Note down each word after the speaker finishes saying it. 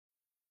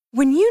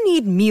When you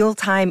need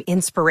mealtime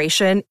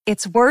inspiration,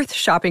 it's worth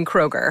shopping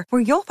Kroger,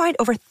 where you'll find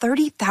over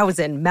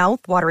 30,000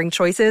 mouth-watering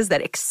choices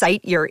that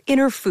excite your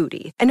inner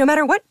foodie. And no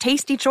matter what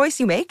tasty choice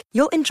you make,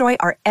 you'll enjoy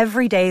our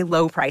everyday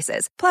low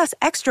prices, plus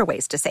extra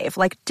ways to save,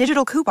 like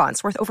digital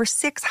coupons worth over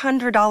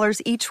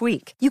 $600 each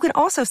week. You can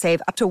also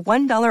save up to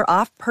 $1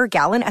 off per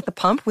gallon at the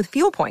pump with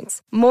fuel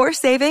points. More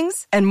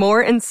savings and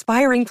more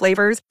inspiring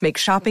flavors make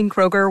shopping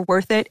Kroger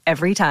worth it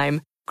every time.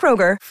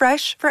 Kroger,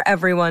 fresh for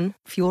everyone.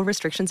 Fuel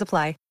restrictions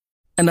apply.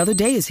 Another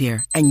day is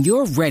here, and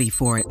you're ready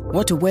for it.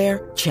 What to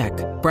wear? Check.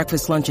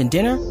 Breakfast, lunch, and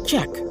dinner?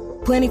 Check.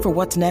 Planning for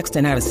what's next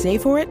and how to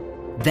save for it?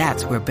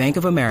 That's where Bank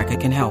of America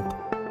can help.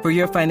 For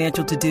your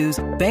financial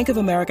to-dos, Bank of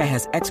America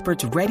has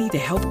experts ready to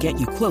help get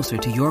you closer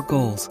to your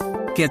goals.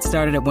 Get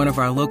started at one of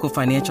our local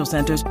financial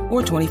centers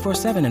or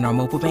 24/7 in our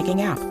mobile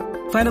banking app.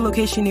 Find a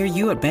location near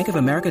you at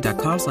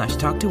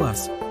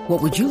bankofamerica.com/talktous.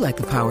 What would you like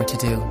the power to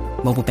do?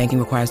 Mobile banking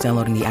requires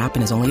downloading the app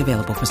and is only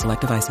available for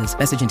select devices.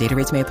 Message and data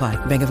rates may apply.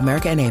 Bank of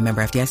America N.A.,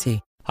 member FDIC.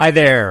 Hi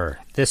there.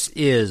 This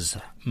is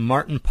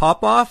Martin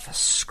Popoff,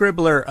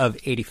 scribbler of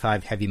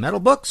 85 heavy metal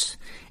books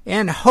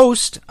and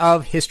host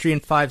of History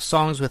in 5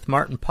 Songs with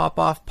Martin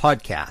Popoff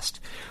podcast.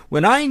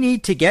 When I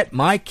need to get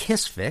my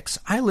Kiss fix,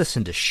 I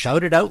listen to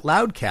Shout It Out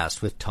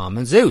Loudcast with Tom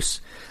and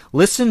Zeus.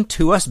 Listen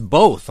to us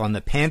both on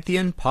the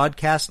Pantheon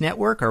Podcast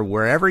Network or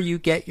wherever you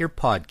get your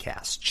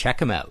podcasts. Check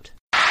them out.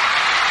 If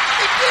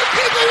you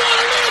people want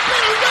a little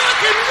bit of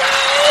rock and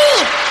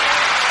roll,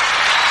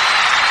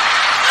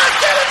 I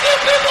said if you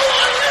people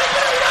want a little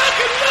bit of rock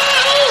and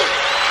roll,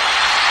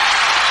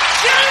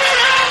 shout it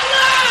out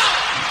loud!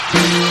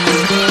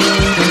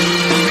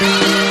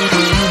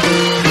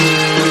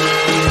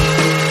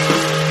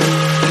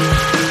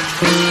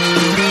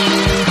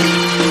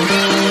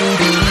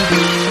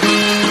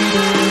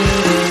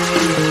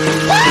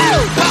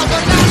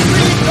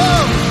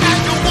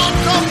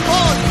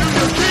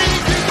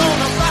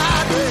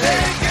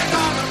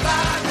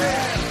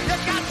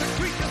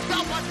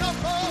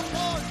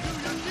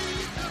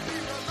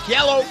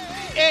 Yellow,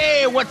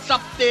 hey, what's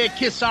up there,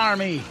 Kiss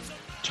Army?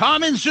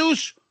 Tom and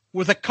Zeus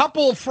with a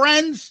couple of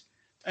friends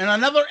and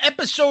another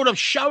episode of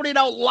Shout It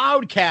Out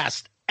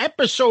Loudcast,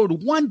 episode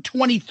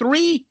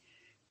 123,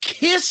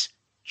 Kiss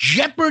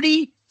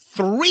Jeopardy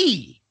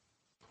 3.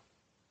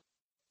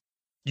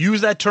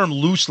 Use that term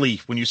loosely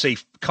when you say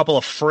a couple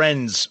of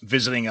friends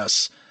visiting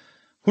us.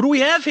 Who do we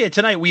have here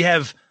tonight? We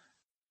have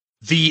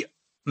the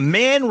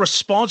man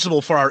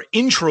responsible for our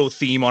intro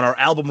theme on our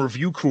album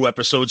review crew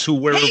episodes, who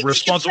were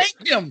responsible.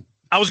 Him.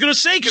 I was going to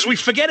say, because we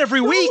forget every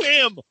week.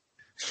 Him.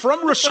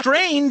 From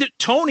Restrained,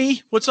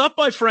 Tony. What's up,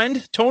 my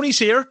friend? Tony's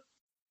here.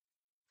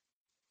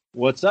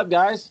 What's up,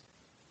 guys?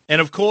 And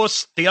of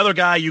course, the other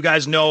guy you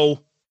guys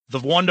know, the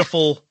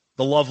wonderful,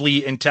 the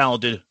lovely, and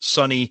talented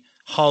Sonny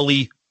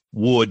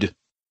Hollywood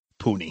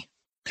Pooney.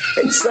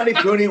 Hey, Sonny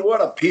Pooney,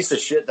 what a piece of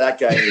shit that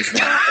guy is.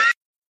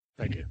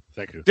 Thank you. Yep.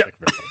 Thank you very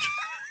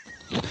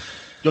much.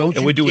 Don't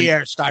And you we're doing-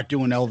 dare start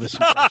doing Elvis.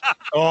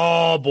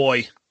 Oh,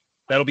 boy.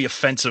 That'll be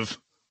offensive.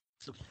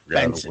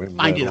 Offensive.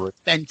 Find it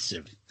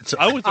offensive.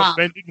 I was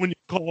offended when you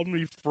called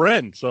me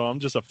friend, so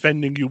I'm just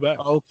offending you back.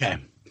 Okay.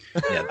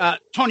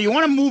 Tony, you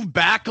want to move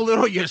back a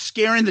little? You're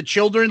scaring the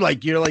children.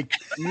 Like you're like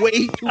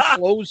way too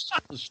close to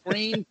the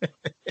screen.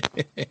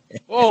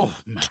 Oh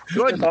my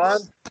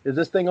goodness! Is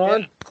this thing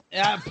on?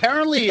 Yeah,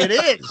 apparently it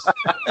is.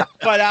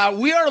 But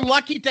we are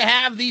lucky to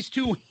have these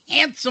two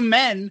handsome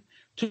men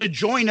to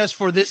join us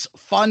for this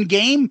fun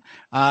game.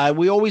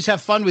 We always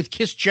have fun with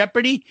Kiss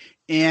Jeopardy,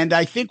 and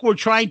I think we're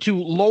trying to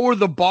lower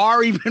the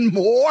bar even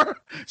more,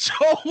 so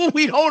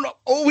we don't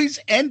always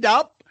end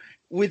up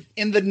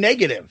in the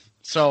negative.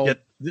 So. Yeah.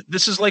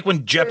 This is like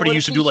when Jeopardy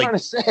used to do like. Trying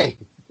to say?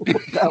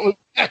 What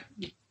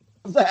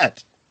was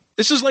that?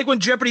 This is like when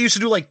Jeopardy used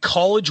to do like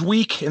College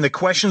Week, and the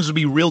questions would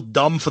be real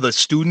dumb for the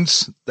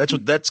students.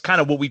 That's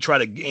kind of what we try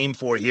to aim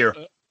for here.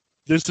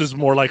 This is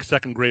more like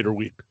second grader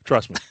week.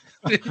 Trust me.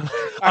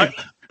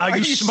 Are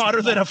you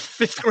smarter than a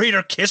fifth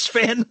grader Kiss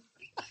fan?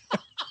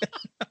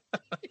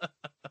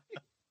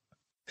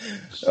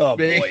 Oh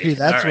boy,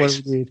 that's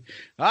what we need.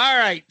 All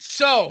right,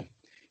 so.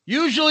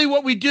 Usually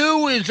what we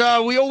do is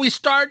we always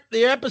start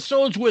the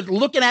episodes with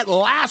looking at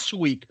last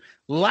week.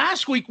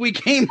 Last week we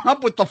came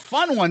up with the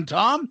fun one,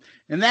 Tom,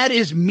 and that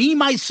is Me,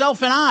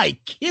 Myself, and I.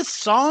 Kiss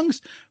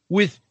songs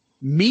with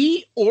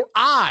me or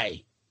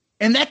I.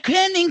 And that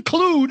can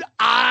include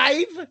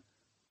I've,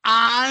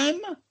 I'm,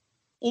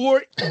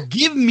 or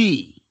give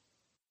me.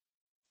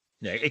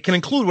 Yeah, it can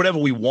include whatever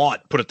we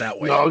want, put it that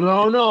way.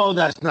 No,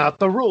 that's not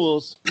the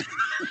rules.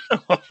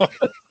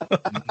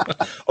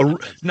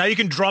 Now you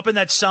can drop in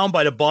that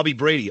soundbite of Bobby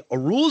Brady. A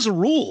rule is a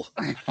rule.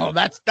 Oh,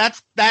 that's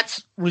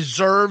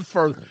reserved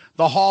for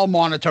the hall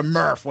monitor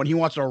Murph when he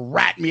wants to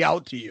rat me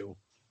out to you.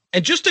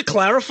 And just to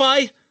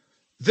clarify,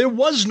 there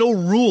was no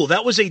rule.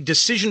 That was a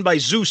decision by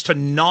Zeus to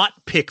not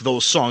pick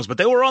those songs, but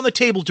they were on the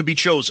table to be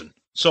chosen.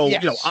 So,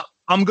 yes.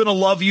 I'm going to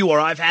love you or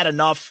I've had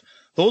enough.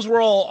 Those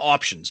were all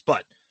options.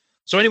 But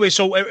so anyway,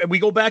 so we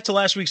go back to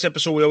last week's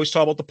episode. We always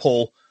talk about the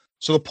poll.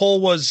 So the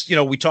poll was,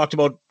 we talked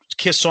about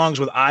Kiss songs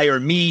with I or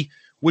me.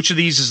 Which of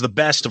these is the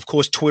best? Of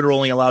course, Twitter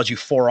only allows you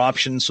 4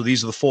 options, so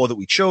these are the 4 that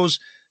we chose.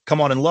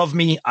 Come On and Love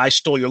Me, I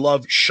Stole Your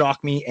Love,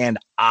 Shock Me, and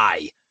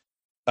I.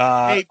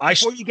 Hey,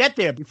 before you get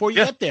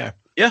there,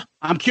 yeah,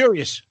 I'm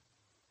curious.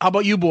 How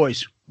about you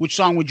boys? Which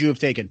song would you have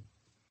taken?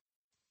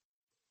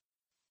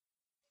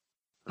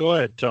 Go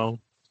ahead, Tone.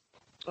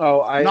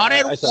 Oh,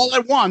 all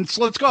at once.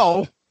 Let's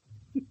go.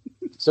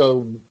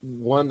 So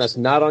one that's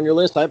not on your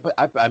list. I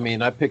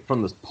picked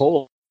from this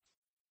poll.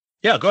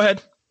 Yeah, go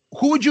ahead.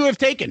 Who would you have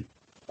taken?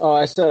 Oh,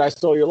 I said I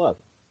Stole Your Love.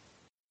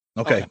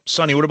 Okay,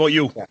 Sonny, what about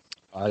you? Yeah.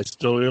 I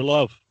Stole Your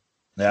Love.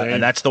 Yeah,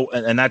 and that's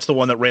the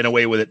one that ran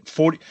away with it.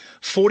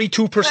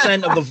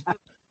 42% of the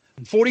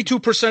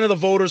 42% of the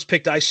voters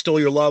picked I Stole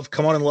Your Love.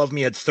 Come On and Love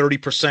Me at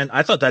 30%.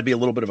 I thought that'd be a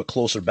little bit of a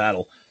closer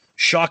battle.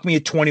 Shock Me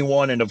at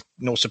 21, and of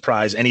no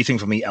surprise, anything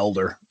from the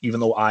Elder, even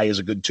though I is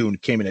a good tune,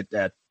 came in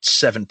at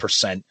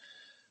 7%.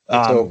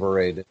 It's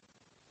overrated.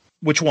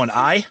 Which one?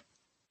 I?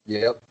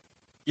 Yep.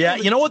 Yeah,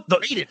 you know what?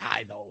 Rated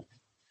high though.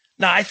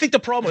 No, I think the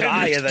problem with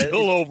I is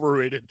still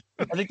overrated.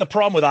 I think the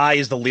problem with I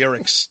is the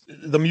lyrics.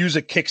 The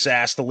music kicks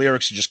ass. The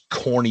lyrics are just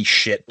corny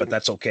shit, but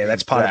that's okay.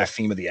 That's part of the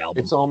theme of the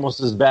album. It's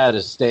almost as bad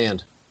as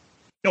Stand.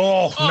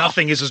 Oh,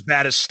 nothing is as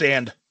bad as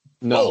Stand.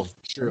 No.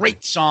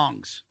 Great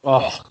songs.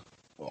 Oh,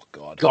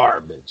 God.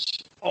 Garbage.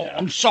 Oh,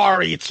 I'm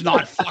sorry. It's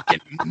not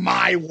fucking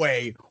My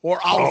Way or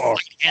I'll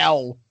Fight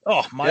Hell.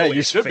 Oh, My Way.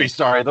 You should be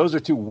sorry. Those are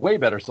 2 way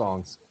better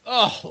songs.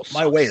 Oh,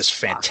 My Way is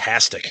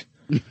fantastic.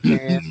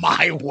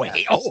 My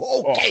Way.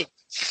 Oh, okay.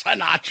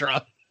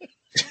 Sinatra.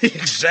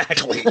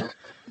 Exactly. All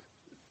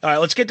right,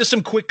 let's get to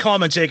some quick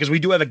comments here because we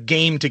do have a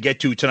game to get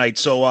to tonight.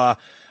 So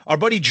our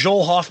buddy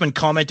Joel Hoffman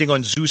commenting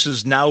on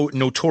Zeus's now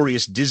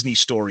notorious Disney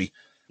story.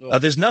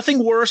 There's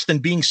nothing worse than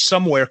being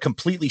somewhere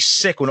completely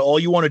sick when all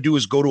you want to do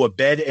is go to a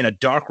bed in a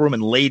dark room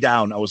and lay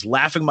down. I was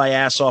laughing my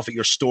ass off at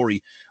your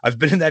story. I've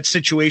been in that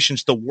situation.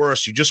 It's the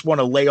worst. You just want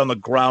to lay on the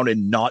ground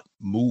and not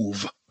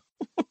move.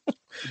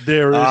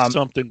 There is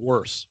something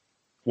worse.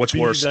 What's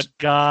worse? That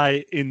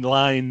guy in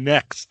line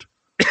next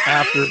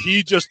after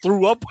he just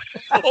threw up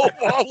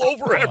all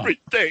over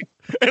everything.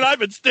 And I've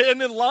been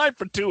standing in line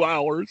for 2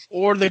 hours.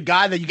 Or the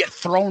guy that you get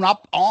thrown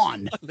up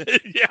on.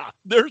 Yeah,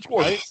 there's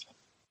worse. Right?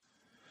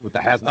 With the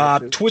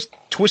hazmat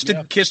Twisted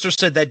Kister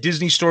said that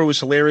Disney story was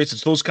hilarious.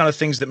 It's those kind of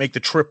things that make the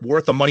trip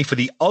worth the money for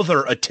the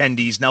other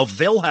attendees. Now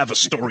they'll have a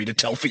story to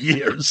tell for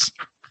years.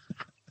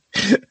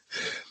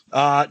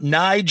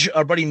 Nige,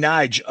 our buddy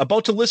Nige,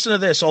 about to listen to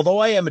this. Although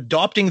I am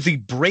adopting the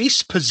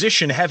brace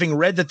position, having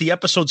read that the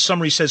episode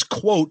summary says,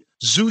 quote,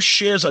 Zeus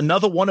shares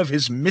another one of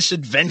his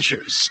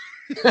misadventures.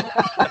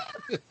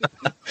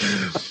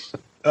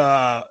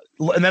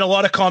 And then a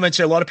lot of comments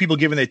here, a lot of people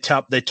giving their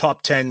top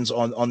 10s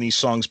on these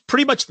songs.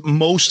 Pretty much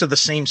most of the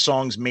same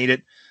songs made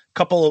it.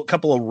 Couple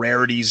of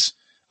rarities.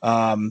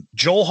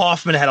 Joel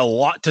Hoffman had a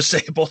lot to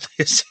say about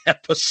this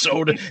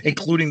episode,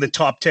 including the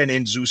top 10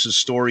 in Zeus's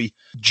story.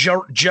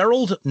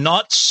 Gerald,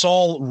 not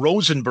Saul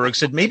Rosenberg,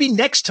 said, maybe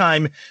next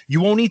time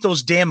you won't eat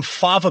those damn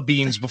fava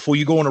beans before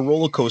you go on a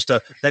roller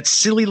coaster. That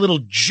silly little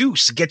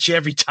juice gets you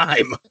every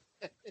time.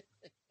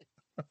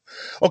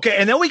 Okay,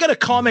 and then we got a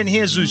comment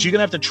here, Zeus. You're going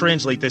to have to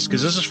translate this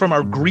because this is from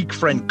our Greek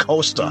friend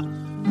Costa.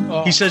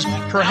 He says,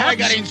 perhaps... I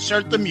got to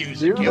insert the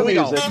music. Here we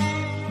go.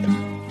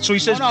 So he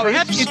says,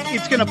 perhaps...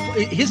 It's going to...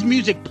 His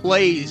music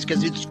plays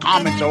because its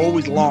comments are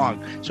always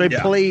long. So it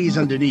plays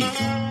underneath.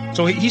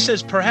 So he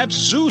says, perhaps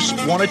Zeus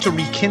wanted to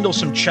rekindle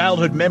some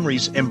childhood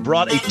memories and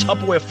brought a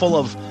Tupperware full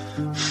of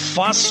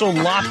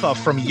fasolava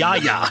from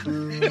Yaya.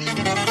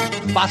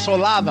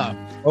 Fasolava.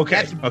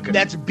 Okay.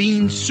 That's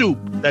bean soup.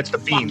 That's the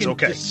beans.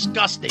 Okay.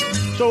 Disgusting.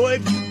 So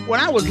when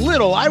I was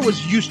little, I was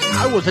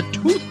a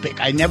toothpick.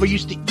 I never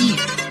used to eat,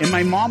 and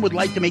my mom would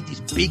like to make these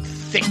big,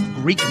 thick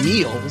Greek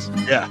meals.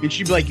 Yeah. And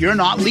she'd be like, "You're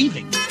not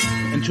leaving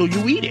until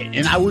you eat it."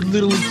 And I would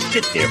literally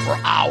sit there for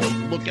hours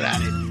looking at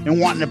it and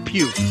wanting to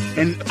puke.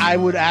 And I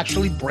would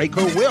actually break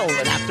her will.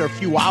 And after a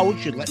few hours,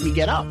 she'd let me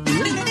get up and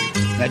leave.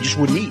 And I just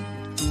wouldn't eat.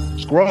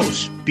 It's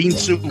gross. Bean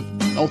soup.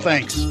 No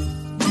thanks.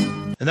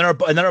 And then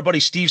our buddy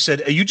Steve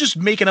said, are you just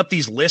making up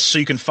these lists so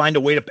you can find a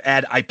way to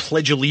add I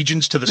Pledge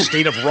Allegiance to the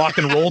state of rock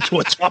and roll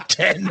to a top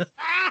 10?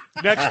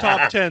 Next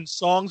top 10,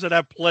 songs that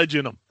have pledge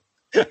in them.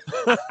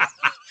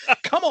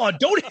 Come on,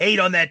 don't hate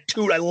on that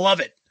toot. I love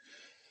it.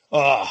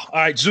 All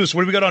right, Zeus,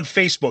 what do we got on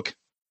Facebook?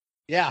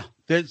 Yeah,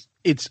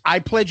 it's I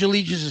Pledge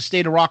Allegiance to the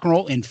state of rock and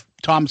roll and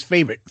Tom's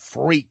favorite,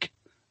 Freak.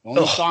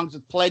 Only songs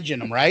with pledge in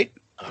them, right?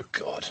 Oh,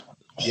 God.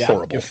 Yeah,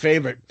 horrible. Your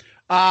favorite.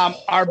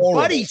 Our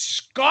buddy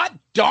Scott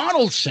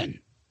Donaldson.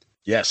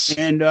 Yes.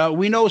 And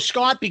we know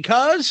Scott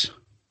because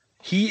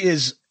he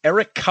is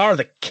Eric Carr,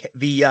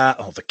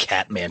 the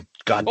cat man.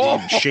 God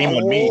damn, shame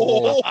on me.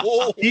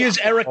 He is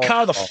Eric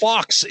Carr, the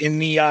fox in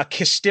the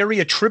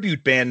Hysteria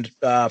tribute band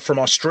from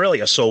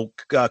Australia. So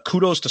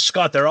kudos to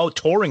Scott. They're out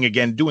touring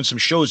again, doing some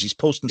shows. He's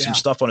posting some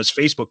stuff on his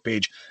Facebook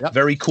page. Yep.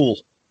 Very cool.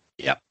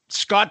 Yep.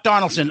 Scott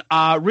Donaldson.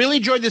 Really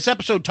enjoyed this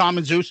episode, Tom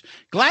and Zeus.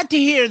 Glad to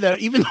hear that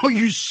even though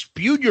you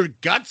spewed your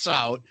guts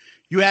out,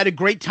 you had a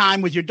great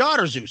time with your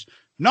daughter, Zeus.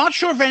 Not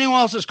sure if anyone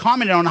else has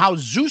commented on how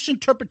Zeus'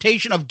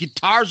 interpretation of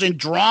guitars and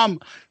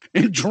drum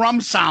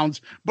sounds,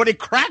 but it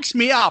cracks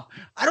me up.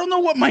 I don't know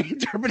what my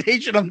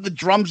interpretation of the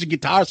drums and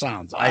guitar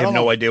sounds. I have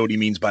no idea what he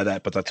means by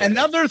that, but that's okay.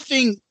 Another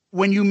thing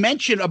when you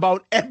mentioned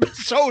about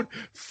episode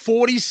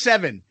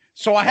 47.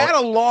 So I had a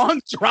long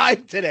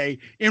drive today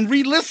and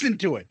re-listened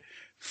to it.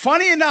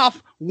 Funny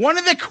enough, one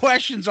of the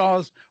questions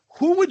was,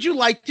 who would you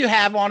like to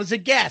have on as a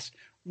guest?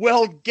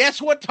 Well,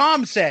 guess what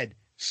Tom said?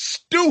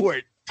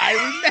 Stewart. I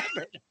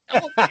remembered.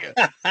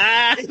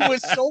 It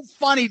was so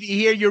funny to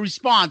hear your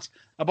response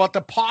about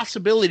the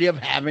possibility of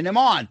having him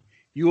on.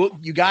 You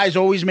guys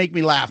always make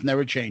me laugh,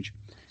 never change.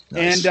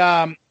 Nice.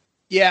 And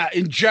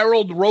and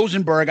Gerald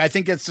Rosenberg, I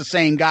think that's the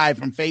same guy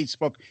from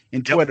Facebook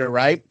and Twitter,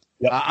 right?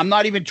 Yep. I'm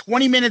not even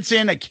 20 minutes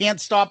in. I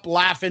can't stop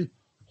laughing.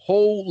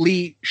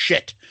 Holy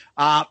shit.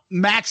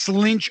 Max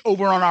Lynch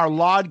over on our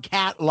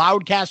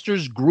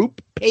Loudcasters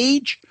group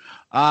page,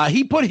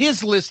 he put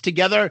his list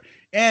together,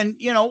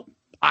 and,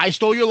 I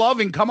Stole Your Love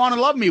and Come On and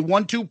Love Me,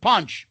 1-2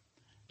 punch.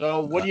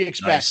 So what do you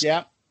expect? Nice.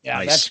 Yeah,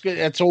 nice. That's good.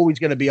 That's always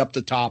going to be up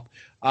the top.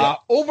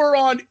 Over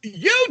on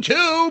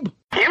YouTube,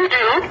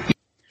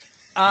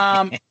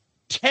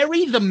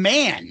 Terry the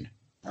Man.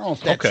 I don't know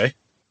if that's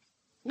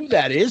who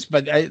that is,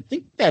 but I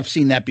think I've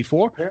seen that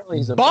before. Apparently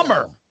he's a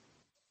bummer.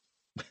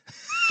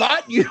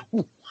 Thought you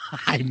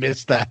I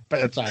missed that, but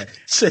it's all right.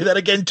 Say that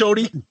again,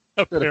 Tony.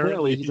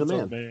 Apparently he's a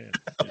man.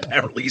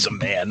 Apparently he's a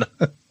man.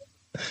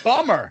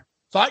 Bummer.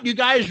 Thought you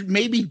guys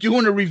may be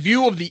doing a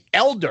review of The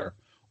Elder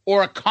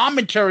or a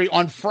commentary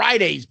on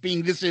Fridays,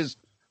 being this is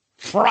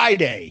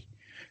Friday.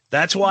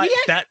 That's why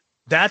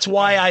that's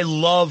why I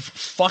love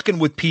fucking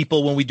with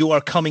people when we do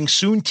our Coming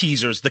Soon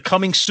teasers. The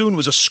Coming Soon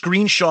was a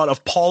screenshot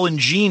of Paul and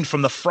Gene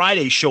from the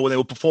Friday show when they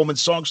were performing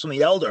songs from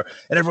The Elder.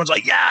 And everyone's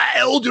like, yeah,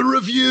 Elder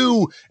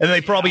review. And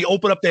they probably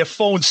open up their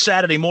phone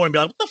Saturday morning and be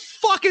like, what the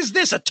fuck is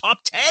this? A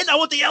top 10? I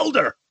want The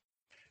Elder.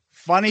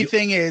 Funny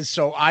thing is,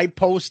 so I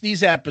post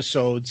these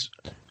episodes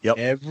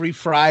every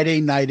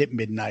Friday night at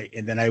midnight,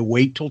 and then I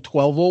wait till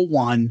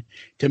 12:01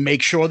 to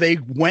make sure they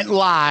went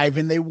live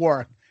and they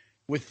work.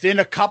 Within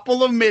a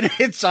couple of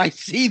minutes, I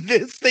see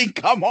this thing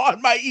come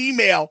on my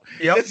email.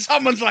 And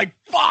someone's like,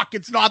 fuck,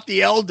 it's not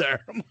The Elder.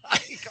 I'm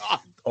like,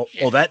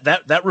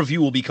 that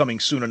review will be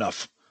coming soon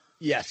enough.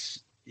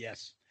 Yes.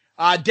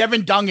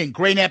 Devin Dungan,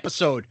 great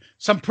episode.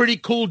 Some pretty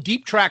cool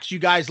deep tracks you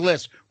guys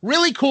list.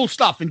 Really cool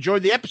stuff.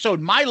 Enjoyed the episode.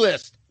 My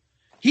list.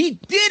 He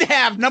did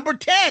have number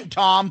 10,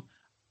 Tom.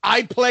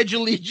 I pledge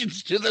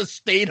allegiance to the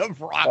state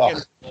of rock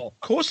and roll. Of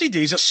course he did.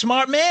 He's a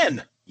smart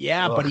man.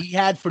 Yeah, but he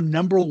had for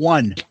number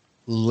 1,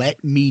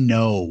 Let Me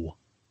Know.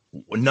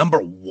 Number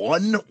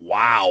 1?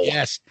 Wow.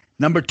 Yes.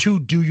 Number 2,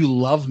 Do You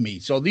Love Me?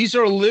 So these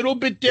are a little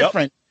bit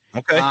different.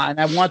 Okay. And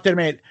I want them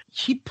to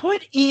he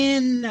put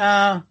in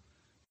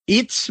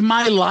It's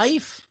My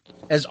Life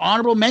as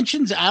honorable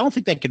mentions. I don't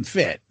think that can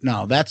fit.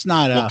 No, that's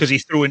not because he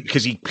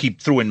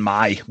threw in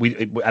my.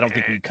 I don't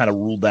think we kind of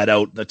ruled that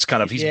out. That's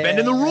kind of he's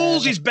bending the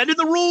rules. He's bending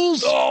the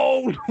rules.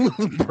 Oh,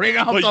 bring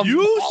out but the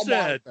you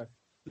said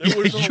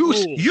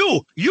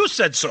you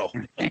said so.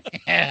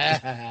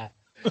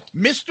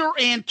 Mr.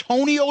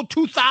 Antonio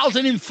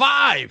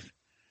 2005.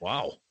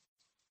 Wow.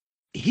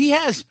 He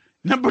has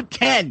number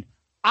 10.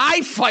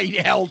 I fight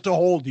hell to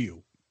hold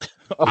you.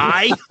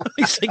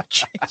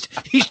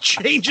 He's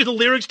changing the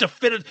lyrics to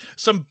fit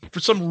some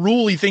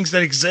rule he thinks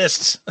that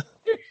exists.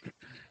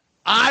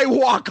 I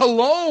walk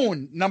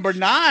alone, number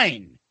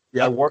 9.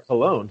 Yeah, I walk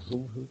alone.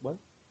 What?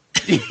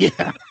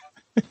 Yeah.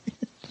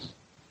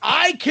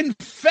 I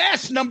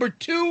confess, number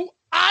 2.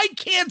 I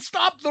can't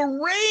stop the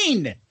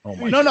rain. Oh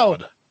my God. No.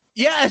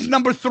 Yeah, it's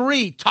number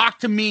 3. Talk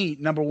to Me,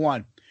 number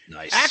 1.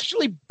 Nice.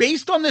 Actually,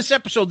 based on this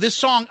episode, this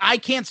song, I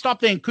Can't Stop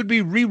the Rain, could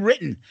be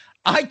rewritten.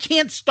 I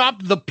can't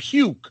stop the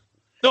puke.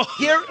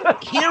 Here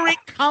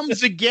it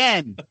comes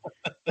again.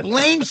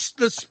 Blames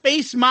the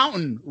Space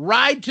Mountain.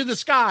 Ride to the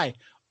sky.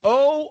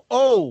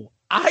 Oh,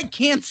 I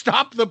can't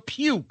stop the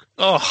puke.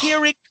 Oh.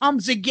 Here it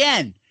comes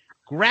again.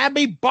 Grab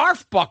a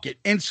barf bucket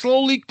and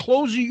slowly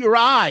close your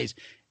eyes.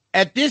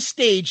 At this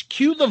stage,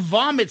 cue the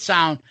vomit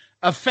sound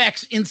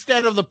effects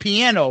instead of the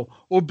piano,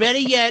 or better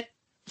yet,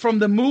 from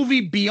the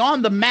movie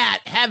Beyond the Mat,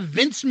 have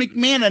Vince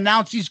McMahon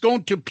announce he's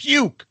going to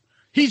puke.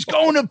 He's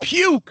going to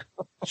puke.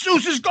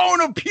 Zeus is going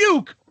to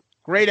puke.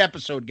 Great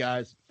episode,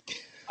 guys.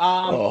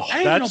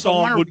 That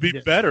song would be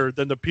better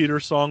than the Peter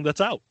song that's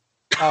out.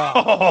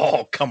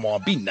 Oh, come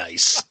on. Be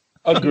nice.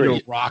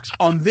 Agreed. Rocks.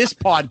 On this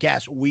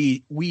podcast,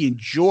 we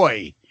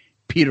enjoy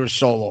Peter's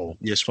solo.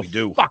 Yes, we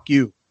do. Fuck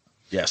you.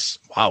 Yes.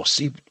 Wow.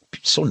 See,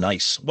 so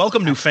nice.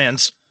 Welcome, new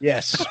fans.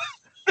 Yes.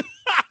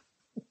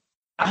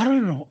 I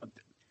don't know.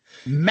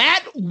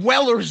 Matt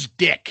Weller's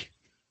dick.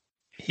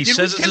 He Did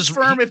says we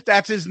confirm if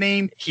that's his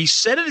name? He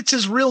said it's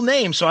his real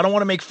name, so I don't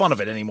want to make fun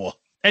of it anymore.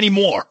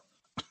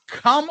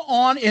 Come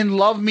On and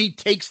Love Me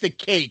takes the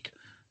cake.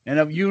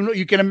 And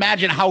you can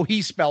imagine how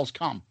he spells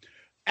come.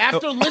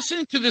 After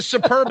listening to this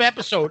superb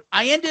episode,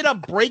 I ended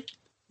up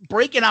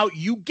breaking out,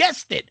 you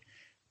guessed it,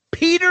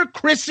 Peter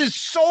Chris's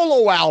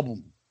solo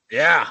album.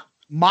 Yeah.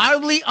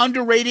 Mildly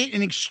underrated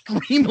and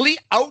extremely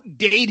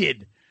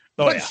outdated,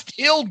 but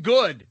still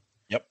good.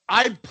 Yep.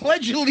 I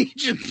Pledge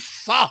Allegiance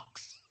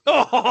sucks.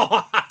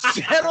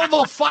 Settle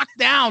the fuck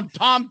down,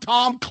 Tom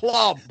Tom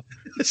Club.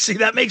 See,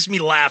 that makes me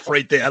laugh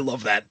right there. I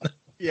love that.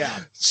 Yeah.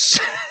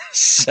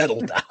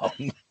 Settle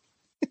down.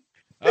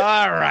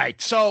 All right.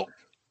 So,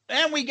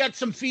 and we got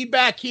some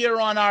feedback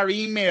here on our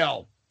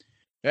email.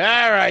 All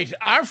right.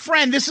 Our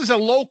friend, this is a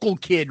local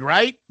kid,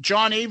 right?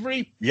 John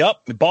Avery?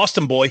 Yep.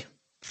 Boston boy.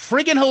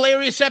 Friggin'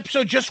 hilarious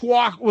episode.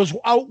 Was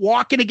out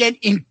walking again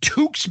in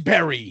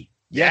Tewksbury.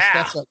 Yes,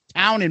 that's a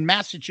town in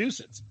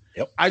Massachusetts.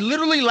 Yep. I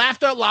literally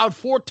laughed out loud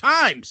 4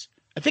 times.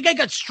 I think I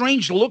got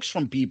strange looks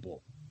from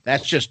people.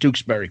 That's just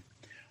Tewksbury.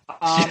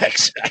 Yeah,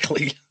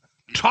 exactly.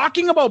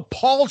 Talking about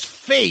Paul's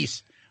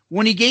face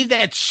when he gave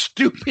that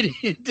stupid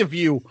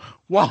interview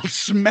while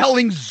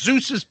smelling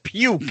Zeus's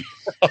puke.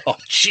 Oh,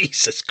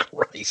 Jesus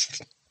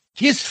Christ.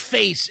 His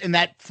face in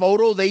that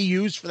photo they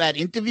used for that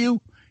interview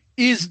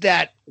is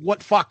that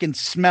what fucking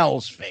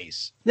smells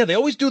face. Yeah, they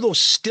always do those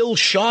still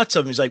shots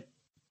of him. He's like,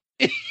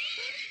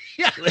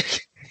 yeah.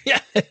 Yeah.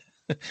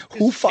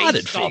 Who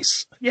farted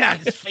face? Yeah,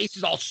 his face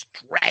is all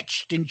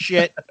stretched and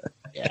shit.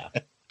 Yeah.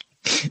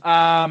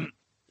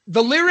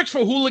 The lyrics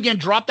for Hooligan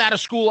dropped out of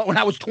school when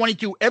I was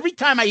 22. Every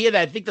time I hear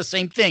that, I think the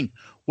same thing.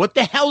 What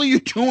the hell are you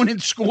doing in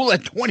school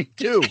at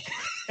 22?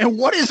 And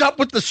what is up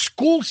with the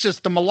school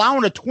system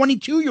allowing a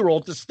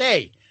 22-year-old to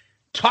stay?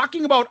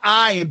 Talking about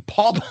and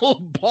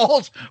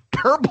Paul's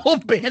purple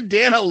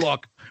bandana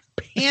look.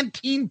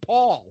 Pantene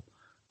Paul.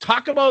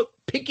 Talk about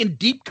picking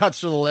deep cuts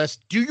to the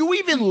list. Do you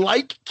even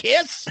like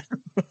Kiss?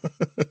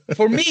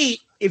 For me,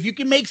 if you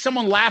can make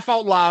someone laugh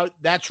out loud,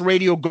 that's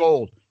radio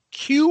gold.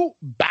 Q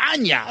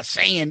Banya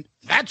saying,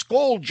 that's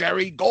gold,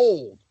 Jerry,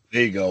 gold.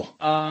 There you go.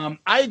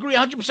 I agree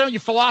 100% with your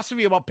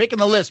philosophy about picking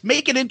the list.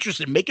 Make it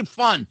interesting. Make it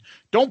fun.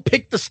 Don't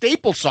pick the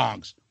staple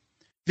songs.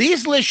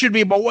 These lists should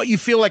be about what you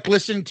feel like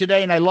listening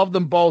today, and I love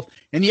them both.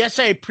 And yes,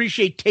 I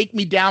appreciate Take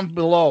Me Down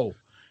Below.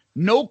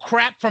 No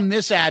crap from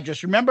this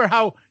address. Remember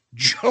how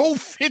Joe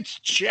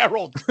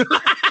Fitzgerald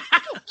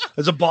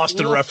There's a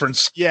Boston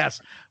reference.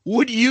 Yes.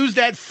 Would use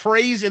that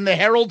phrase in the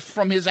Herald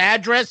from his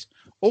address.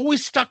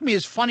 Always stuck me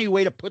as funny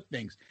way to put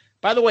things.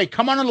 By the way,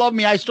 Come On and Love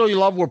Me, I Stole Your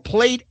Love were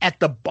played at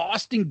the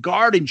Boston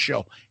Garden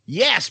Show.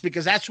 Yes,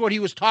 because that's what he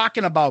was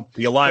talking about.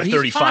 The Alive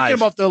 35. He's talking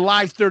about the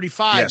Alive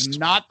 35, yes.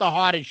 Not the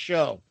hottest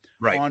show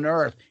on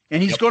earth.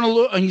 And he's Yep. going to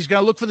look, and he's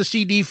going to look for the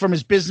CD from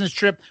his business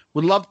trip.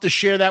 Would love to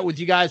share that with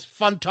you guys.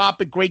 Fun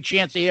topic, great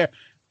chance to hear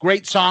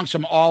great songs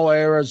from all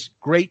eras.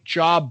 Great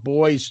job,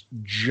 boys.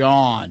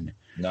 John.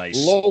 Nice.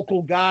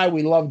 Local guy.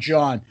 We love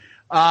John.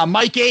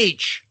 Mike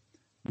H.,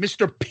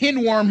 Mr.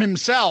 Pinworm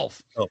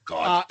himself. Oh,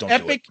 God. Don't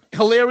Epic,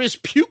 hilarious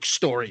puke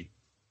story.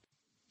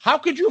 How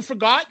could you have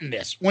forgotten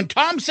this? When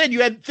Tom said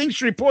you had things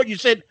to report, you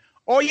said,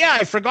 oh, yeah,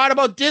 I forgot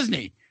about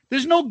Disney.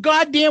 There's no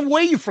goddamn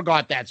way you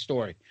forgot that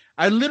story.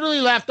 I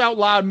literally laughed out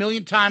loud a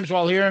million times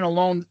while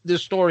hearing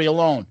this story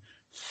alone.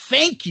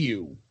 Thank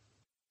you.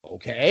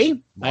 Okay.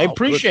 Wow, I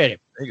appreciate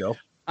it. There you go.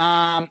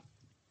 And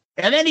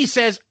then he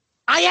says,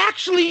 I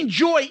actually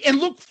enjoy and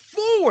look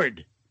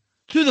forward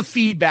to the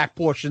feedback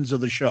portions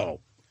of the show.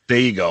 There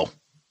you go.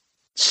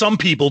 Some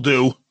people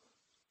do.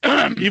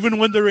 Even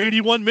when they're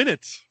 81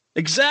 minutes.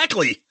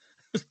 Exactly.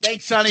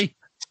 Thanks, Sonny.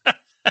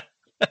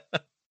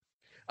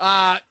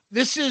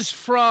 This is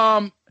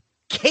from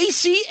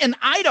Casey in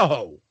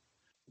Idaho.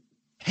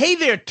 Hey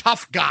there,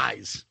 tough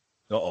guys.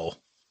 Uh-oh.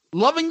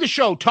 Loving the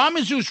show. Tom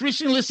and Zeus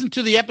recently listened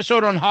to the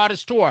episode on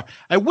Hottest Tour.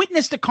 I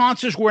witnessed the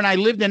concerts when I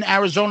lived in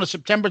Arizona,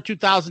 September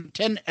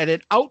 2010, at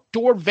an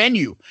outdoor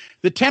venue.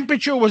 The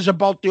temperature was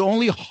about the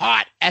only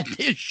hot at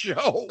this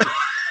show.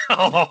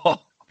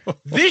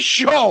 This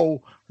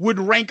show would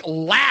rank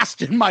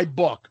last in my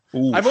book.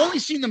 Oof. I've only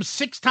seen them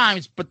 6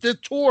 times, but the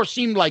tour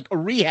seemed like a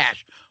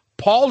rehash.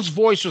 Paul's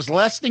voice was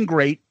less than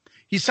great.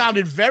 He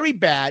sounded very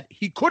bad.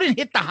 He couldn't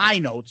hit the high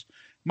notes.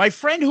 My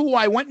friend who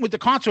I went with the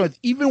concert with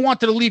even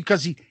wanted to leave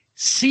because he'd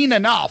seen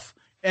enough,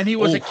 and he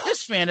was a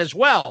Kiss fan as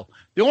well.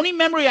 The only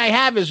memory I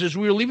have is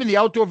we were leaving the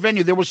outdoor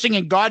venue. They were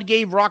singing God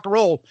Gave Rock and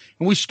Roll,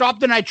 and we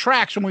stopped in our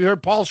tracks when we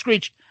heard Paul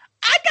screech,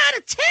 I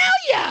gotta tell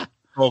ya.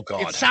 Oh,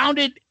 God. It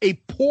sounded a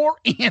poor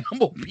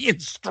animal being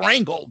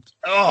strangled.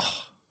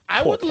 Oh,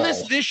 I would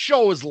list this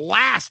show as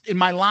last in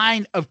my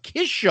line of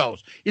Kiss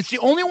shows. It's the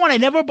only one I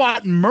never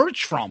bought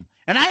merch from.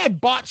 And I had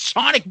bought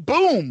Sonic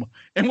Boom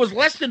and was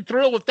less than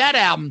thrilled with that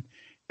album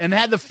and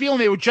had the feeling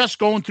they were just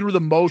going through the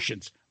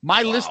motions.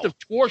 My list of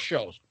tour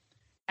shows.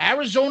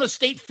 Arizona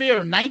State Fair,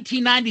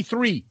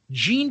 1993.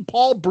 Gene,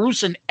 Paul,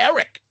 Bruce, and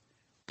Eric.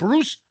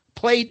 Bruce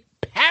played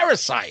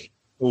Parasite.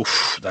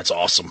 Oof, that's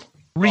awesome.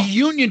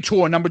 Reunion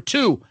Tour, number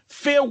 2.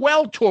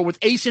 Farewell Tour with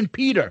Ace and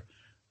Peter.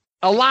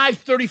 Alive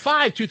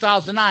 35,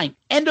 2009.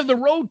 End of the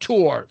Road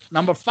Tour,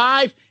 number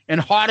 5. And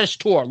Hottest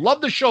Tour.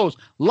 Love the shows.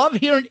 Love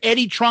hearing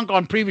Eddie Trunk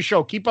on previous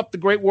show. Keep up the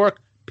great work.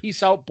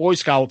 Peace out, Boy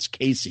Scouts.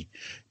 Casey.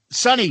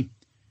 Sonny,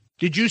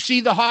 did you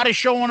see the Hottest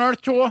Show on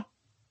Earth tour?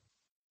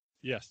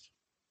 Yes.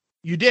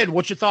 You did.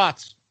 What's your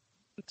thoughts?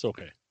 It's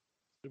okay.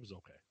 It was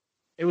okay.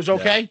 It was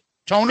okay?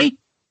 Tony?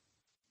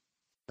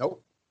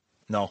 Nope.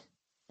 No.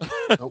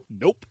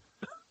 Nope.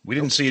 We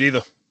didn't see it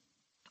either.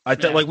 I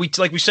thought, like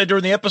we said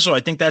during the episode, I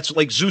think that's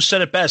like Zeus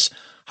said it best.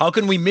 How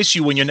can we miss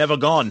you when you're never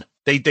gone?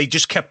 They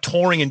just kept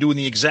touring and doing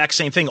the exact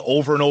same thing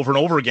over and over and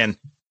over again.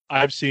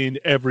 I've seen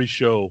every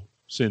show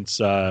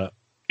since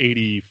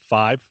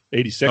 85,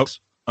 86.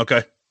 Oh,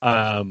 okay.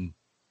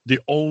 The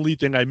only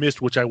thing I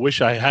missed, which I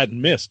wish I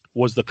hadn't missed,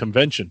 was the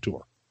convention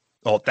tour.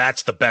 Oh,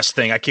 that's the best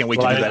thing. I can't wait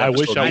to do that. I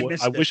wish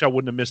I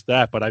wouldn't have missed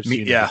that, but I've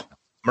seen yeah. it.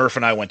 Murph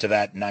and I went to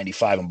that in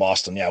 95 in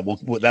Boston. Yeah,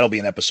 that'll be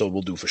an episode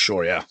we'll do for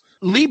sure, yeah.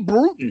 Lee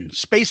Bruton,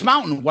 Space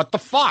Mountain, what the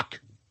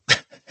fuck?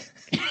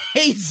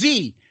 Hey,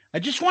 Z, I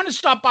just want to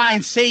stop by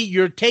and say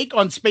your take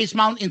on Space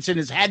Mountain incident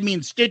has had me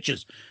in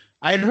stitches.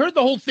 I had heard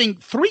the whole thing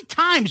 3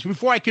 times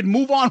before I could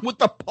move on with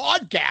the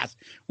podcast,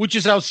 which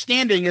is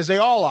outstanding, as they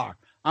all are.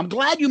 I'm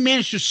glad you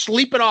managed to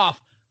sleep it off,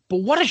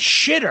 but what a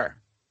shitter.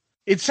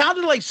 It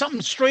sounded like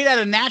something straight out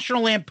of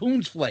National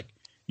Lampoon's flick.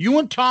 You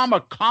and Tom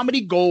are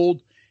comedy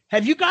gold.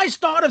 Have you guys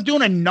thought of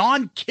doing a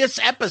non-Kiss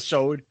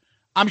episode?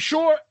 I'm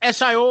sure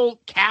SIO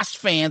cast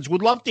fans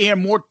would love to hear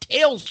more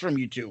tales from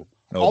you two.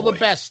 All the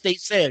best. Stay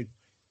safe.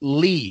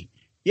 Lee.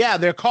 Yeah,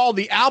 they're called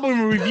the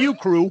Album Review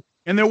Crew,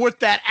 and they're with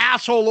that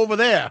asshole over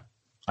there.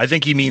 I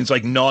think he means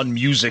like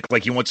non-music,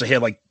 like he wants to hear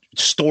like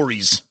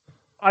stories.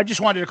 I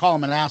just wanted to call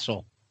him an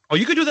asshole. Oh,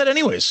 you could do that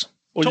anyways.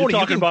 Well, Tony, you're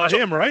talking about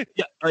him, right?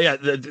 Yeah,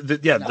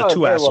 the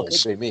two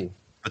assholes. Could be me.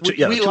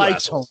 We like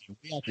Tony.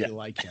 We actually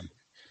like him.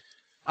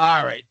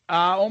 All right,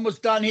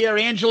 almost done here.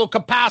 Angelo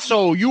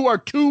Capasso,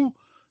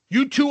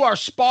 you two are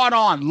spot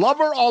on.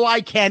 Lover All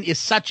I Can is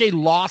such a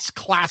lost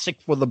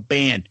classic for the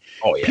band.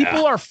 Oh yeah,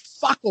 people are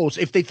fuckos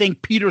if they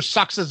think Peter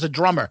sucks as a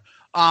drummer.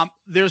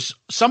 There's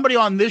somebody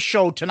on this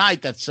show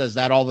tonight that says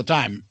that all the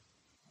time.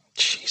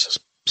 Jesus,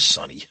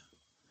 Sonny.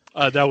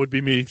 That would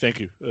be me.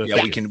 Thank you.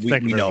 Yeah,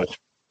 we know.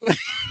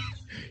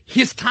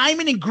 His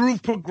timing and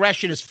groove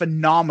progression is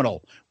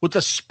phenomenal with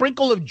a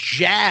sprinkle of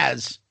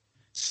jazz.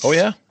 Oh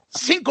yeah.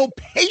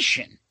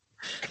 Syncopation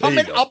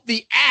coming up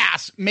the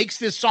ass makes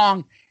this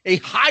song a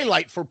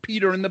highlight for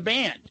Peter and the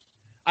band.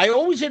 I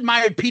always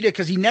admired Peter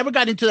because he never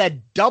got into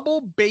that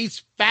double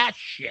bass fast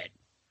shit.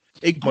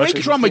 A great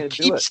drummer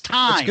keeps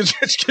time.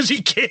 It's because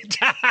he can't.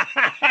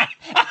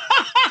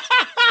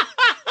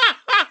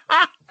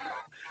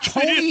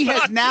 Tony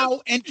has now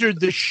entered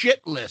the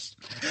shit list.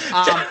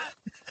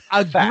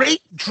 A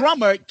great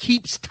drummer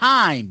keeps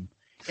time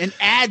and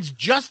adds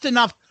just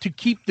enough to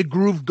keep the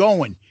groove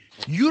going.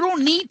 You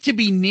don't need to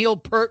be Neil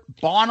Peart,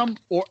 Bonham,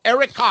 or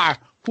Eric Carr,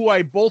 who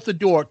I both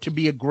adore, to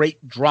be a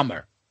great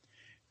drummer.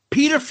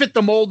 Peter fit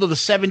the mold of the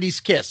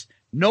 70s Kiss.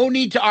 No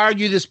need to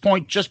argue this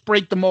point. Just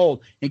break the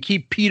mold and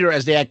keep Peter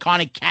as the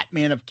iconic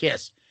Catman of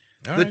Kiss.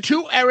 The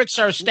two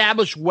Erics are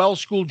established,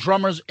 well-schooled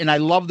drummers, and I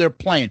love their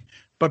playing.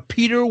 But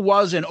Peter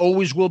was and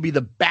always will be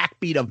the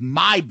backbeat of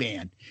my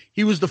band.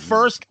 He was the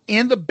first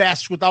and the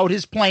best. Without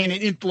his playing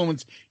and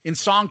influence in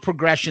song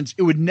progressions,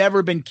 it would never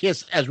have been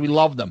Kiss as we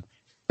love them.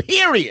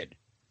 Period.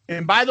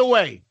 And by the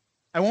way,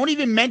 I won't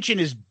even mention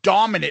his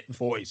dominant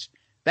voice.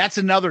 That's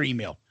another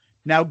email.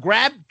 Now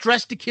grab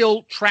Dress to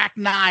Kill track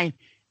 9,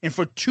 and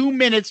for 2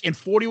 minutes and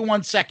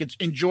 41 seconds,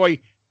 enjoy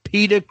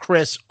Peter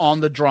Criss on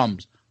the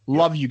drums.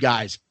 Love you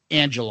guys.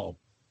 Angelo.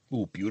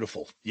 Ooh,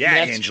 beautiful. Yeah,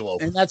 Angelo.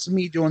 And that's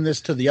me doing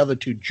this to the other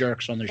two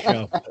jerks on the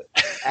show.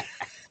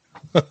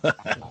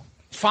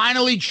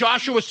 Finally,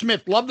 Joshua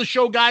Smith. Love the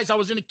show, guys. I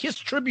was in a Kiss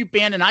tribute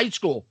band in high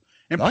school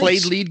and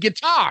played lead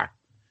guitar.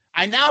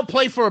 I now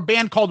play for a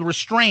band called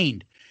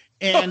Restrained.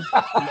 And, and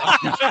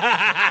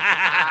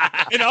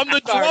I'm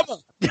the drummer.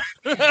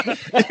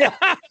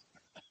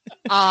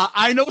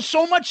 I know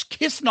so much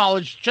Kiss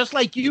knowledge, just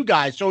like you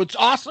guys. So it's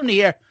awesome to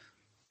hear.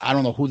 I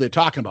don't know who they're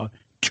talking about.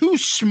 Two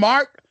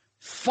smart,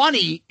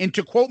 funny, and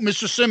to quote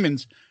Mr.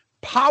 Simmons,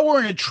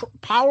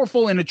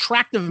 powerful and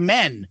attractive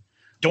men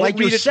like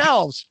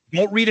yourselves.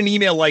 Don't read an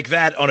email like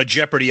that on a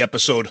Jeopardy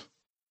episode.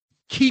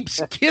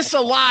 Keeps Kiss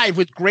alive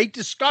with great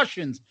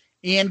discussions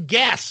and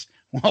guests.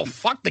 Well,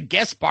 fuck the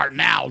guest part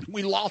now.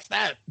 We lost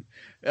that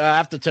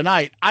after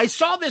tonight. I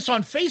saw this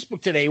on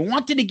Facebook today.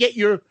 Wanted to get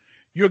your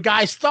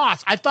guys'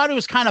 thoughts. I thought it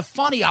was kind of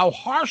funny how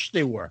harsh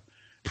they were.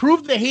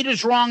 Proved the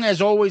haters wrong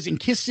as always, and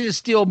Kiss is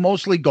still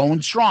mostly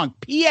going strong.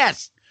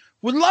 P.S.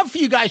 Would love for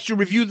you guys to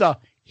review the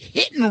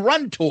Hit and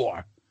Run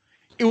tour.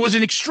 It was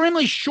an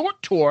extremely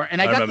short tour,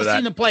 and I got to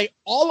see them play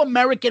All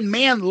American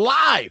Man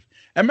live.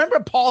 I remember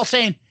Paul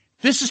saying,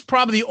 "This is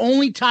probably the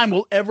only time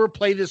we'll ever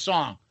play this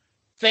song.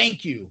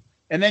 Thank you."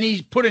 And then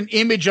he put an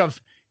image of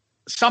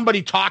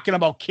somebody talking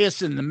about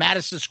Kiss in the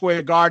Madison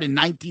Square Garden in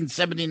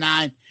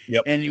 1979.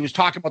 Yep. And he was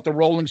talking about the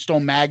Rolling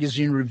Stone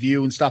magazine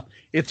review and stuff.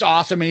 It's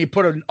awesome. And he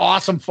put an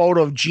awesome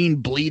photo of Gene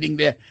bleeding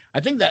there. I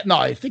think that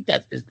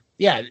is,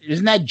 yeah.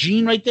 Isn't that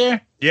Gene right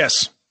there?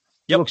 Yes.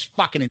 It looks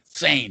fucking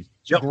insane.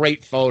 It's a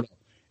great photo.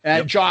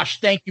 Josh,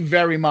 thank you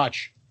very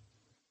much.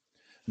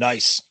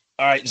 Nice.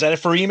 All right. Is that it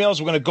for emails?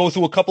 We're going to go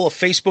through a couple of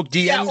Facebook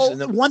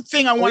DMs. One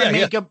thing I want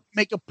to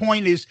make a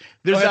point is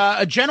there's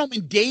a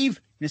gentleman, Dave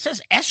And it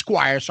says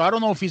Esquire, so I don't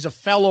know if he's a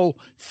fellow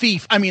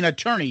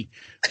attorney.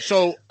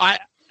 So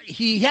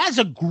he has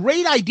a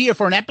great idea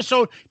for an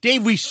episode.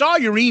 Dave, we saw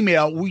your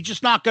email. We're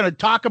just not going to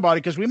talk about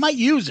it because we might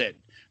use it.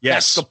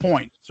 Yes. That's the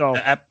point. So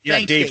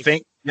Dave, Dave,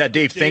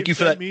 thank you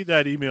for that. Send me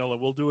that email, and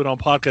we'll do it on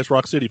Podcast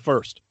Rock City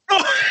first.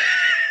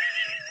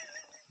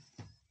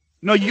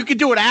 No, you can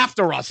do it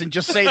after us and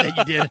just say that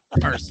you did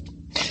it first.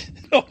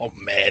 Oh,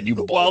 man, you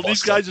ball While buster.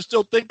 these guys are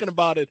still thinking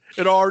about it,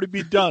 it'll already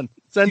be done.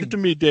 Send it to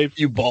me, Dave.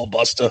 You ball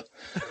buster.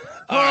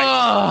 All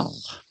right.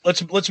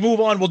 Let's move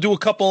on. We'll do a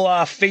couple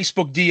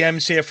Facebook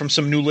DMs here from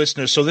some new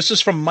listeners. So this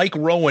is from Mike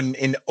Rowan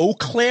in Eau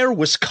Claire,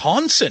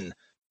 Wisconsin.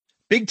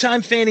 Big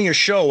time fan of your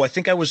show. I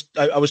think I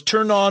was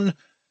turned on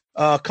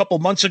a couple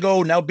months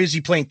ago. Now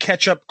busy playing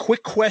catch up.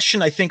 Quick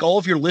question. I think all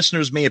of your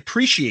listeners may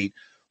appreciate.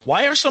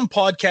 Why are some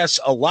podcasts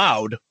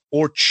allowed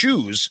or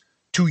choose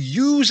to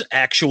use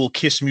actual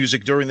Kiss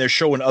music during their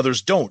show and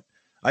others don't?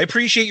 I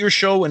appreciate your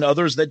show and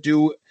others that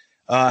do.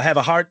 I have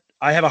a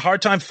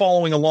hard time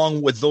following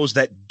along with those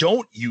that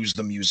don't use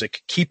the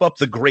music. Keep up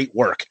the great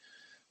work.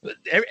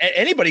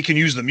 Anybody can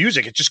use the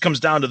music. It just comes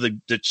down to the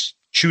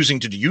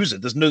choosing to use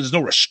it. There's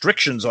no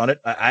restrictions on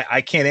it.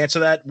 I can't answer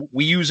that.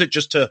 We use it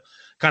just to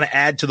kind of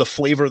add to the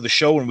flavor of the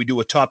show when we do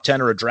a top 10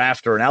 or a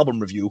draft or an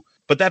album review.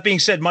 But that being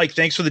said, Mike,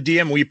 thanks for the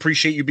DM. We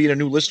appreciate you being a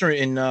new listener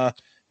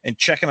and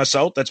checking us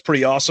out. That's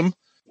pretty awesome.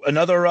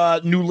 Another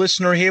new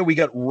listener here. We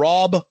got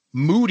Rob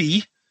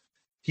Moody.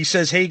 He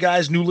says, hey,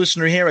 guys, new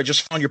listener here. I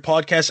just found your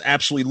podcast.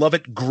 Absolutely love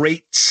it.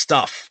 Great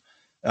stuff.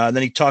 And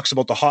then he talks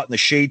about the Hot in the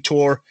Shade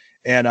tour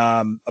and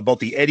about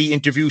the Eddie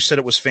interview, said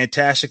it was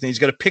fantastic. And he's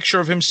got a picture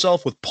of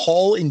himself with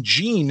Paul and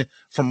Gene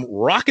from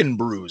Rockin'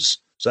 Brews.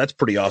 So that's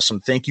pretty awesome.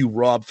 Thank you,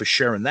 Rob, for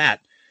sharing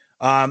that.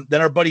 Then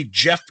our buddy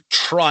Jeff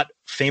Trott,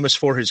 famous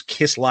for his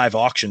Kiss Live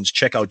auctions.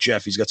 Check out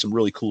Jeff. He's got some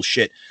really cool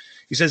shit.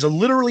 He says, I'm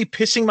literally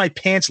pissing my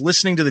pants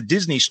listening to the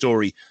Disney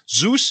story.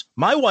 Zeus,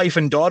 my wife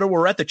and daughter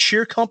were at the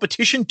cheer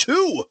competition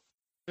too.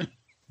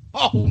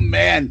 Oh,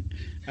 man.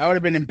 That would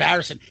have been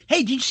embarrassing.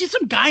 Hey, did you see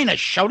some guy in a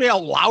Shout It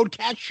Out Loud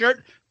cat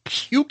shirt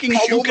puking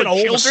all over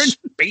children?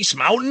 Space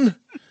Mountain?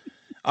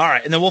 All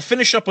right, and then we'll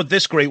finish up with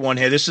this great one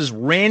here. This is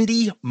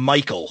Randy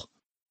Michael.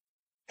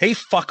 Hey,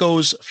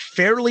 fuckos,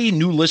 fairly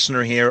new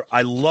listener here.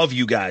 I love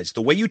you guys.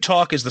 The way you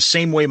talk is the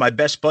same way my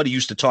best buddy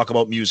used to talk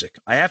about music.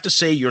 I have to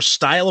say, your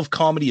style of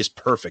comedy is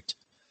perfect.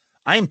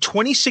 I am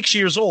 26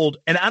 years old,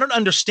 and I don't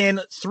understand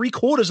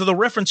 3/4 of the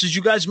references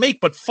you guys make,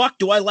 but fuck,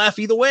 do I laugh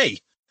either way.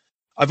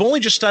 I've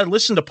only just started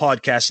listening to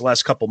podcasts the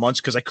last couple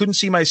months because I couldn't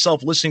see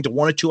myself listening to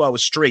 1 or 2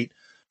 hours straight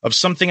of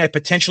something I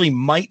potentially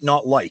might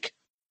not like.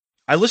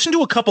 I listened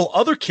to a couple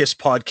other Kiss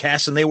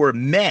podcasts, and they were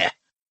meh.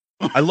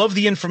 I love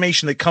the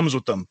information that comes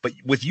with them, but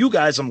with you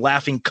guys, I'm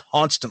laughing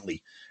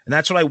constantly. And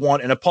that's what I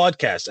want in a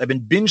podcast. I've been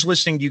binge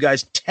listening to you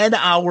guys 10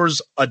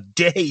 hours a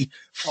day,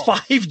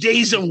 5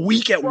 days a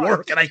week at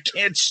work, and I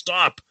can't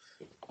stop.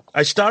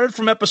 I started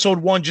from episode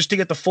 1 just to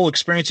get the full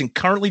experience and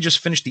currently just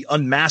finished the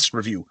Unmasked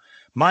review.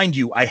 Mind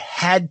you, I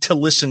had to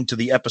listen to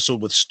the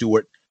episode with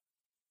Stuart,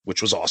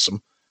 which was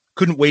awesome.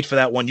 Couldn't wait for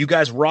that one. You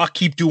guys rock.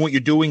 Keep doing what you're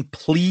doing.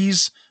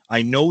 Please.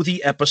 I know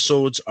the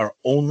episodes are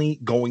only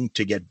going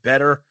to get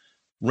better.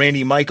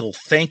 Randy Michael,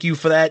 thank you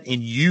for that.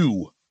 And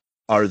you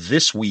are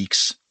this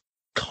week's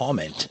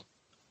comment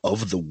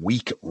of the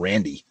week,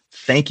 Randy.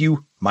 Thank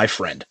you, my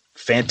friend.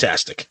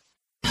 Fantastic.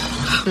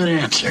 Good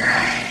answer.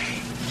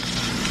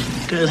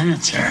 Good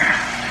answer.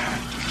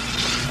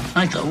 I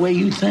like the way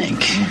you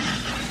think.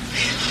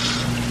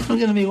 I'm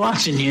going to be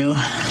watching you.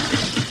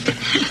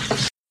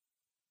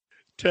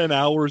 10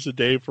 hours a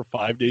day for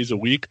 5 days a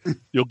week.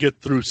 You'll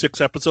get through 6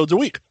 episodes a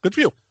week. Good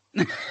for you.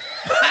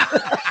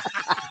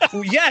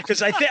 Well, yeah,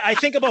 because I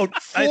think about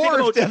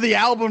the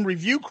album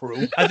review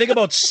crew. I think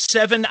about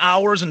 7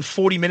 hours and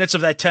 40 minutes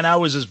of that 10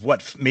 hours is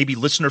what, maybe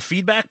listener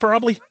feedback,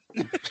 probably.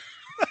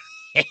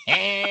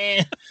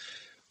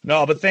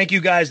 No, but thank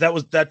you guys.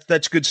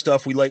 That's good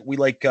stuff. We like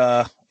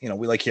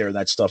hearing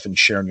that stuff and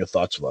sharing your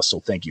thoughts with us. So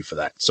thank you for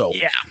that. So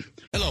yeah.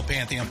 Hello,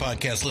 Pantheon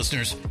podcast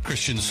listeners.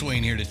 Christian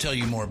Swain here to tell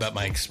you more about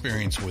my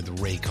experience with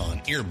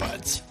Raycon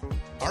earbuds.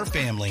 Our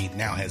family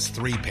now has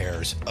 3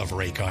 pairs of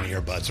Raycon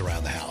earbuds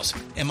around the house,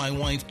 and my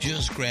wife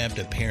just grabbed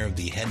a pair of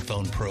the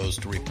Headphone Pros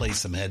to replace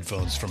some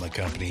headphones from a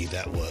company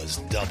that was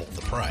double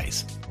the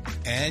price.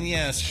 And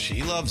yes,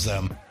 she loves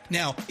them.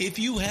 Now, if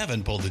you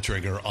haven't pulled the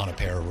trigger on a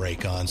pair of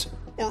Raycons,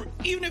 or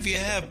even if you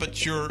have,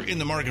 but you're in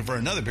the market for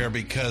another pair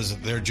because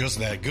they're just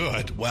that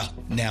good, well,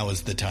 now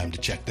is the time to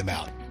check them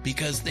out,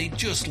 because they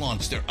just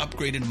launched their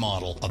upgraded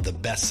model of the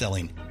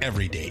best-selling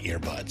everyday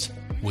earbuds.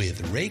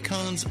 With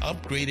Raycon's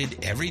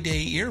upgraded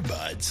everyday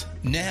earbuds,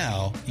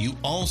 now you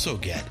also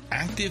get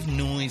active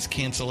noise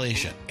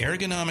cancellation,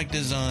 ergonomic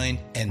design,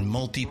 and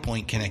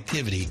multi-point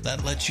connectivity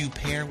that lets you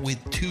pair with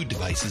 2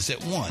 devices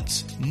at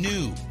once.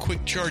 New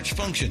quick charge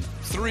function,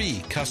 3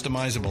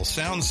 customizable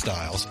sound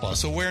styles,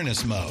 plus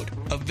awareness mode.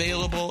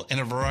 Available in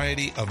a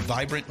variety of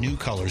vibrant new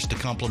colors to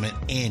complement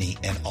any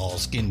and all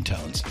skin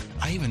tones.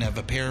 I even have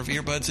a pair of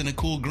earbuds in a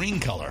cool green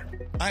color.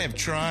 I have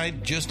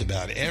tried just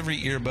about every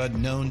earbud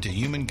known to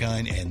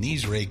humankind, and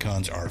these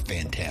Raycons are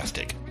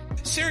fantastic.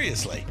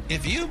 Seriously,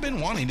 if you've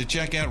been wanting to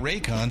check out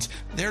Raycons,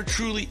 there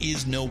truly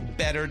is no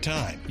better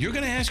time. You're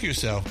going to ask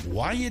yourself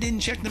why you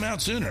didn't check them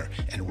out sooner,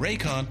 and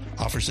Raycon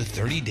offers a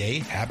 30-day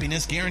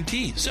happiness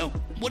guarantee. So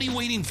what are you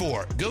waiting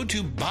for? Go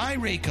to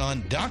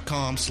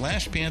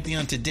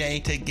buyraycon.com/Pantheon today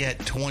to get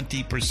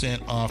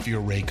 20% off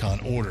your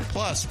Raycon order,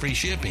 plus free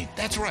shipping.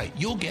 That's right,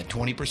 you'll get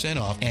 20%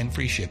 off and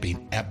free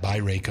shipping at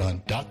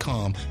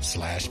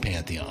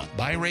buyraycon.com/Pantheon.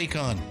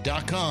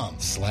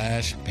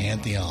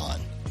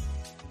 buyraycon.com/Pantheon.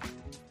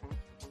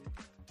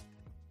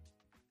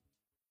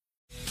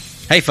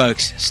 Hey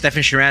folks,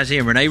 Stefan Shirazi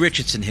and Renee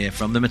Richardson here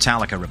from the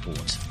Metallica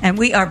Report. And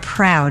we are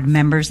proud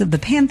members of the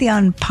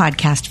Pantheon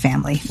podcast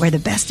family, where the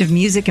best of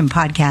music and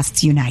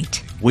podcasts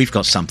unite. We've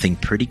got something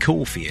pretty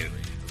cool for you.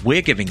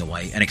 We're giving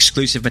away an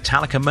exclusive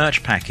Metallica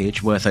merch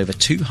package worth over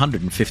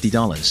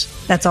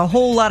 $250. That's a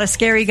whole lot of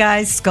Scary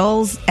Guys,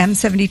 Skulls,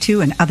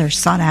 M72, and other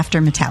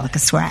sought-after Metallica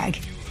swag.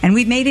 And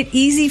we've made it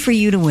easy for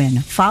you to win.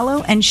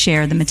 Follow and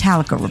share the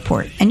Metallica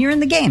Report, and you're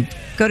in the game.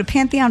 Go to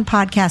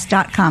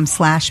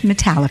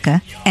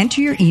pantheonpodcast.com/Metallica, enter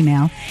your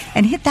email,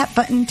 and hit that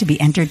button to be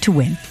entered to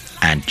win.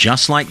 And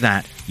just like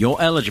that, you're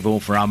eligible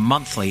for our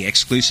monthly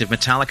exclusive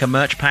Metallica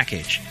merch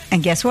package.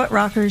 And guess what,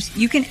 rockers?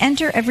 You can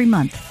enter every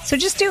month, so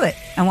just do it.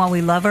 And while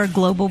we love our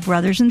global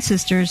brothers and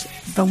sisters,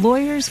 the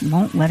lawyers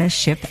won't let us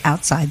ship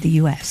outside the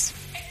U.S.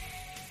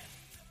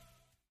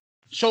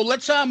 So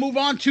let's move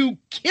on to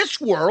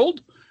Kiss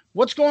World.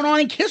 What's going on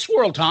in Kiss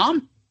World,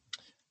 Tom?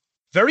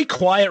 Very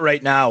quiet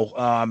right now.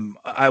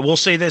 I will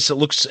say this. It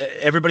looks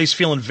everybody's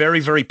feeling very,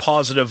 very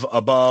positive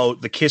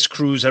about the Kiss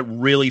cruise. That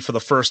really, for the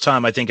first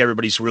time, I think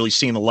everybody's really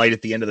seeing the light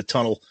at the end of the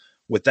tunnel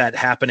with that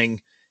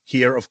happening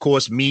here. Of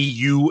course, me,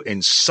 you,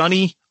 and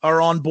Sonny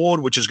are on board,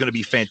 which is going to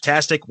be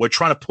fantastic. We're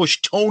trying to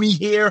push Tony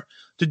here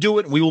to do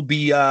it. We will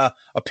be a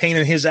pain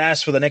in his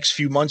ass for the next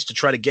few months to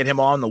try to get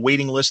him on the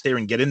waiting list there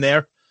and get in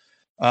there.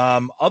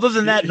 Other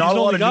than that, not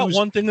a lot of news.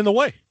 One thing in the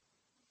way.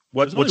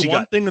 What's he got?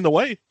 One thing in the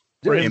way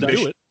for him to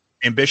do it.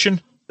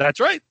 Ambition? That's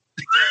right.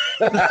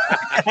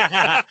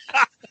 I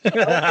don't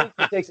think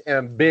it takes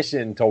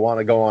ambition to want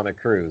to go on a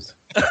cruise.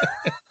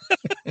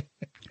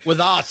 With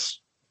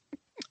us.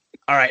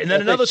 All right, and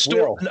then another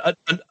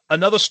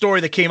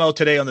story that came out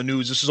today on the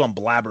news. This is on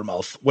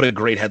Blabbermouth. What a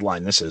great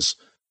headline this is.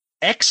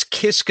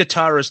 Ex-Kiss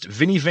guitarist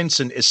Vinnie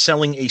Vincent is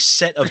selling a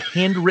set of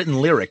handwritten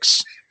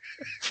lyrics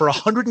for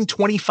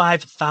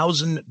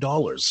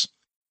 $125,000.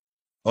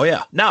 Oh,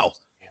 yeah. Now,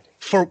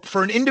 for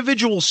an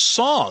individual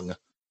song,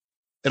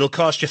 it'll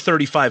cost you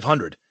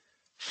 $3,500.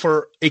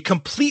 For a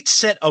complete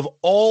set of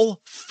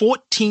all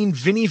 14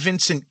 Vinnie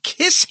Vincent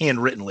Kiss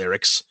handwritten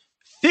lyrics,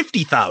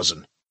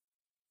 $50,000.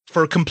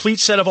 For a complete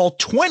set of all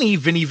 20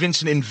 Vinnie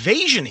Vincent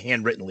Invasion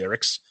handwritten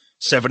lyrics,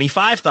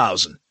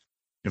 $75,000.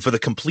 And for the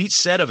complete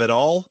set of it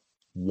all,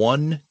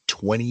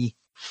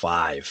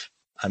 $125,000.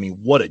 I mean,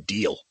 what a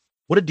deal.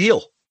 What a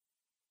deal.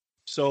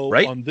 So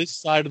right? On this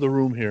side of the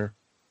room here,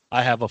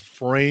 I have a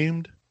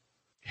framed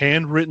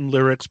handwritten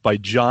lyrics by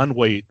John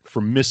Waite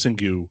from Missing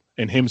You,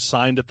 and him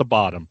signed at the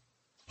bottom.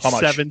 How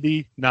much?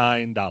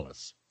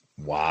 $79.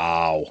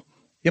 Wow.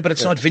 Yeah, but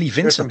it's not Vinnie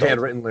Vincent. Some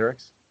handwritten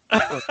lyrics.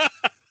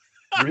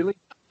 Really?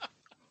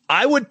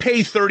 I would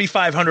pay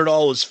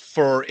 $3,500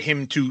 for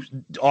him to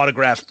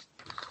autograph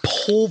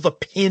 "Pull the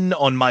Pin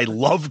on My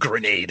Love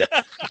Grenade."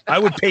 I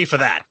would pay for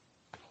that.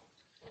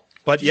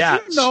 But yeah.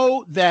 Did you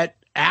know that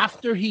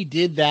after he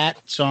did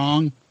that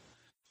song,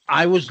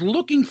 I was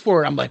looking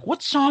for it. I'm like,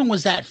 what song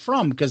was that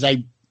from? Because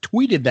I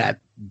tweeted that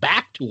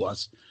back to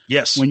us.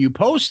 Yes. When you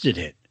posted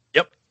it.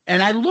 Yep.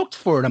 And I looked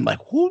for it. I'm like,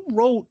 who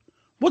wrote,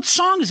 what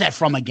song is that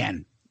from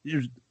again?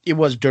 It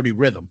was Dirty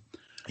Rhythm.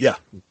 Yeah.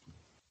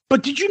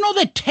 But did you know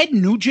that Ted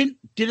Nugent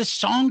did a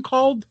song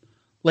called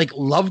like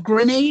Love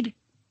Grenade?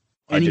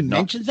 And he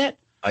mentions that?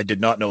 I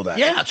did not know that.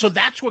 Yeah. So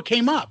that's what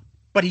came up.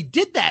 But he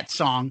did that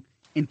song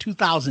in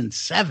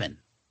 2007.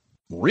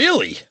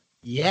 Really?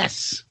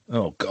 Yes.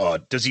 Oh,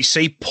 God. Does he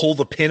say "Pull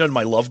the Pin on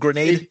My Love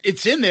Grenade"?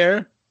 It's in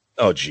there.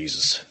 Oh,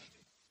 Jesus.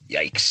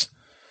 Yikes.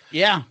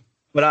 Yeah.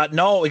 But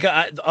no,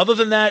 other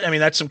than that, I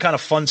mean, that's some kind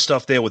of fun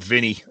stuff there with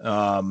Vinny.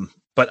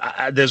 But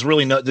there's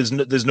really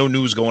there's no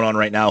news going on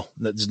right now.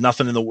 There's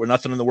nothing in the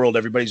world.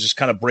 Everybody's just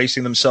kind of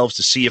bracing themselves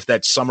to see if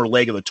that summer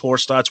leg of the tour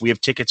starts. We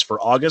have tickets for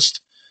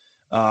August.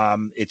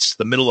 It's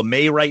the middle of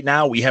May right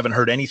now. We haven't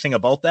heard anything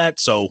about that.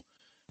 So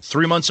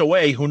 3 months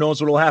away, who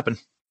knows what will happen?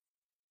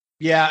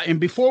 Yeah. And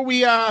before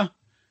we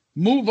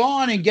move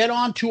on and get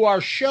on to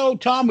our show,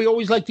 Tom, we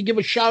always like to give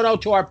a shout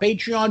out to our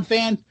Patreon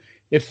fans.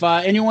 If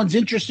anyone's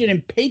interested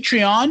in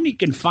Patreon, you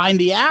can find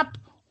the app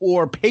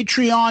or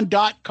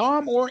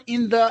patreon.com or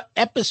in the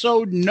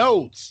episode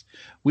notes.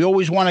 We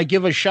always want to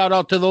give a shout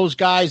out to those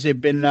guys.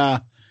 They've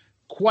been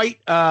quite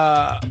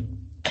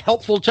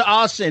helpful to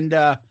us and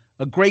a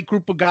great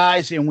group of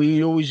guys, and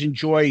we always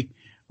enjoy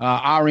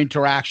our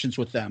interactions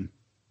with them.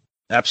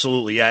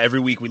 Absolutely. Yeah. Every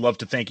week we love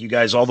to thank you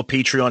guys, all the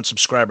Patreon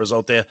subscribers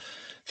out there.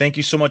 Thank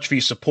you so much for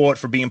your support,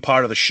 for being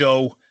part of the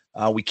show.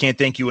 We can't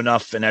thank you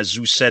enough. And as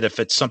Zeus said, if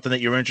it's something that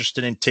you're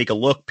interested in, take a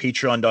look,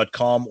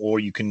 patreon.com, or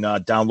you can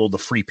download the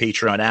free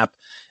Patreon app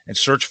and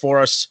search for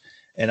us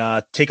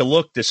and take a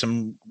look. There's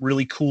some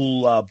really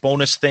cool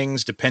bonus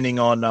things depending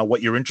on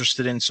what you're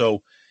interested in.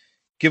 So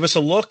give us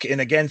a look.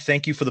 And again,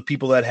 thank you for the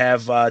people that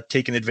have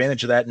taken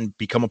advantage of that and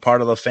become a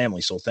part of the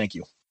family. So thank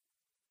you.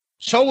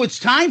 So it's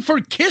time for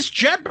Kiss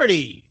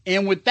Jeopardy.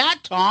 And with that,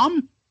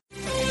 Tom.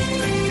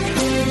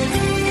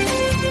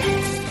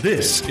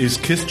 This is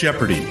Kiss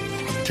Jeopardy!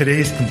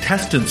 Today's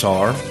contestants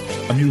are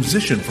a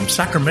musician from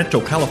Sacramento,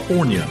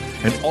 California,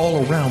 and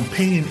all-around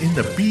pain in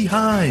the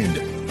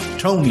behind,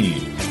 Tony,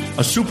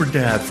 a super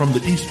dad from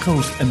the East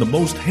Coast and the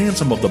most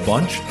handsome of the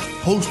bunch,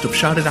 host of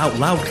Shout It Out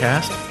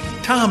Loudcast,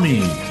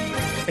 Tommy,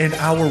 and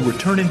our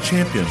returning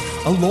champion,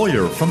 a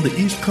lawyer from the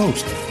East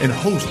Coast and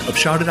host of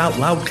Shout It Out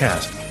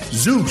Loudcast,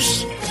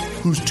 Zeus,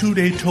 whose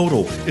 2-day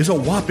total is a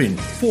whopping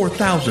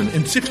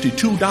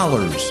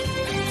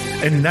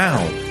 $4,062. And now,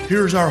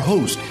 here's our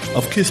host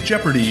of Kiss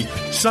Jeopardy,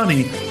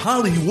 Sonny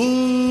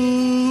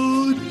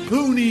Hollywood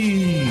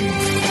Pooney.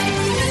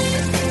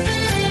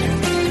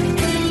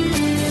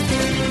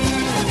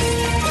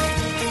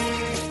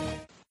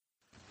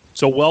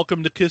 So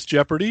welcome to Kiss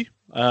Jeopardy.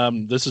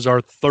 This is our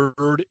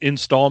third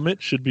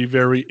installment. Should be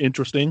very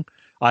interesting.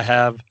 I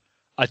have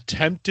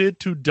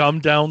attempted to dumb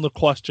down the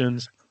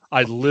questions.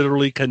 I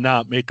literally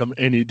cannot make them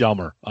any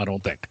dumber, I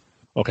don't think.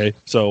 Okay,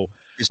 so...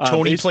 Is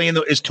Tony playing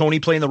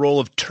the role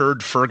of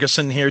Turd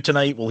Ferguson here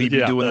tonight? Will he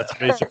be doing that?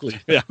 Basically,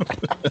 yeah.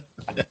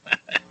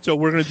 So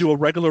we're going to do a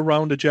regular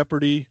round of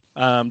Jeopardy.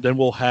 Then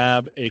we'll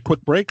have a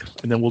quick break,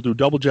 and then we'll do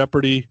double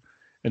Jeopardy,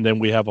 and then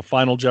we have a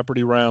final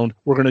Jeopardy round.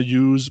 We're going to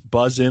use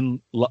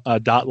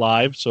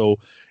buzzin.live. So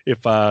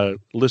if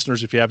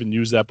listeners, if you haven't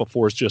used that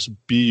before, it's just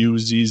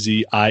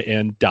buzzin.live.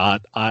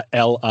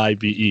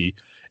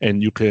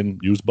 And you can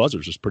use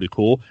buzzers. It's pretty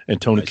cool. And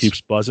Tony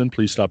keeps buzzing.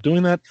 Please stop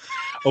doing that.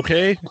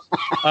 Okay.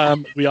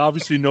 We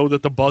obviously know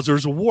that the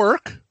buzzers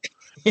work.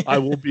 I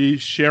will be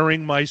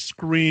sharing my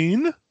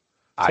screen. So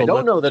I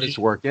don't know that it's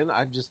working.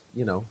 I'm just,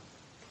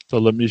 So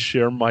let me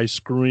share my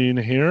screen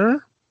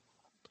here.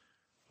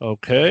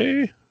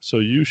 Okay. So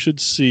you should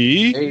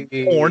see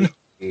porn.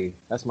 Hey,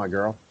 that's my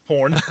girl.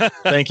 Porn.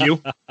 Thank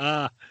you.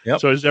 Yep.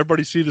 So does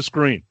everybody see the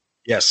screen?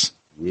 Yes.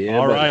 Yeah.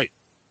 All right.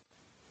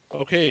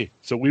 Okay,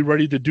 so we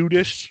ready to do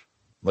this?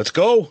 Let's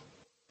go.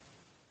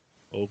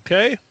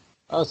 Okay.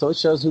 Oh, so it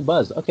shows who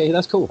buzzed. Okay,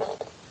 that's cool.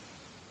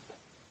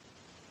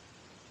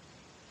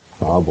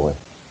 Oh, boy.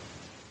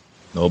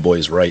 Oh, boy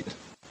is right.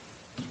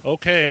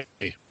 Okay,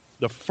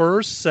 the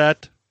first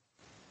set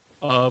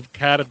of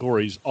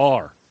categories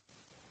are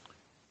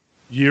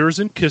years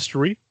in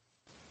history,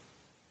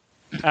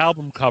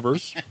 album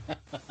covers,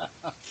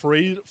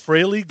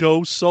 Fraley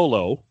Goes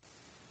Solo,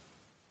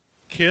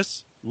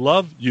 Kiss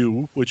Love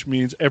You, which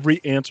means every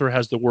answer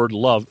has the word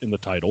love in the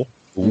title.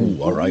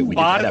 Ooh, all right. We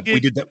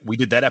did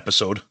that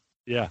episode.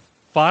 Yeah.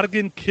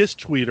 Fadigan Kiss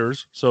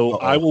tweeters. So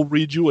I will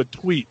read you a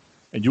tweet,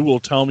 and you will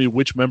tell me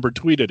which member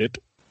tweeted it.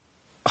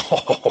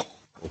 Oh,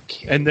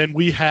 okay. And then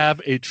we have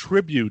a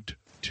tribute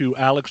to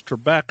Alex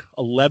Trebek,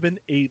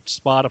 11/8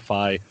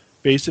 Spotify.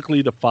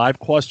 Basically, the 5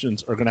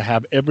 questions are going to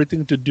have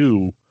everything to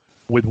do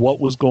with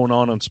what was going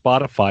on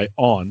Spotify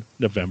on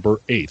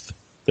November 8th,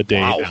 the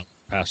day Alex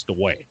passed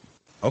away.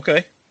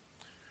 Okay.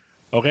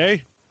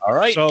 Okay. All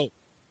right. So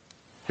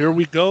here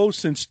we go.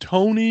 Since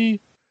Tony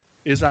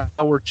is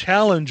our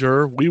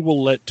challenger, we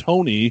will let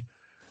Tony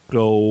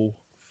go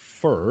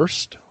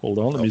first. Hold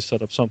on. Let me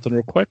set up something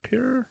real quick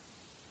here.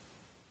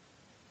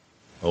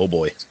 Oh,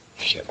 boy.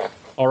 Shit.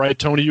 All right,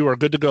 Tony, you are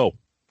good to go.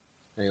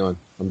 Hang on.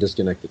 I'm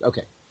disconnected.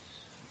 Okay.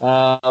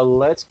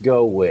 Let's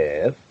go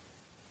with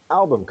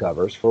album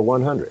covers for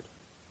 100.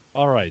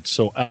 All right.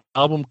 So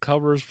album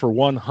covers for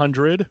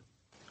 100.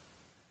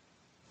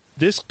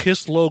 This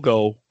Kiss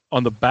logo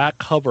on the back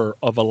cover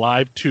of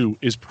Alive 2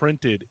 is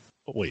printed.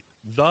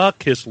 The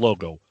Kiss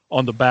logo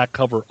on the back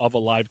cover of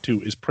Alive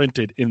 2 is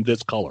printed in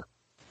this color.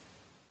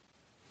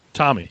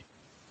 Tommy.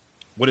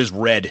 What is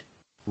red?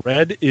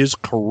 Red is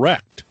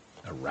correct.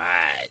 All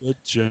right.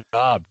 Good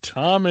job,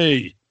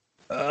 Tommy.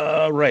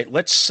 All right.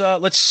 Let's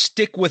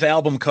stick with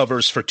album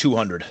covers for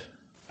 200.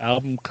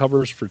 Album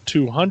covers for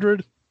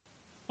 200.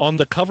 On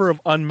the cover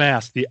of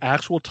Unmasked, the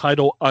actual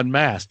title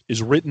Unmasked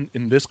is written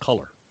in this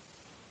color.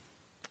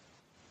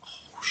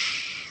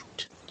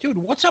 Dude,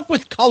 what's up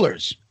with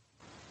colors?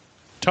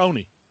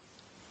 Tony.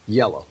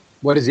 Yellow.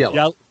 What is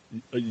yellow?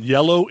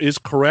 Yellow is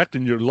correct,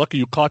 and you're lucky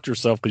you caught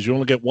yourself because you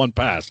only get one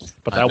pass.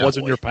 But that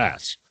wasn't your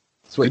pass.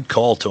 Good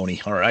call,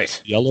 Tony. All right.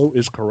 Yellow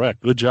is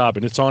correct. Good job.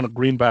 And it's on a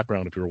green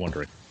background, if you're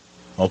wondering.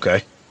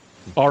 Okay.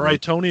 All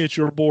right, Tony, it's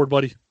your board,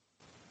 buddy.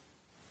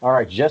 All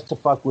right, just to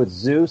fuck with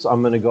Zeus,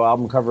 I'm going to go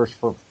album covers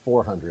for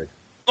 400.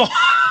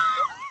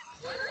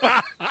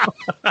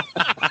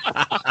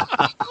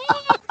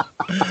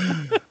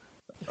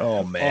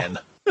 Oh, man.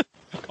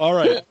 All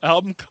right,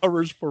 album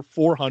covers for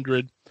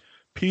 400.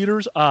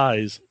 Peter's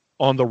eyes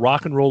on the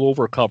Rock and Roll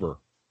Over cover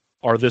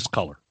are this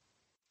color.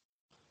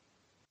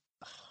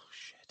 Oh,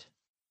 shit.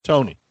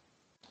 Tony.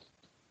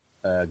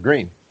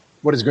 Green.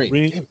 What is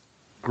green?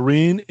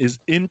 Green is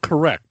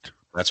incorrect.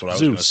 That's what I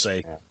was going to Zeus.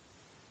 say. Yeah.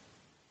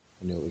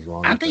 I knew it was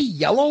wrong. Aren't they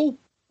yellow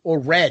or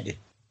red?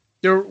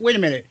 Wait a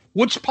minute.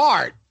 Which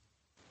part?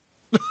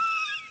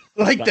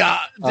 Like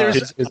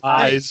there's his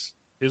eyes.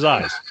 His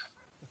eyes.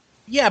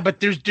 Yeah, but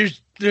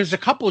there's a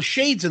couple of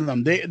shades in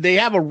them. They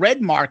have a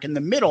red mark in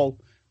the middle,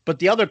 but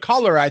the other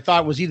color I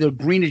thought was either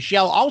greenish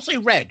yellow. I'll say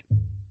red.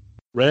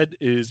 Red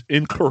is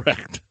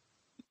incorrect.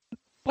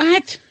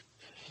 What?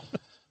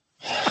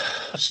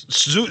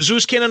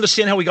 Zeus can't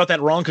understand how we got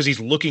that wrong because he's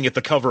looking at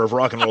the cover of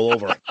Rock and Roll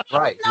Over.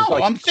 Right.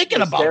 No, I'm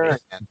thinking about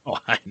it. Oh,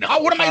 I know.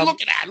 Oh, what am I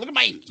looking at? Look at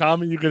my.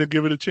 Tommy, you going to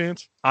give it a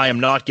chance? I am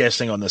not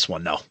guessing on this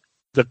one. No.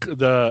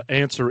 The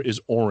answer is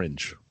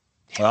orange.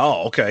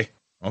 Oh, okay.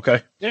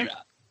 Okay.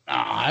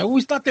 I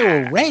always thought they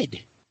were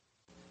red.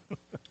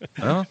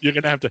 You're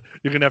gonna have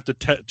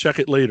to check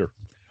it later.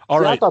 All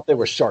See, right. I thought they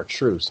were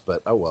chartreuse,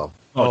 but oh well.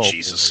 Oh,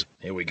 Jesus.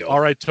 Here we go. All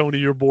right, Tony,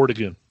 you're bored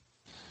again.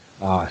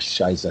 Ah,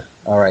 scheisse.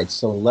 All right,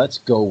 so let's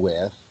go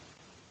with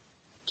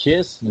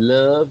Kiss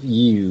Love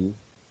You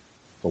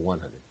for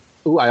 100.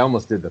 Ooh, I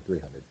almost did the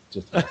 300.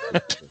 Just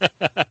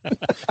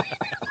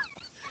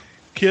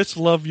Kiss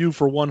Love You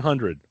for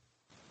 100.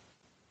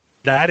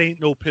 That ain't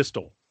no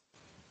pistol.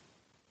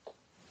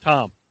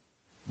 Tom.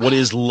 What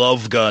is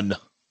Love Gun?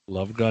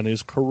 Love Gun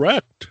is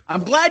correct.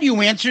 I'm glad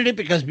you answered it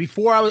because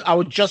before I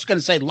was just going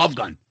to say Love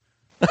Gun.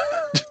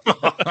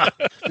 I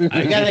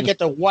got to get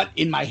the what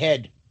in my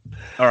head.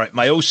 All right,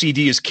 my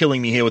OCD is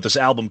killing me here with this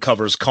album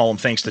covers column,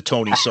 thanks to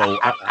Tony. So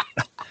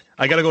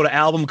I got to go to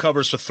album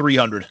covers for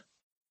 300.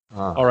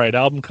 All right,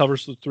 album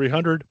covers for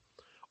 300.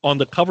 On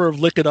the cover of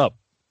Lick It Up,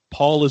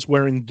 Paul is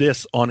wearing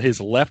this on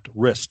his left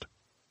wrist.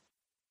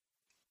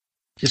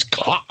 His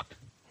cock.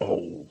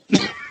 Oh.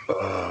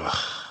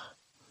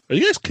 Are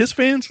you guys Kiss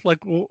fans?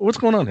 Like, what's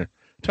going on here?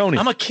 Tony.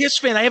 I'm a Kiss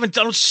fan. I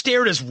don't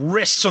stare at his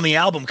wrists on the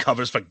album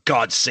covers, for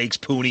God's sakes,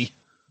 Pooney.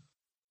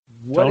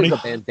 What is a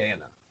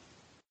bandana?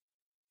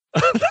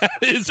 That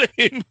is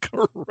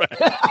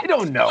incorrect. I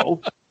don't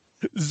know.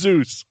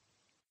 Zeus.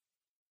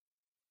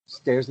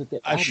 Stares at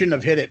the I shouldn't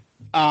have hit it.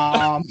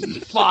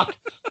 Fuck.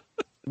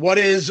 What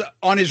is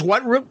on his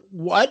what?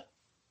 What?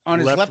 On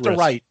his left or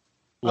right?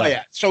 Left. Oh,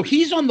 yeah. So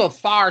he's on the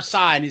far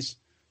side.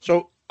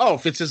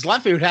 If it's his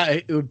left,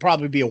 it would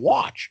probably be a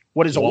watch.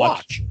 What is a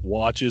watch?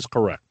 Watch is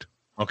correct.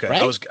 Okay.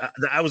 Right?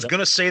 I was going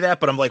to say that,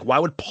 but I'm like, why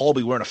would Paul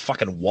be wearing a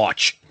fucking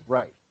watch?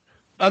 Right.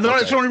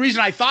 That's the only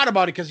reason I thought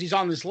about it because he's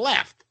on his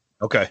left.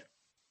 Okay.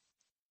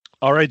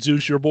 All right,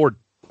 Zeus, you're bored.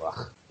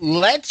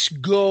 Let's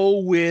go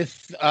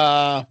with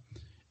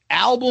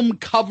album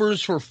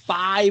covers for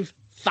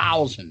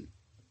 5,000.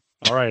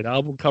 All right,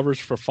 album covers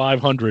for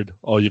 500.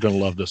 Oh, you're going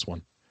to love this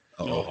one.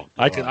 Oh,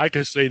 I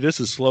can say this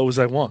as slow as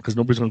I want because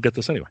nobody's going to get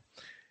this anyway.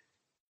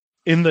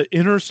 In the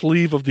inner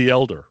sleeve of the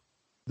Elder,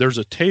 there's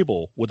a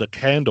table with a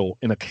candle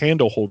in a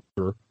candle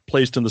holder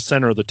placed in the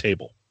center of the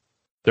table.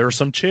 There are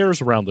some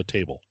chairs around the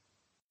table.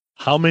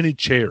 How many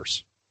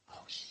chairs?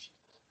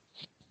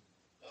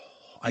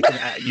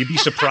 You'd be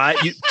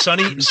surprised.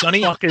 Sonny,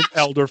 fucking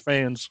Elder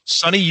fans.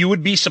 Sonny, you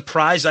would be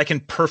surprised. I can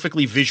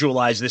perfectly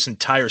visualize this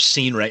entire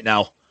scene right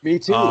now. Me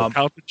too.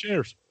 Count the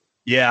chairs.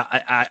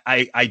 Yeah,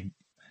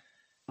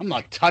 I'm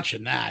not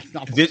touching that.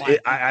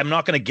 I'm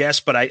not going to guess,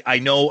 but I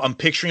know I'm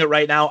picturing it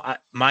right now.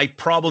 My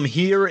problem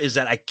here is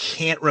that I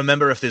can't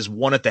remember if there's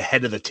one at the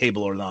head of the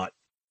table or not,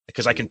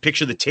 because I can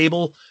picture the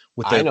table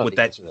with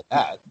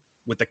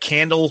the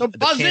candle. So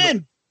buzz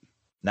in.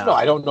 No,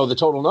 I don't know the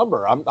total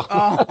number.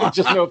 I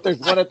just know if there's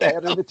one at the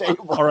head of the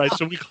table. All right,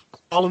 so we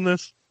calling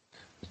this?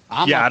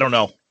 I don't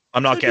know.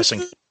 I'm not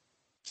guessing.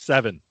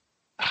 7.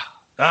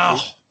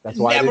 Oh. That's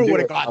why Never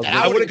would have got that.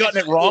 I would have gotten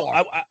it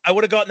wrong. I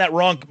would have gotten that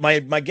wrong.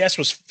 My guess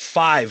was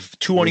 5,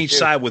 2 on each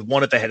side with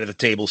one at the head of the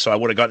table, so I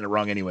would have gotten it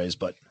wrong anyways.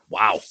 But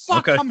wow,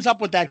 fuck comes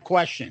up with that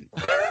question?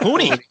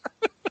 Pooney,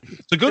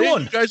 it's a good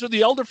one. You guys are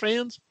the Elder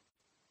fans.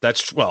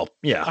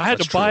 Yeah. I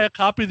had to buy a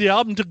copy of the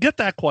album to get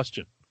that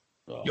question.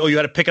 Oh, you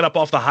had to pick it up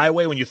off the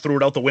highway when you threw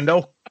it out the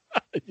window?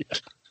 Yeah.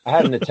 I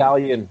had an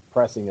Italian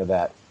pressing of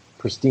that.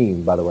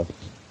 Pristine, by the way.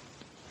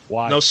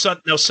 Why? Now,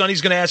 Sonny's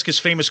going to ask his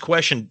famous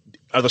question.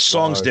 Are the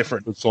songs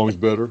different? The song's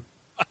better.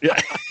 Yeah.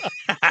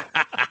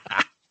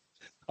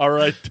 All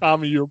right,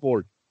 Tommy, you're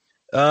bored.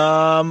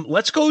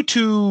 Let's go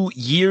to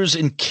Years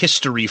in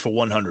History for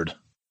 100.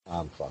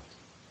 I'm fucked.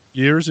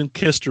 Years in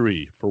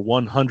History for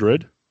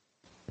 100.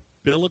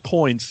 Bill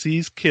Aucoin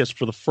sees Kiss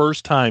for the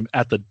first time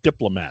at the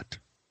Diplomat.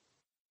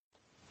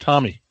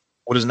 Tommy.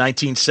 What is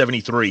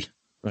 1973?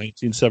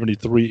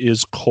 1973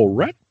 is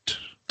correct.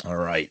 All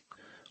right.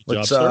 Good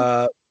Let's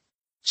job,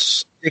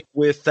 stick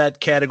with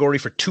that category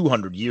for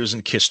 200. Years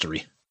in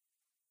History.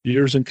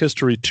 Years in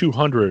History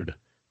 200.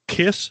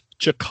 Kiss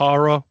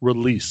Chikara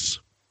release.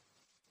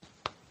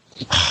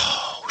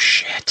 Oh,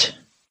 shit.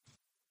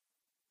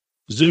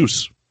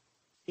 Zeus.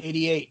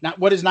 88.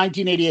 What is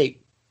 1988?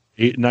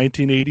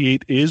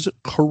 1988 is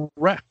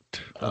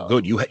correct. Oh,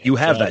 good. You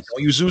have that,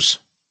 don't you, Zeus?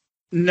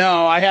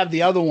 No, I have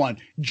the other one.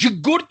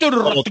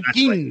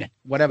 Jigurturkin,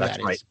 whatever That's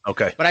that is. right.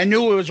 Okay. But I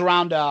knew it was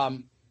around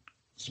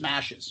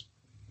Smashes.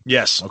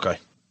 Yes. Okay.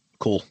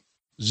 Cool.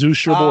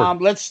 Zeus, your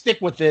board. Let's stick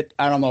with it.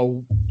 I don't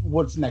know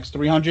what's next.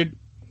 300.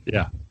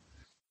 Yeah.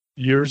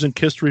 Years in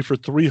history for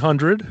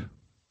 300.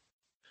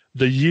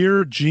 The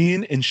year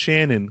Gene and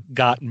Shannon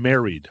got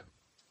married.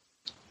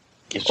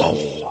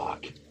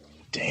 Fuck.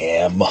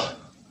 Damn.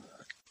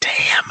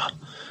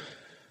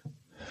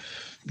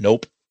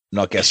 Nope.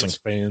 Not guessing.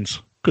 Fans.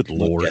 Good Not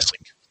Lord. guessing.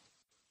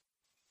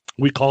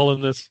 We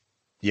calling this?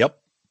 Yep.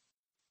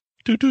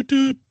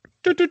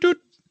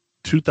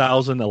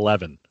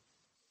 2011.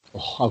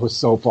 Oh, I was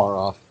so far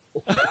off.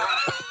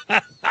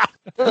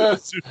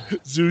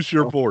 Zeus,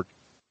 your board.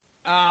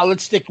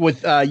 Let's stick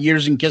with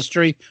years in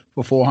history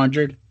for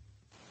 400.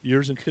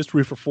 Years in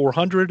history for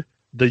 400.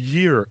 The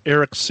year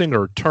Eric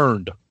Singer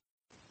turned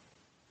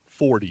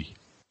 40.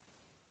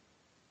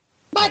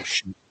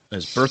 What?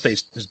 His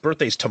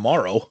birthday's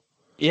tomorrow,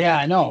 Yeah,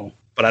 I know.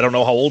 but I don't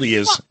know how old he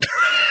is.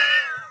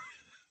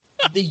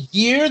 The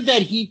year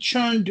that he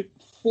turned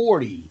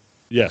 40.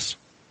 Yes.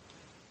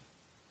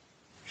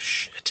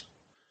 Shit.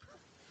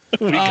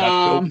 We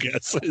got no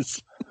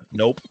guesses.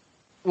 Nope.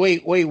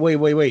 Wait.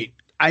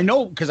 I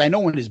know because I know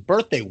when his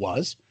birthday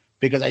was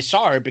because I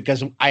saw it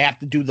because I have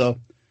to do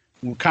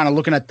we're kind of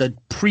looking at the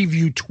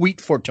preview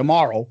tweet for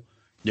tomorrow,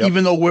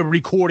 even though we're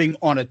recording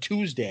on a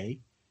Tuesday.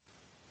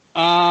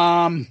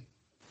 Tony,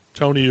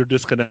 you're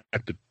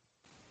disconnected.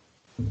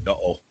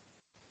 Uh-oh.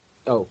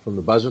 Oh, from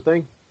the buzzer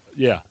thing?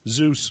 Yeah.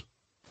 Zeus.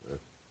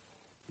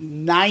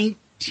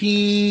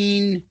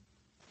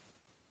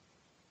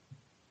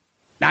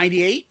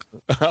 1998.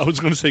 I was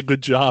going to say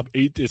good job.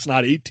 It's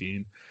not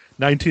 18.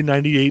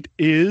 1998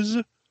 is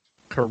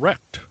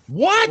correct.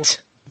 What?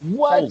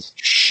 What? Oh,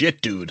 shit,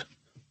 dude.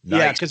 Nice.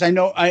 Yeah, because I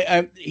know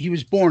he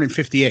was born in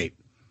 58.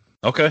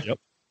 Okay. Yep.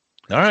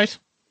 All right.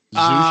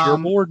 Zeus, your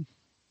board.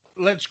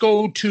 Let's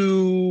go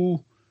to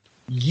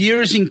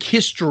years in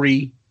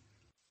history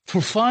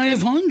for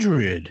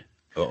 500.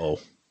 Uh-oh.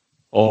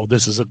 Oh,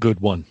 this is a good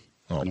one.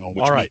 Oh,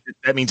 all right.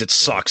 That means it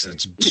sucks and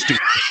it's stupid.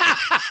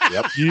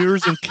 Yep.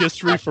 Years in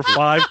history for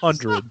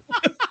 500.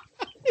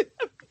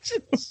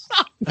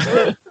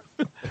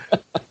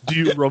 Do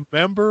you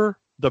remember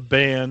the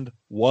band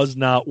Was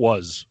Not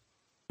Was?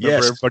 Remember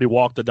Yes. Everybody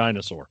Walked the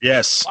Dinosaur?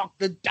 Yes. Fuck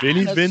the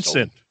Vinnie dinosaur.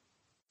 Vincent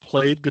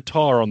played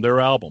guitar on their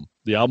album.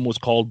 The album was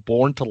called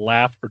Born to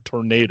Laugh or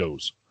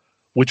Tornadoes,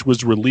 which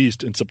was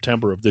released in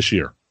September of this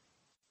year.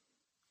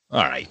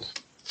 All right.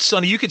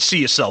 Sonny, you could see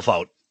yourself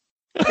out.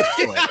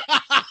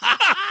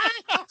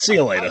 See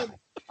you later.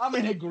 I'm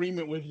in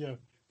agreement with you. What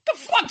the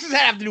fuck does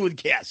that have to do with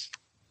Kiss?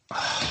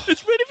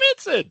 It's Vinnie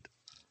Vincent.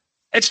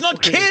 It's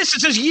not Kiss.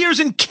 It says years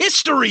in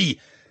history.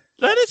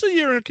 That is a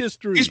year in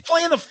history. He's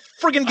playing the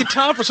friggin'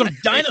 guitar for some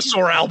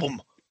dinosaur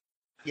album.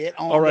 Get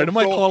on All right, the am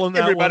I floor. calling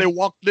that Everybody one?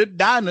 walked the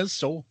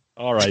dinosaur.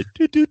 All right.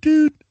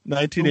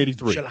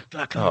 1983.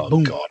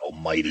 Oh, God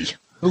almighty.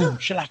 Ooh,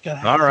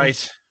 shalaka. All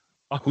right.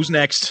 Who's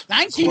next?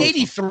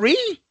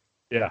 1983?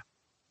 Yeah.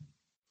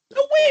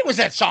 No way was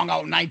that song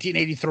out in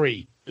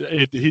 1983.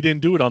 He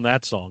didn't do it on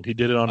that song. He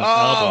did it on an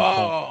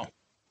album.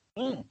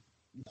 Oh.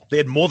 They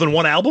had more than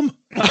one album?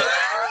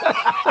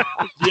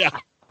 Yeah.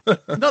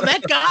 No,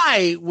 that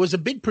guy was a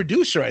big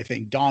producer, I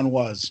think. Don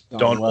was.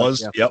 Don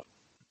was. Yeah. Yep.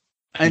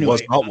 Anyway,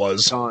 Was not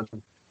was. Don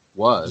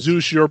was.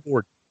 Zeus, your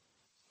board.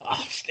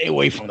 Oh, stay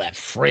away from that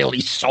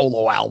Fraley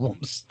solo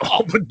albums.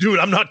 Oh, but dude,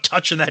 I'm not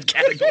touching that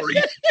category.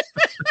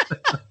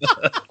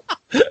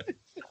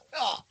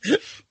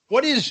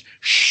 What is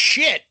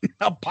shit?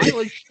 A pile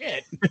of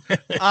shit.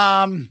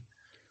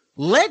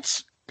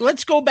 Let's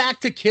go back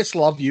to Kiss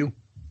Love You.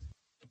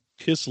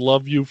 Kiss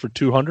Love You for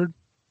 200.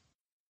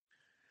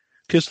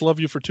 Kiss Love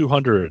You for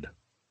 200.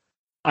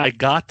 I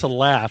got to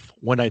laugh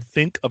when I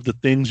think of the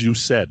things you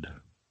said.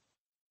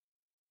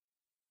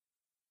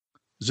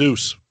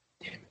 Zeus.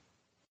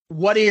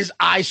 What is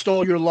I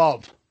Stole Your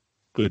Love?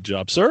 Good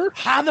job, sir.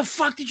 How the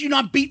fuck did you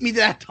not beat me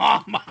that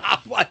time?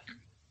 What?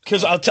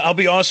 Because I'll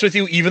be honest with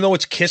you, even though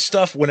it's Kiss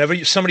stuff, whenever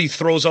somebody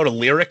throws out a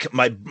lyric,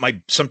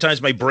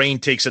 sometimes my brain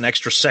takes an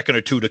extra second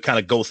or two to kind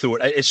of go through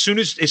it. As soon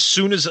as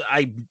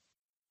I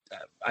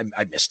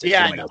missed it.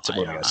 Yeah, What am I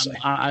know. gonna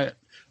say?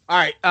 All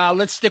right,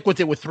 let's stick with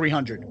it with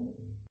 300.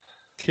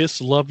 Kiss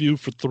Love You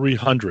for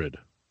 300.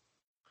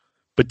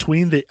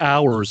 Between the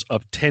hours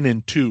of 10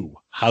 and 2,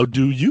 how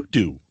do you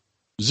do?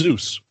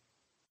 Zeus.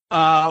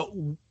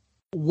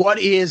 What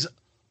is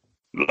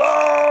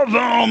Love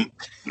 'em,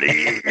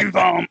 leave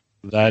 'em?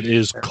 That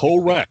is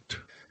correct.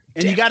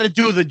 And you got to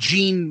do the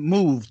Gene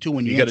move too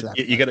when you answer that.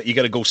 You got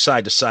to go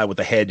side to side with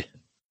the head.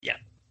 Yeah.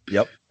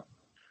 Yep.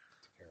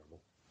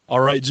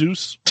 All right,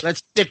 Zeus. Let's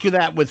stick with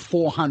that with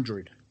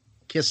 400.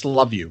 Kiss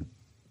Love You.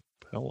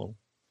 Hello.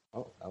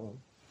 Oh, hello.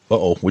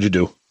 Uh-oh, what'd you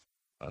do?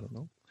 I don't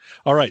know.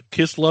 All right,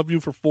 Kiss Love You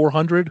for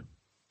 400.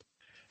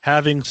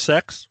 Having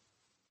sex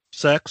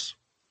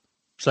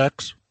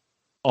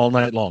all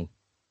night long.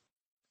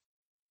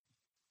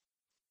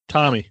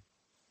 Tommy.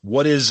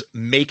 What is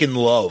making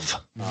love?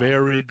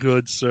 Very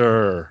good,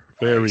 sir.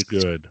 Very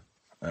good.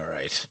 All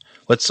right.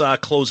 Let's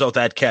close out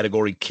that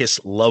category. Kiss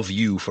Love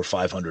You for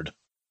 500.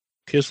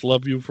 Kiss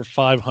Love You for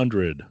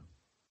 500.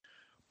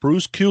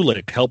 Bruce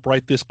Kulick helped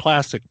write this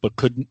classic, but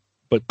could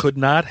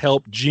not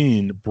help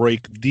Gene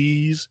break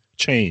these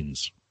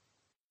chains.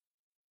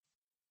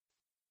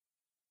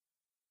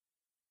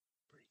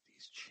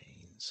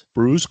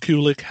 Bruce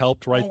Kulick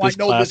helped write this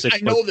classic,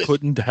 but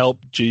couldn't help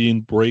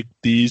Gene break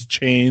these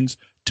chains.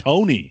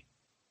 Tony.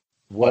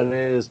 What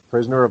is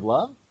Prisoner of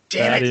Love?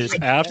 That is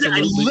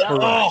absolutely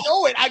correct. I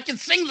know it. I can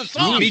sing the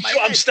song. Me too.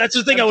 That's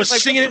the thing. I was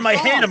singing it in my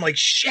head. I'm like,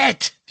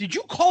 shit. Did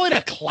you call it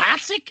a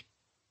classic?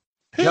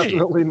 Hey.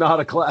 Definitely not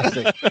a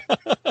classic.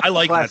 I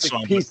like that classic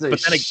song. Piece of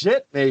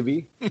shit,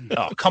 maybe.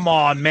 Oh, come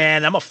on,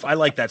 man. I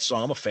like that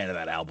song. I'm a fan of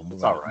that album.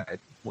 It's all right.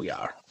 We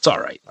are. It's all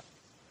right.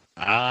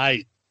 All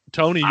right.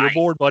 Tony, you're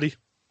bored, buddy.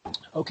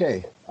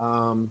 Okay.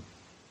 The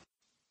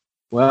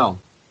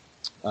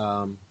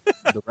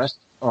rest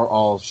are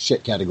all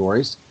shit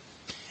categories.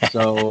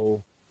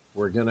 So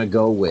we're going to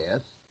go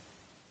with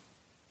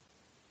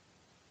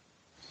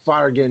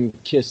Fargan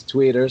Kiss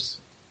Tweeters.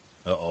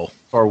 Uh-oh.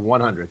 For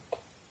 100.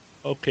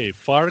 Okay,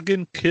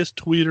 Fargan Kiss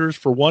Tweeters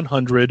for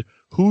 100.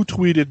 Who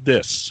tweeted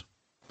this?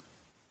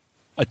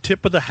 A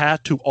tip of the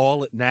hat to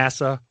all at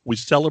NASA. We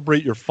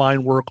celebrate your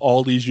fine work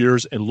all these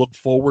years and look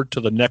forward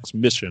to the next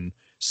mission.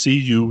 See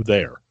you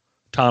there.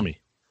 Tommy.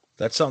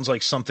 That sounds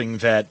like something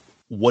that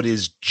What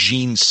Is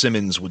Gene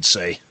Simmons would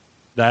say.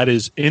 That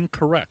is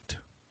incorrect.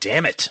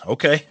 Damn it.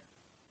 Okay.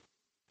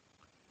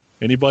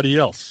 Anybody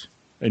else?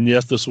 And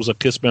yes, this was a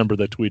KISS member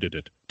that tweeted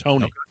it.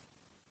 Tony.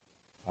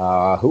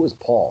 Okay. Who is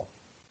Paul?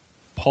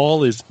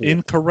 Paul is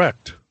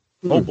incorrect.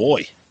 Oh,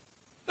 boy.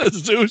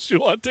 Zeus, you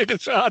want to take a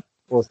shot?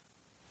 Well,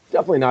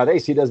 definitely not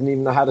Ace. He doesn't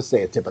even know how to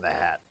say a tip of the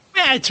hat.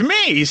 Man, it's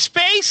me,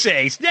 Space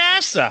Ace,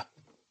 NASA.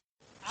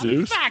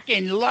 Zeus? I'm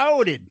fucking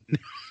loaded.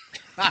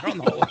 I don't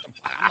know what the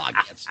fuck. I'm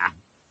not guessing.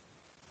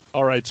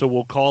 All right, so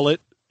we'll call it.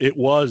 It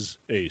was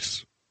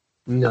Ace.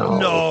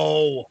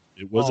 No.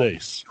 It was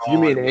Ace. You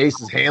mean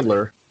Ace's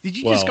handler? Did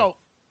you just go,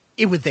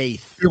 it was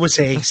Ace? It was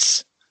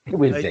Ace. It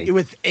was Ace. It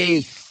was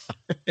Ace.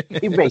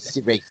 Erase.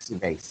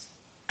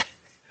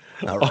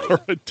 All right. All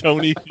right,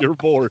 Tony, you're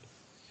bored.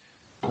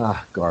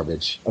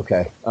 Garbage.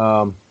 Okay.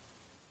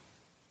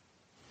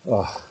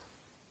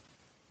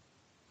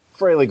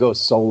 Fraley goes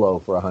solo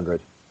for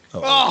 100.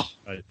 Oh.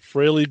 Right.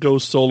 Fraley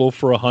goes solo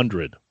for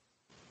 100.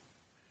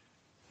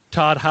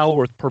 Todd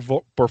Howarth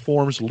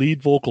performs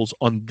lead vocals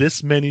on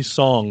this many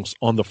songs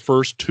on the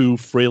first two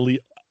Fraley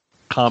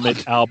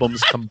Comet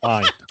albums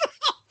combined.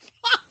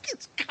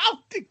 It's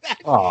counting that.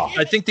 Oh.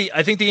 I think the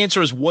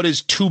answer is what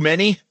is too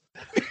many?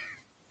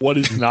 What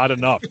is not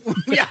enough?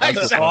 Yeah,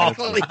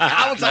 exactly.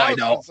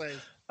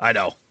 I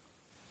know.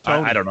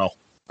 I don't know.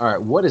 All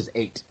right. What is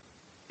 8?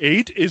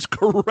 8 is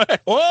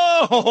correct.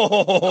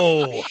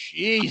 Oh,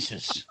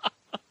 Jesus.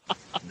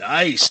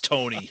 Nice,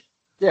 Tony.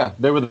 Yeah,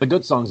 they were the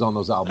good songs on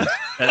those albums.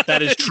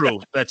 That is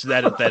true.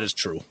 That is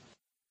true.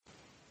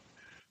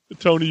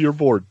 Tony, you're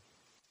bored.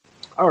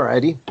 All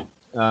righty.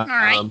 All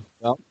right.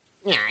 All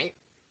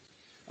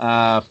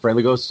right.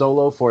 Fraley goes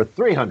solo for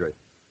 300.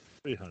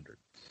 300.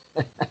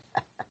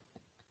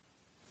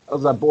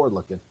 How's that board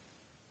looking?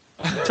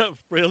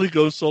 Fraley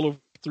goes solo for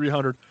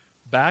 300.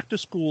 Back to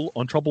School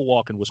on Trouble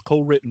Walking was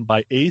co-written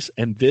by Ace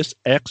and this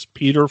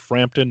ex-Peter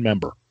Frampton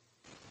member.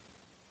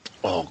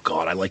 Oh,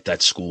 God, I like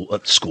that school.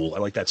 I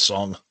like that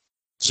song.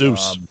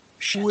 Zeus.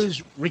 Who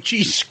is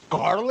Richie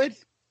Scarlett?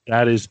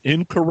 That is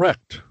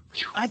incorrect.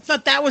 I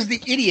thought that was the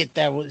idiot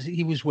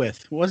he was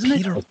with,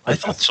 wasn't it? I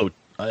thought so.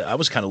 I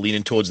was kind of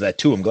leaning towards that,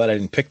 too. I'm glad I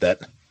didn't pick that.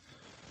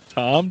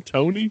 Tom,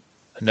 Tony?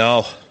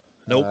 No.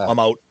 Nope, I'm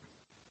out.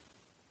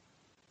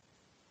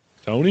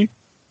 Tony?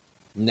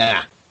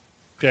 Nah.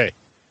 Okay.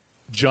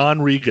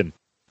 John Regan.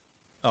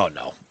 Oh,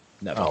 no.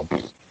 Never. Oh,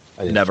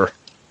 Never.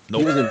 Nope.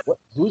 He was in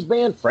whose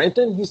band?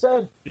 Frampton, he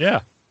said?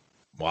 Yeah.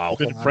 Wow.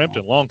 Been in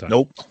Frampton a long time.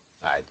 Nope.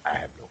 I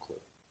have no clue.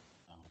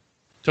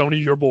 Tony,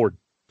 you're bored.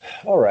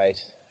 All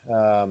right.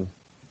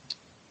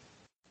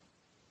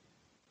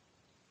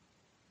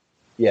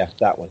 Yeah,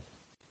 that one.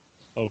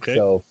 Okay.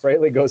 So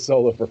Fraley goes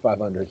solo for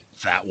 500.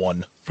 That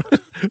one.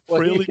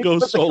 Fraley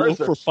goes solo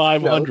for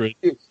 500.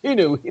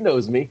 No, he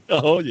knows me.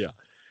 Oh, yeah.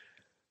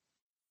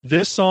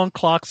 This song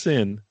clocks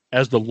in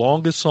as the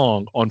longest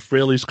song on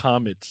Fraley's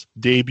Comet's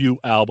debut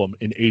album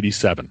in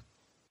 87.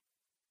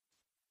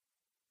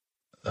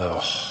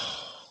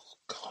 Oh,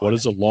 God. What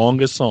is the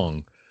longest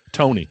song?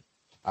 Tony.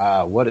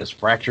 What is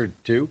Fractured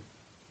 2?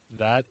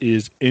 That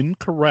is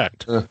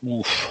incorrect.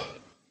 Oof.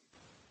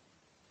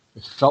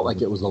 It felt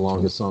like it was the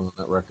longest song on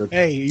that record.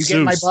 Hey, you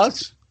getting my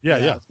buzz?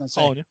 Yeah.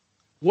 Calling you.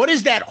 What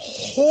is that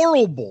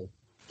horrible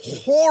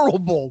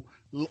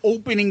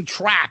opening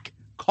track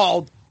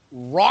called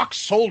Rock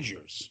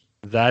Soldiers?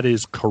 That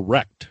is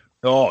correct.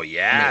 Oh,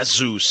 yeah,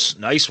 Zeus.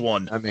 Nice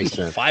one. That makes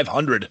sense.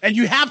 500. And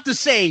you have to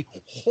say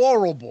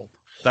horrible.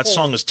 That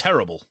song is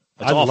terrible.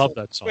 It's I awful. love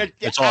that song.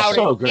 It's awful.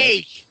 So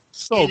good.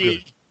 So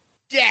good.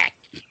 Deck.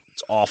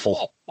 It's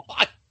awful. Oh,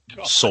 my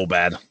God. So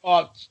bad.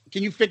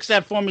 Can you fix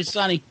that for me,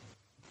 Sonny?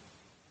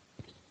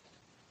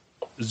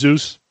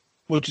 Zeus,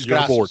 Muchas you're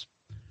gracias. bored.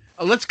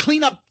 Let's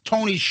clean up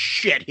Tony's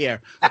shit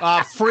here.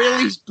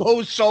 Fraley's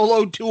goes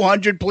solo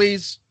 200,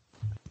 please.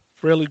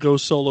 Fraley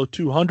goes solo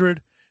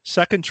 200.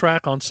 Second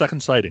track on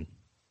Second Sighting.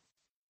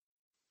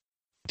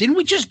 Didn't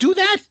we just do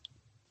that?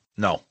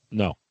 No.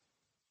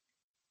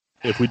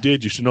 If we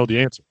did, you should know the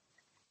answer.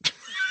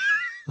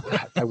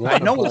 I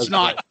know it's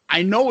not.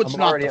 I know it's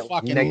not the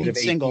fucking lead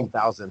single.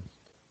 18,000.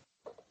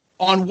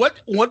 On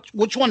what?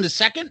 Which one? The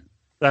second?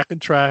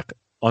 Second track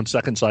on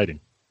Second Sighting.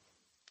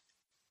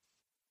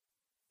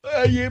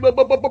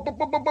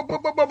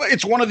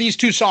 It's one of these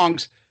two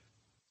songs.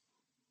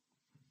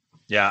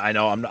 Yeah, I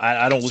know.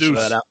 I don't listen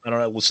to that. I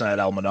don't listen to that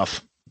album enough.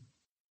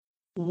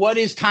 What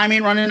is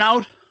Timing Running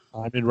Out?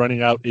 Timing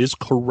Running Out is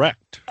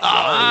correct.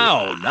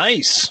 Oh,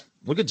 nice.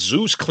 Look at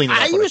Zeus cleaning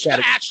up. I used to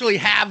actually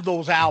have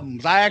those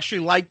albums. I actually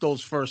like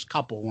those first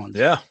couple ones.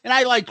 Yeah. And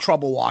I like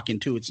Trouble Walking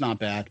too. It's not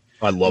bad.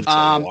 I love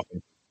Trouble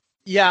Walking.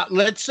 Yeah,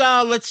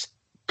 let's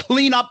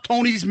clean up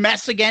Tony's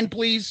mess again,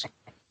 please.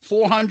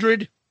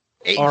 400.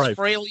 Ace All right.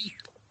 Fraley.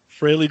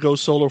 Fraley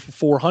goes solo for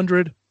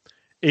 400.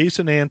 Ace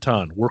and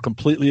Anton were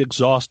completely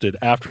exhausted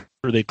after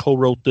they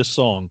co-wrote this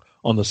song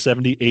on the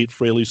 78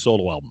 Fraley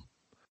solo album.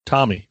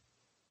 Tommy.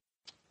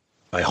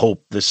 I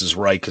hope this is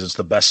right because it's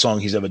the best song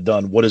he's ever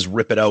done. What is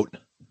Rip It Out?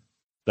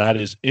 That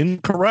is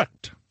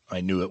incorrect.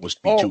 I knew it was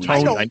too easy. I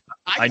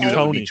knew it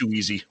would be too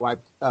easy. What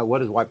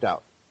is Wiped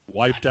Out?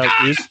 Wiped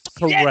Out is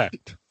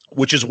correct.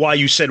 Which is why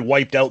you said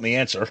wiped out in the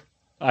answer.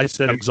 I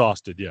said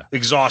exhausted, yeah.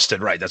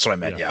 Exhausted, right. That's what I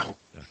meant, yeah.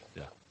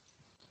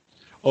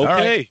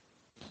 Okay. Right.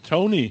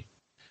 Tony.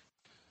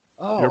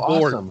 Oh, You're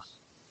bored. awesome.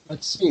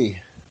 Let's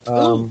see.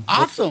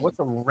 Awesome. What's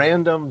a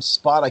random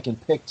spot I can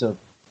pick to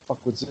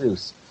fuck with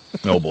Zeus?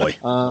 Oh, boy.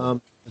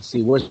 Let's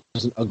see. Where's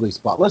an ugly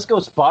spot? Let's go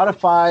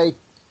Spotify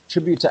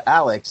tribute to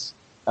Alex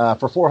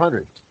for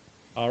 400.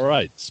 All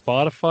right.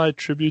 Spotify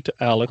tribute to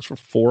Alex for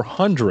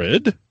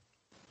 400.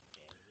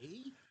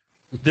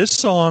 This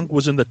song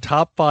was in the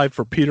top 5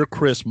 for Peter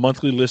Criss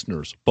monthly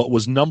listeners, but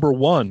was number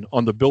 1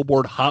 on the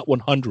Billboard Hot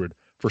 100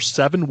 for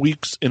 7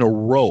 weeks in a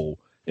row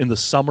in the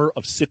summer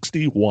of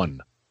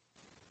 61.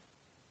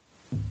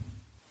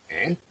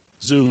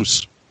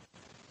 Zeus.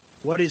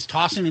 What is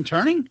Tossing and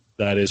Turning?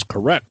 That is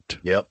correct.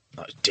 Yep.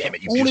 Damn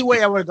it. Only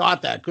way I would have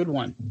got that. Good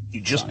one.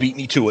 You just beat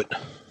me to it.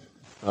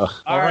 All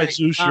right,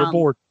 Zeus, you're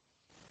bored.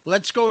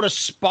 Let's go to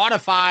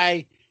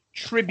Spotify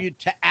tribute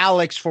to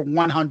Alex for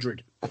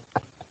 100.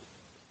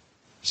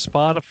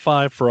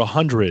 Spotify for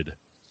 100.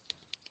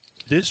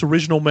 This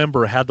original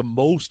member had the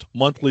most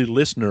monthly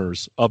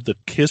listeners of the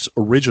Kiss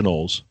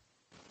originals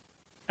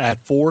at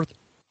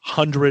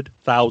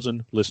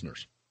 400,000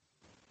 listeners.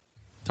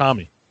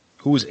 Tommy.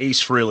 Who is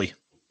Ace Frehley?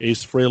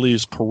 Ace Frehley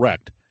is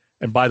correct.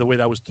 And by the way,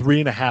 that was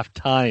 3.5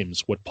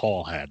 times what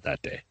Paul had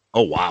that day.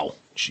 Oh, wow.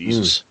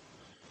 Jesus.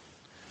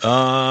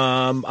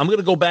 I'm going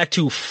to go back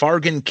to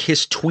Fargan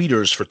Kiss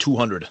Tweeters for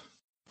 200.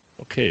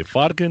 Okay,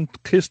 Fargan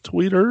Kiss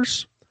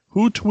Tweeters.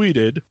 Who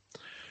tweeted?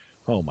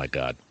 Oh, my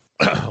God.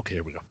 Okay,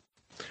 here we go.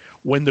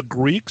 When the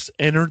Greeks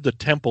entered the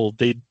temple,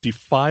 they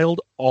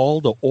defiled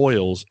all the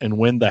oils, and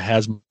when the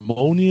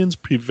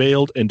Hasmoneans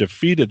prevailed and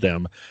defeated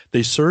them,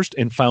 they searched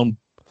and found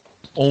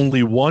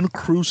only one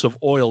cruse of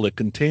oil that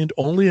contained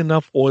only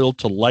enough oil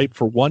to light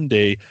for 1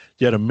 day,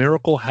 yet a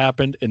miracle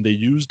happened, and they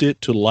used it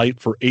to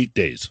light for 8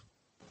 days.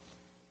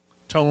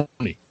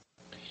 Tony.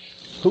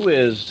 Who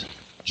is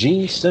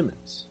Gene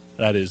Simmons?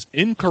 That is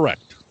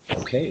incorrect.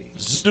 Okay.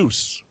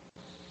 Zeus.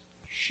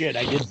 Shit,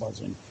 I did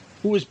buzz in.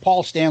 Who is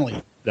Paul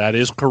Stanley? That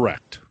is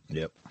correct.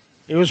 Yep.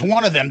 It was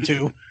one of them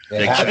two.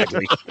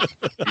 Exactly.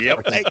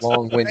 Yep.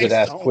 Long-winded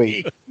ass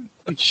tweet.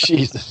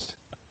 Jesus.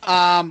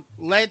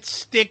 Let's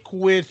stick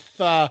with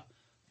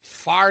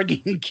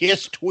Fargan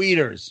Kiss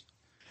Tweeters.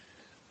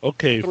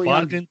 Okay,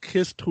 300. Fargan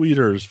Kiss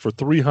Tweeters for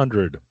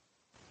 300.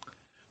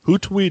 Who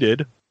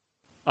tweeted,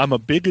 I'm a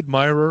big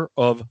admirer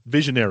of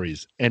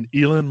visionaries, and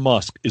Elon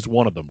Musk is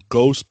one of them.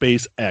 Go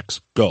SpaceX,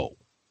 go.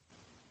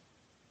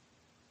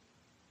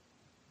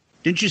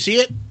 Didn't you see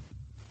it?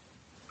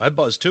 I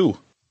buzzed too.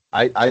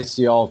 I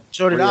see all.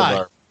 So did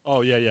I.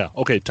 Oh, yeah.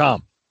 Okay,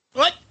 Tom.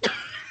 What?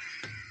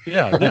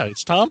 Yeah,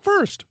 it's Tom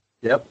first.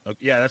 Yep.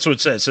 Okay, yeah, that's what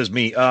it says. It says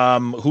me.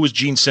 Who is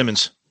Gene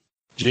Simmons?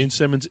 Gene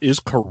Simmons is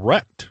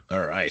correct.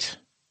 All right.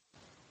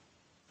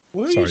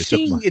 Where are you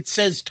seeing it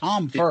says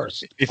Tom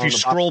first? If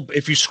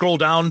you scroll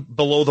down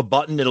below the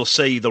button, it'll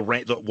say the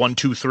 1,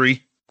 2,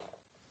 3.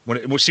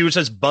 We'll see what it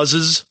says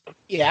buzzes.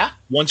 Yeah.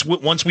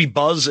 Once we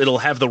buzz, it'll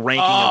have the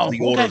ranking of the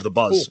order of the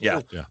buzz.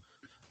 Cool. Yeah.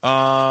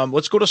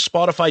 Let's go to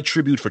Spotify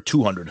tribute for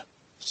 200.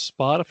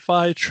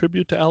 Spotify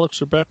tribute to Alex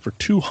Trebek for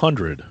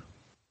 200.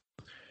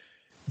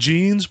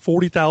 Gene's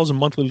 40,000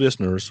 monthly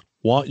listeners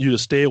want you to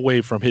stay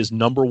away from his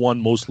number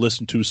 1 most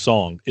listened to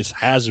song. It's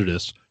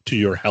hazardous to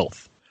your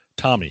health.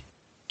 Tommy.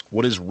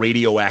 What is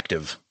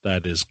Radioactive?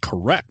 That is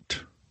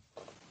correct.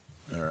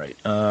 All right.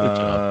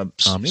 Tommy.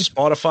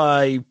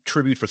 Spotify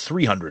tribute for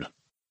 300.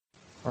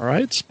 All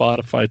right.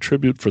 Spotify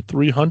tribute for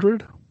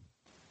 300.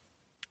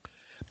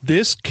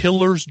 This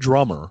Killer's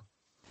drummer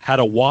had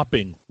a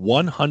whopping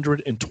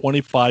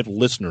 125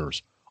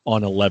 listeners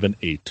on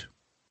 11/8.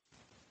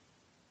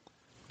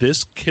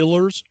 This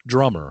Killer's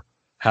drummer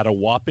had a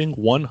whopping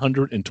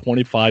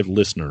 125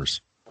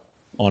 listeners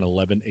on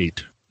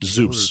 11/8.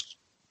 Zeus.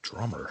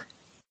 Drummer.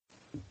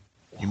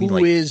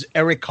 Who is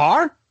Eric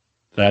Carr?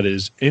 That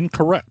is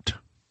incorrect.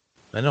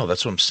 I know,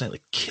 that's what I'm saying.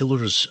 Like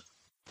Killer's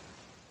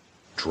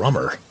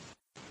drummer.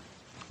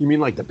 You mean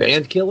like the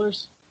band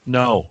Killers?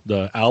 No,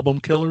 the album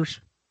Killers.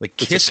 Like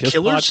Kiss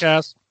Killers?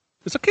 Podcast.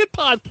 It's a kid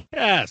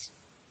podcast.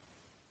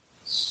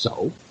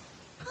 So?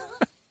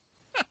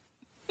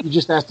 You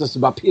just asked us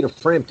about Peter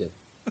Frampton.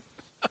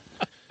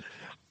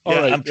 All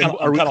right. I'm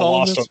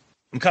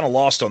kind of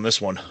lost on this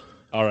one.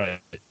 All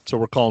right. So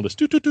we're calling this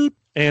Toot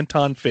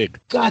Anton Fig.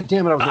 God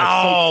damn it. I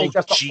was going to say Fig.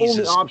 That's the only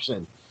Jesus.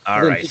 option.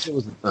 All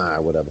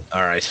right. Whatever.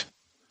 All right.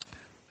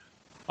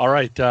 All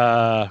right.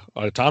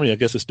 Tommy, I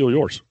guess it's still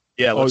yours.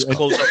 Yeah, let's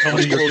close up.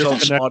 Tony, you're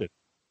disconnected.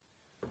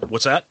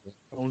 What's that?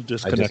 Phone's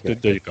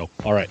disconnected. There you go.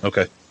 All right.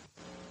 Okay.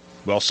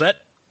 Well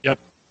set? Yep.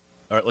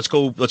 All right, let's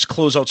go. Let's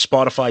close out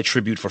Spotify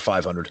tribute for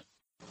 500.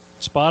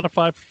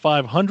 Spotify for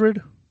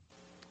 500.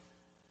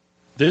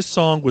 This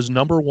song was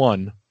number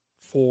one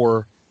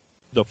for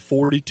the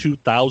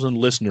 42,000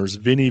 listeners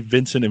Vinnie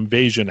Vincent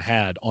Invasion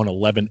had on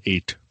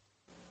 11/8.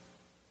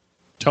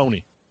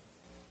 Tony.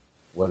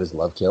 What is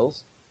Love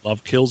Kills?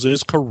 Love Kills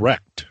is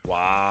correct.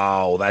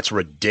 Wow, that's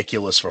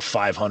ridiculous for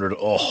 500.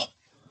 Oh,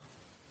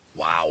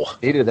 wow.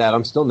 Hated that.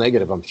 I'm still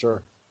negative, I'm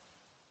sure.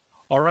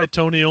 All right,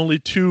 Tony, only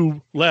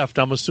two left.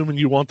 I'm assuming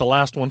you want the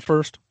last one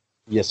first?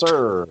 Yes,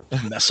 sir.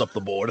 Mess up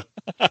the board.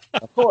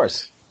 Of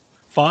course.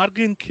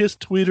 Fodgen Kiss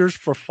tweeters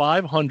for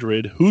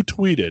 500 who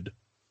tweeted,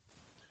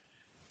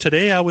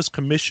 "Today I was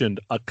commissioned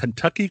a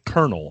Kentucky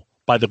colonel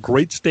by the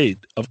great state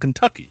of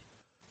Kentucky.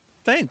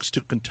 Thanks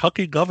to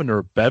Kentucky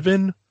Governor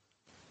Bevan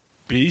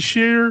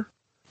Beshear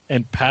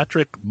and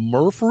Patrick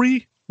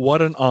Murphy.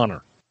 What an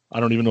honor." I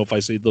don't even know if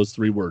I say those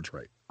three words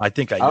right. I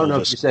think I don't know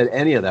this. if you said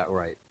any of that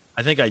right.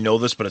 I think I know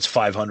this, but it's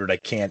 500. I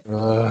can't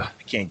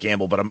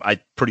gamble, but I'm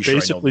pretty sure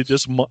Basically, I know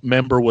this. this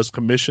member was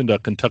commissioned a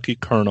Kentucky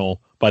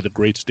colonel by the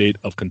great state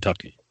of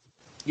Kentucky.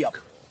 Yep.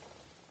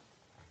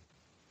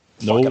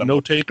 No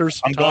takers?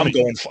 I'm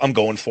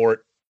going for it.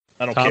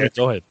 I don't Tommy, care.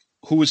 go ahead.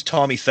 Who is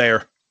Tommy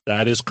Thayer?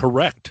 That is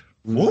correct.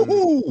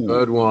 Woohoo!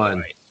 Good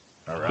one.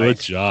 All right. Good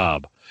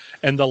job.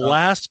 And the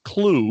last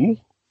clue,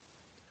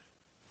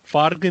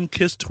 Fodgen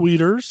Kiss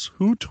tweeters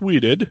who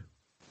tweeted,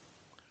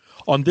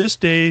 "On this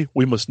day,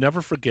 we must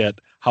never forget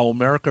how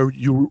America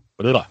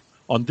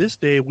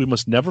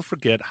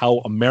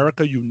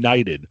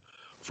united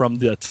from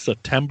the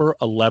September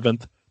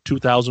 11th,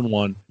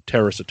 2001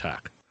 terrorist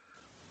attack.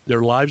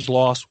 Their lives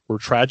lost were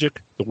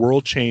tragic. The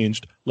world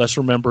changed. Let's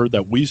remember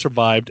that we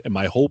survived, and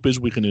my hope is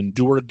we can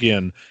endure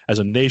again as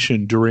a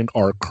nation during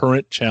our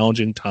current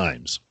challenging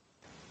times."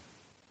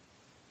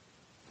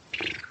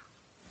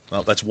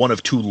 Well, that's one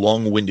of two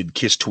long-winded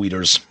Kiss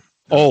tweeters.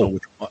 I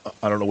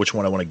don't know which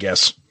one I want to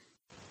guess.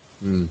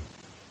 No.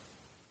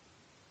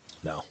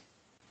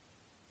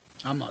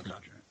 I'm not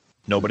touching it.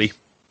 Nobody.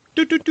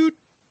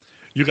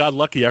 You got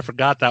lucky. I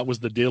forgot that was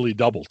the Daily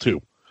Double,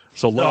 too.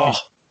 So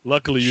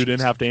luckily you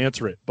didn't have to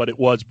answer it, but it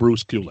was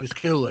Bruce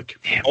Kulick.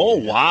 Oh,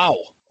 wow.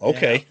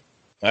 Okay.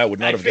 I would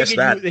not have guessed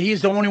that.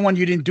 He's the only one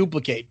you didn't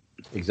duplicate.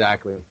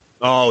 Exactly.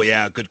 Oh,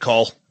 yeah. Good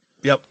call.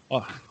 Yep.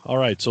 All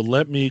right. So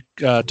let me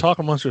talk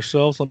amongst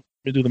yourselves. Let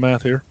me do the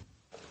math here.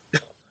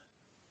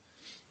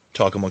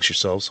 Talk amongst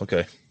yourselves.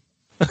 Okay.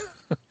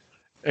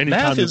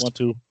 Anytime you want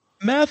to.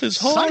 Math is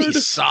hard. Sonny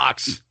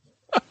sucks.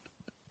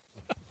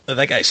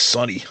 That guy's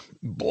Sonny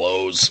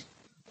blows.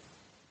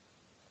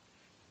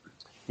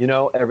 You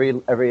know,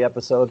 every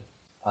episode,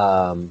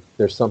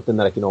 there's something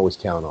that I can always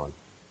count on.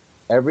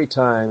 Every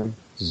time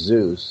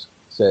Zeus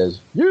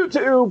says,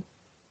 YouTube,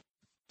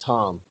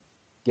 Tom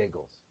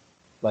giggles.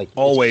 Like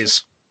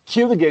always.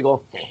 Cue the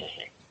giggle.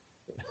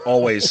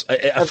 Always.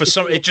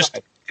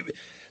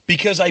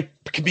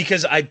 Because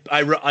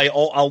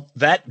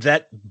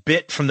that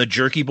bit from the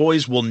Jerky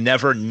Boys will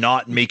never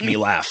not make me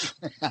laugh.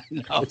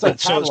 No. It's like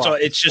so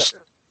it's just.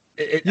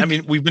 I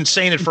mean, we've been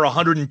saying it for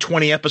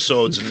 120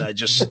 episodes, and I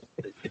just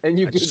and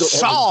you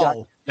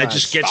that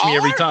just gets me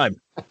every time.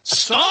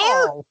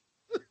 Star?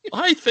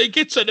 I think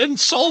it's an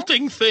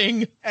insulting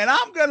thing, and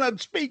I'm gonna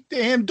speak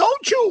to him.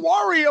 Don't you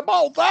worry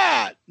about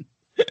that.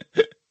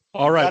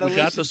 All right, we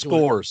got the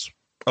scores.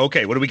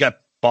 Okay, what do we got,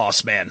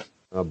 boss man?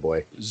 Oh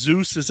boy,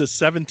 Zeus is at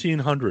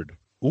 1,700.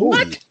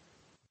 What?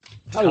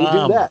 How do you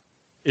do that?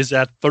 Is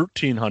at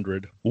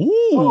 1,300.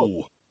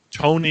 Ooh.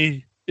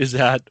 Tony is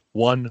at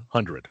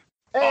 100.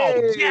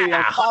 Hey,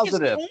 yeah, I'm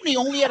positive. Tony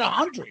only at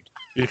 100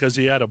 because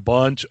he had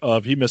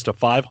he missed a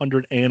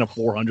 500 and a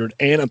 400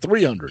 and a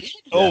 300.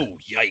 Oh,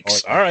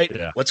 yikes! All right,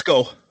 let's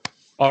go.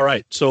 All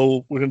right,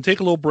 so we're going to take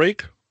a little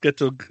break, get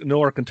to know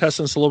our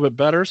contestants a little bit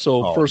better.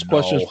 So first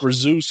question is for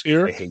Zeus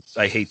here.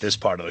 I hate this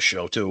part of the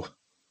show too.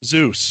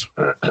 Zeus.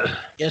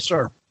 Yes,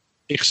 sir.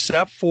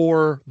 Except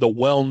for the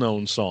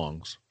well-known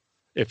songs,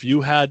 if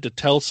you had to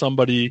tell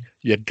somebody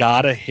you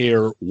got to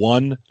hear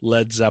one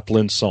Led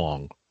Zeppelin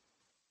song,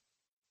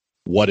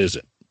 what is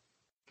it?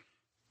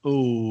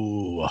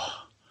 Ooh.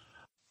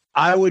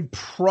 I would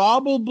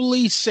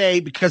probably say,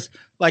 because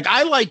like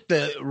I like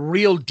the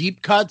real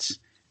deep cuts,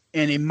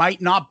 and it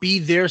might not be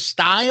their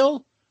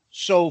style.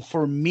 So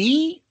for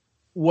me,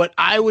 what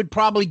I would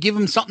probably give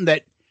him something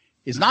that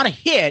is not a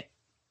hit,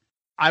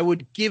 I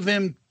would give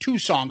him 2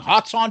 songs,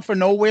 Hot Song for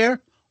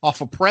Nowhere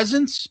off of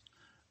Presence,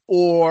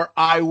 or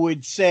I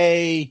would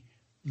say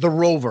The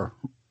Rover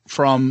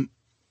from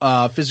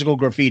Physical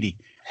Graffiti.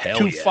 Hell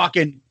 2 yeah.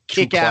 fucking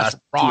kick-ass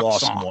rock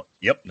awesome songs. one.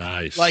 Yep.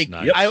 Nice. Like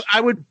nice.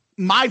 I would,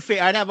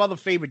 I'd have other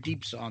favorite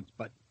deep songs,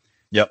 but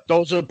Yep.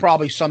 those are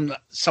probably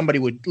somebody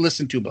would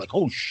listen to, but like,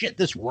 oh shit,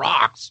 this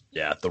rocks.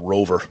 Yeah, The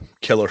Rover.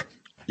 Killer.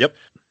 Yep.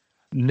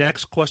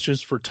 Next question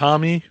is for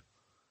Tommy.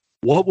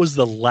 What was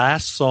the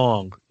last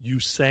song you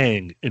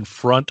sang in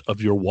front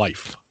of your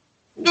wife?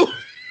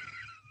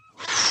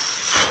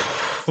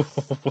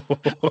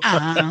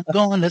 I'm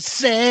gonna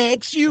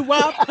sex you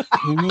up.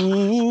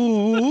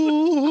 Ooh.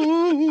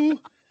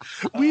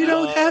 We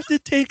don't have to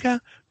take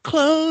our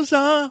clothes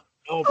off.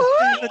 Have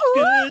a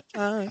good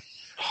time.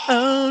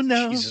 Oh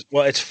no! Jesus.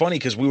 Well, it's funny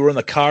because we were in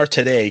the car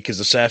today because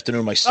this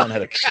afternoon my son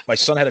had a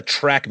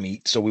track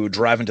meet, so we were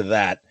driving to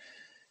that.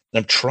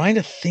 And I'm trying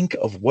to think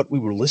of what we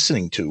were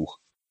listening to.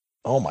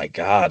 Oh my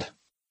god!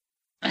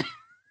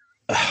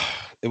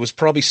 It was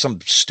probably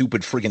some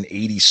stupid friggin'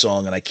 80s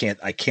song, and I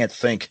can't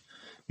think.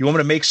 You want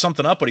me to make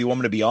something up, or do you want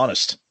me to be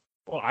honest?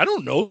 Well, I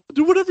don't know.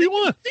 Do whatever you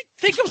want.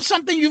 Think of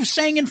something you've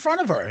sang in front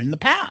of her in the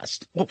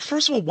past. Well,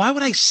 first of all, why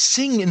would I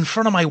sing in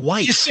front of my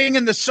wife? You're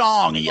singing the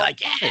song, and you're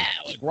like, yeah,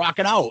 like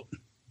rocking out.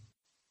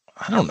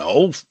 I don't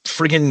know,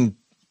 friggin'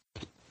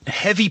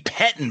 Heavy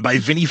Pettin' by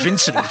Vinnie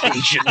Vincent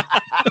Invasion.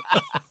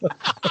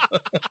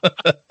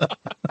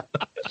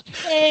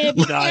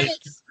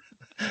 Nice.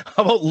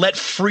 How about Let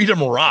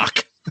Freedom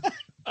Rock?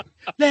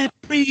 Let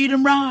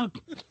freedom rock.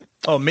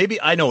 Oh,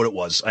 maybe I know what it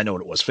was.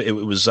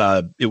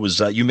 It was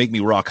You Make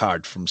Me Rock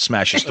Hard from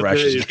Smashes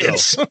Thrashes and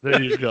Hits.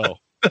 There you go.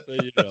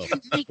 There you go.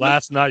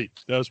 Last night.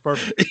 That was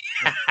perfect.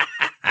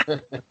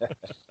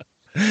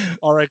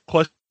 All right.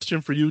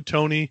 Question for you,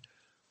 Tony.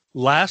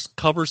 Last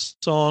cover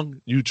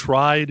song you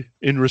tried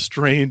in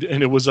Restrained,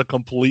 and it was a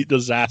complete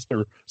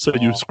disaster, so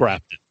you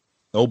scrapped it.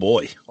 Oh,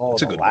 boy. Oh,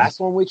 That's a the good last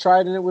one we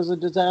tried and it was a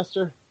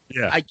disaster?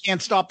 Yeah. I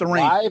Can't Stop the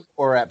Rain. Live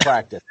or at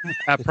practice?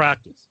 At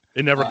practice.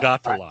 It never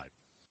got to live.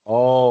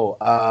 Oh,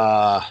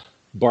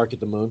 Bark at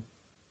the Moon.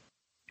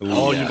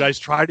 Oh, you guys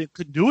tried it,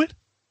 couldn't do it?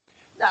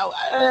 No,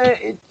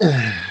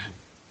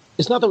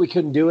 it's not that we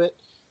couldn't do it.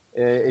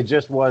 It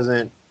just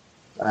wasn't.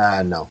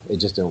 No, it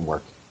just didn't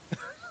work.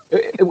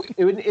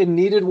 It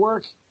needed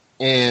work,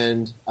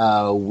 and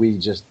we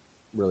just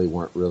really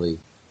weren't really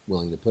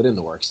willing to put in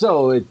the work,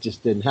 so it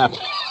just didn't happen.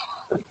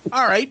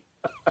 All right,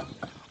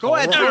 go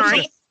ahead. All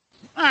right.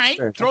 All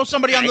right. Throw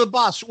somebody under the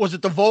bus. Was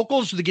it the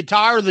vocals, the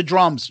guitar, or the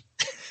drums?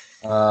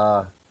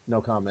 No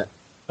comment.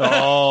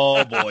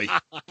 Oh boy.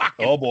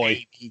 Oh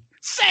boy.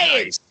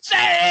 Say it.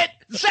 Say it.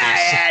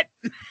 Say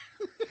it.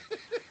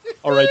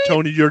 All right,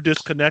 Tony, you're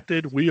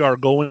disconnected. We are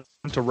going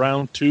to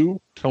round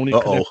 2. Tony,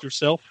 connect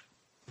yourself.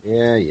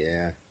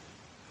 Yeah.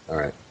 All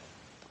right.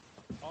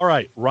 All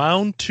right,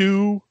 round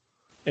 2,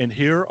 and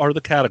here are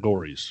the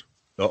categories.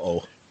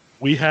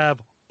 We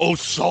have Oh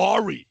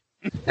Sorry,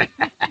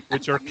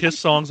 which are Kiss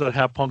songs that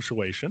have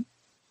punctuation.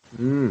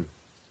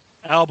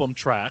 Album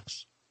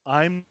tracks.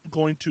 I'm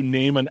going to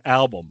name an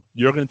album.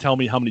 You're going to tell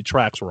me how many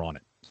tracks were on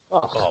it.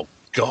 Oh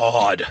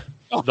God.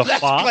 The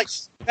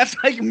Fox. That's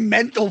like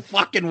mental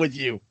fucking with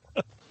you.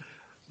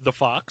 The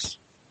Fox.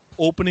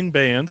 Opening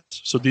bands.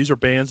 So these are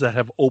bands that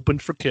have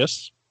opened for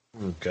Kiss.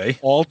 Okay.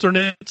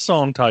 Alternate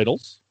song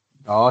titles.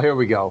 Oh, here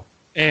we go.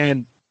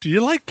 And Do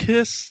You Like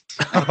Kiss?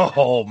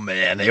 Oh,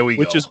 man. Here we go.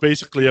 Which is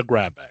basically a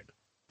grab bag.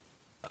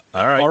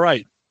 All right. All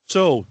right.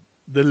 So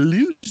the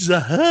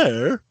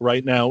loser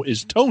right now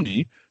is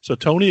Tony. So,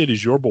 Tony, it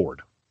is your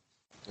board.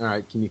 All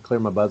right. Can you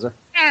clear my buzzer?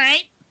 All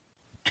right.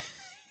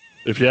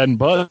 If you hadn't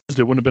buzzed,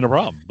 it wouldn't have been a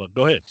problem. But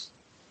go ahead.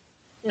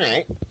 All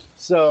right.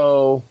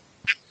 So,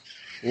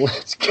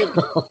 let's go.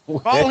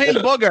 Call him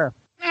Booger.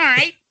 All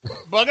right.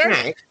 Booger. All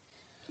right.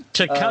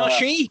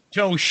 Takashi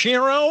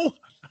Toshiro.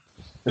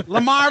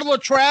 Lamar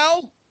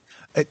Luttrell.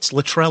 It's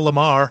Luttrell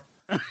Lamar.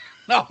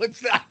 No,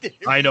 it's not.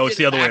 I know. It's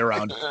the other way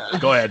around.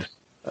 Go ahead.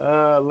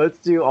 Let's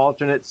do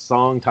alternate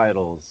song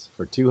titles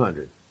for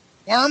 200.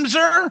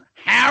 Wormser.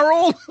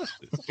 Harold.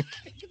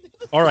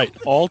 All right.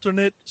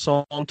 Alternate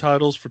song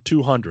titles for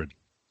 200.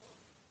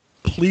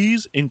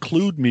 Please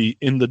include me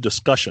in the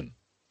discussion.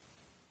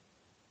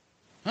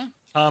 Huh?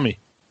 Tommy.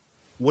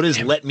 What is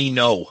Let Me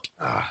Know?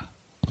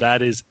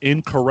 That is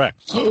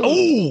incorrect.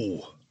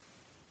 Oh,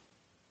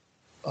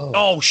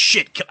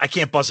 shit. I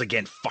can't buzz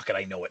again. Fuck it.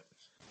 I know it.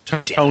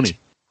 Tony.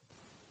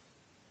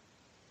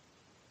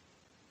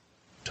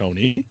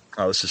 Tony.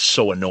 Oh, this is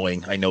so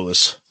annoying. I know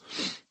this.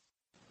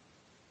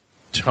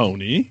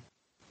 Tony.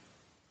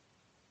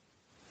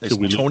 Is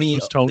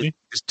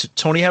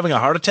Tony having a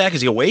heart attack?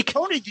 Is he awake?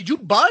 Tony, did you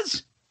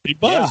buzz? He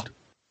buzzed.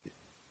 Yeah.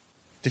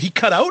 Did he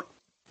cut out?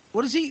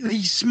 What is he?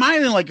 He's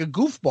smiling like a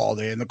goofball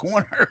there in the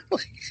corner.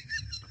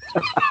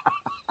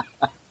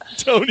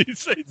 Tony,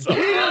 say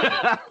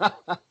something.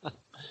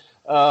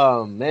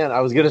 Oh, man.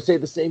 I was going to say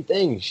the same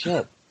thing.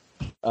 Shit.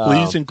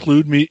 Please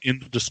include me in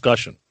the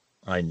discussion.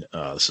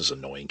 This is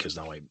annoying because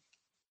now I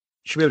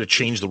should be able to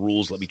change the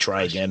rules. Let me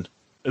try again.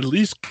 At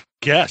least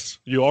guess.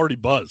 You already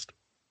buzzed.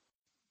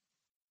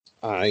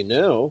 I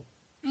know.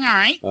 All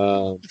right.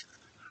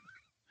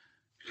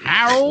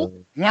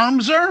 Harold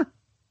Wormser.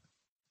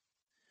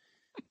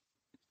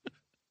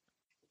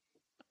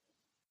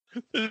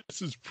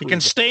 This is you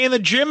can stay in the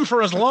gym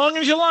for as long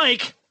as you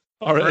like.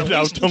 All right,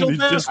 now Tony,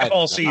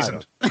 basketball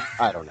season.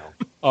 I don't know.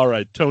 All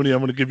right, Tony, I'm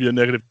going to give you a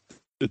negative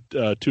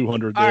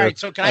 200 there. All right,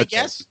 so can I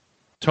guess?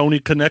 Tony,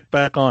 connect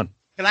back on.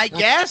 Can I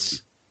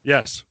guess?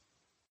 Yes.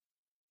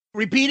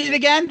 Repeat it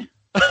again?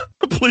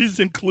 Please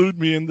include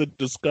me in the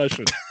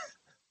discussion.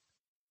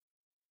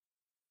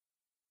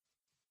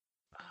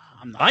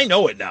 I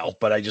know it now,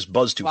 but I just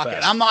buzzed too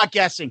fast. I'm not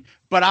guessing,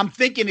 but I'm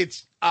thinking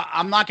it's.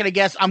 I'm not going to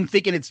guess. I'm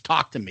thinking it's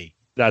Talk to Me.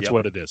 That's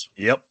what it is.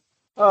 Yep.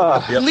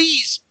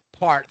 Please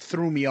part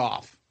threw me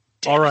off.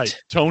 All right,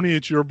 Tony,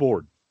 it's your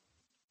board.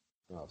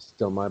 Oh,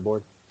 still my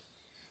board.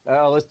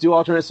 Let's do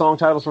alternate song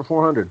titles for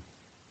 400.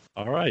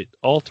 All right,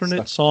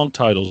 alternate song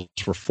titles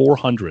for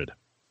 400.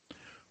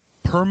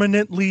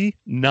 Permanently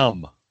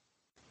Numb.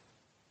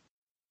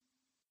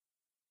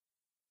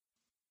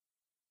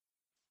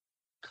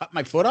 Cut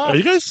my foot off. Are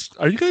you guys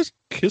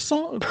Kiss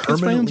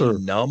fans or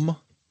Numb?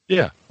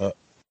 Yeah. You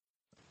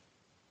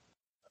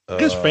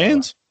guys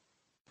fans?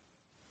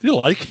 Do you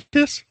like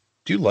Kiss?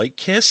 Do you like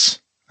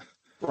Kiss?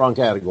 Wrong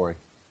category.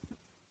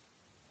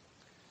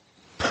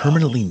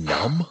 Permanently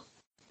Numb?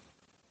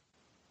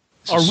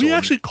 Are we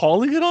actually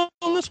calling it on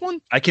this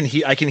one? I can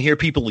hear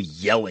people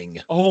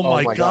yelling. Oh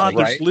my God!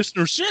 right? There's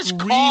listeners Just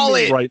screaming call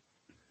it. right.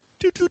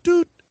 Toot toot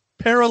toot.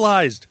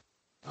 Paralyzed.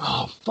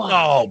 Oh fuck!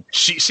 Oh,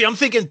 see, I'm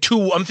thinking a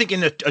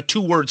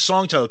 2-word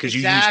song title because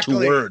you use 2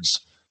 words.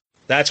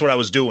 That's what I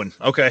was doing.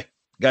 Okay,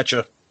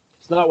 gotcha.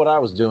 It's not what I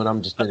was doing.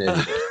 I'm just an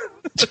idiot.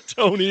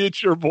 Tony,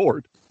 it's your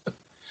board.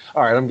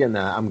 All right, I'm getting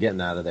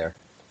out of there.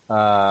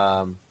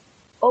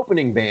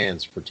 Opening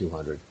bands for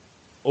 200.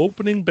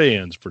 Opening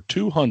bands for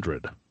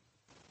 200.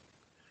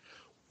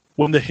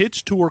 When the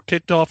Hits tour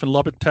kicked off in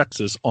Lubbock,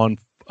 Texas on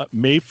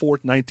May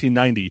 4th,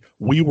 1990,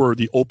 we were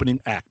the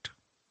opening act.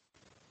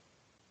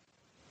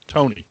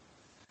 Tony.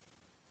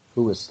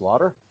 Who is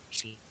Slaughter?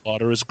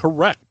 Slaughter is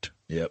correct.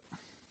 Yep.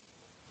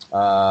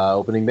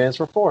 Opening bands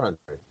for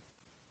 400.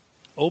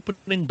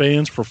 Opening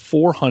bands for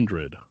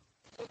 400.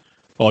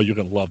 Oh, you're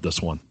going to love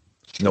this one.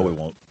 No, we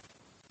won't.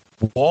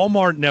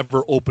 Walmart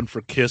never opened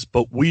for Kiss,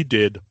 but we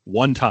did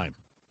one time.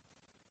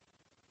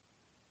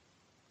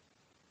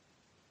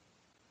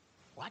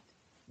 What?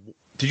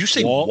 Did you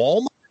say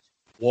Walmart?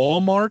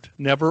 Walmart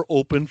never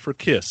opened for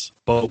Kiss,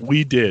 but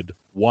we did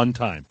one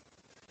time.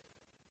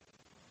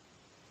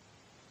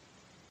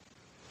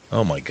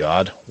 Oh my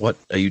God. What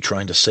are you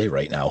trying to say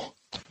right now?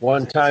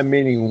 One time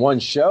meaning one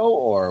show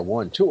or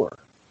one tour?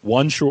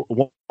 One show.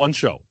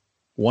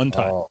 One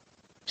time. Oh.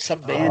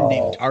 Some band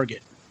named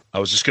Target. I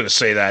was just going to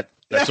say that.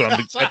 That's what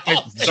I'm.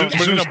 So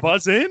we're going to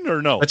buzz in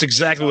or no? That's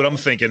exactly what I'm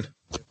thinking.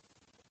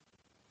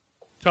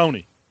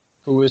 Tony.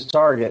 Who is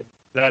Target?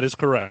 That is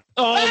correct.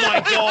 Oh my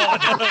God.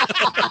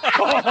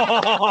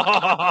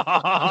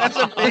 That's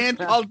a band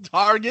called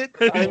Target.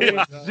 I mean,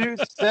 Zeus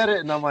said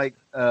it, and I'm like,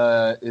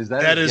 is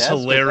that? That is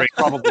hilarious.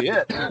 That's probably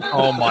it.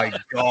 Oh my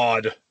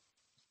God.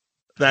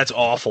 That's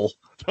awful.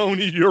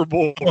 Tony, you're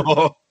bored.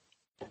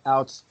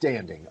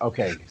 Outstanding.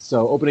 Okay,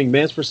 so opening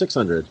bands for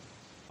 600.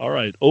 All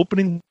right,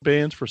 opening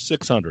bands for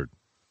 600.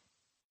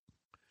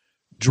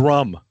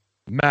 Drum,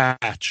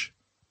 Match,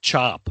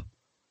 Chop,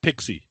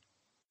 Pixie.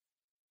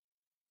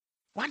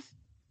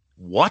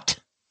 What?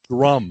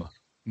 Drum,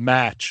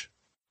 Match,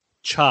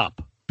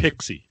 Chop,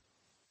 Pixie.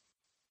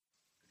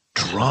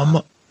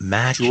 Drum,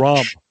 Match.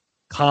 Drum,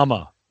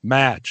 comma,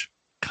 Match,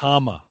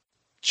 comma,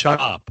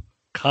 Chop,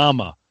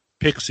 comma,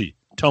 Pixie.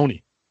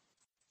 Tony.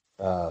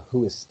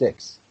 Who is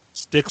Styx?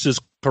 Styx is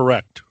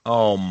correct.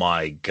 Oh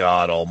my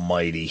God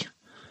Almighty.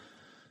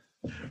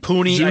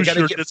 Pooney, Zeus,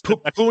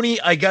 Pooney,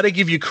 I gotta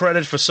give you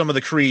credit for some of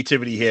the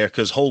creativity here,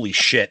 because holy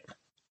shit.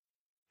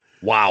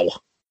 Wow.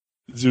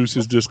 Zeus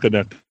is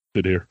disconnected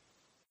here.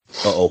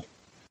 Uh-oh.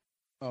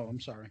 Oh, I'm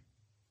sorry.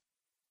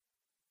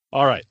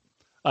 All right.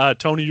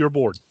 Tony, you're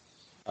bored.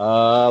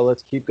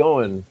 Let's keep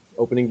going.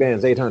 Opening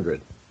bands,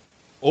 800.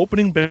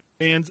 Opening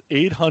bands,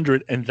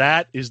 800, and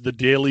that is the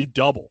daily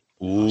double.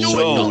 Ooh.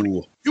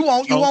 You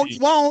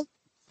won't.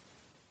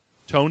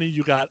 Tony,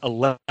 you got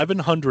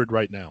 1,100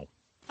 right now.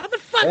 How the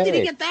fuck did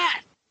he get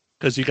that?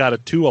 Because you got a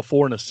 2, a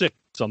 4, and a 6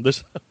 on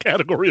this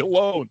category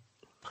alone.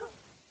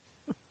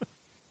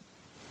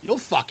 You'll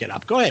fuck it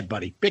up. Go ahead,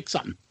 buddy. Pick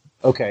something.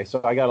 Okay, so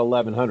I got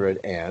 1,100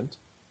 and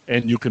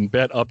you can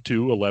bet up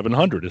to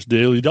 1,100. It's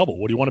daily double.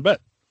 What do you want to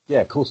bet?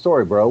 Yeah, cool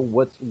story, bro.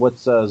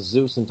 What's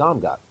Zeus and Tom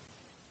got?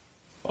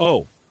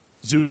 Oh,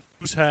 Zeus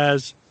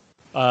has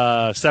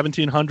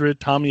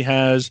 1,700. Tommy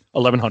has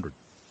 1,100.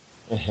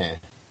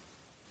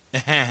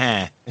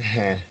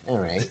 All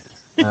right.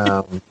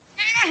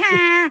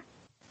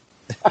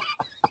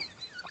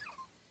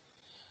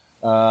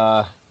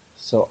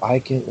 So I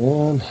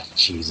can.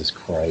 Jesus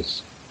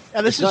Christ.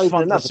 Yeah, this is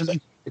fun.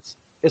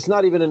 It's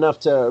not even enough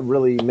to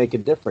really make a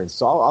difference.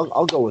 So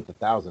I'll go with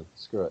 1,000.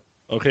 Screw it.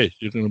 Okay,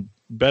 you're going to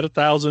bet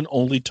 1,000.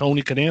 Only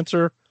Tony can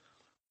answer.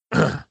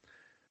 These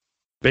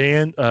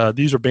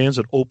are bands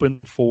that open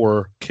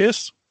for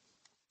Kiss,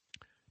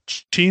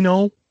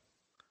 Chino,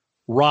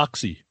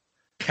 Roxy,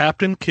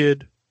 Captain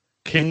Kidd,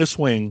 King of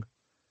Swing,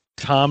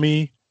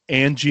 Tommy,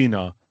 and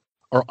Gina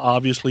are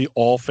obviously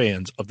all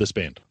fans of this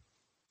band.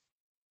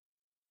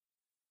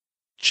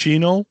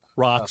 Chino,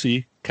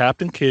 Roxy,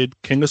 Captain Kidd,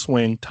 King of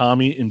Swing,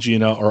 Tommy, and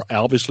Gina are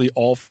obviously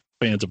all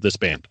fans of this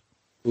band.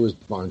 Who is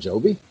Bon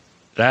Jovi?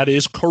 That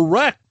is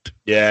correct.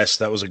 Yes,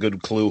 that was a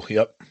good clue.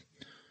 Yep.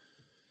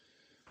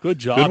 Good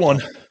job. Good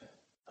one.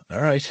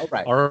 All right. All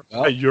right.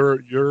 Well,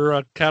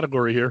 your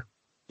category here.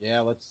 Yeah,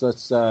 let's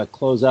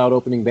close out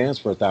opening bands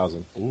for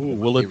 1,000. Ooh,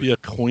 will it be a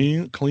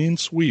clean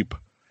sweep?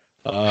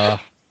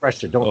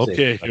 Pressure, don't say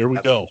okay, it. here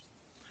we go.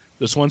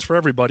 This one's for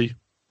everybody.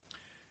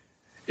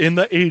 In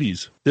the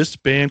 80s, this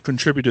band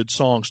contributed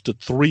songs to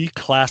 3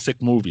 classic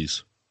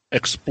movies: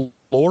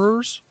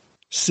 Explorers,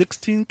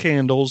 16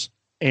 Candles,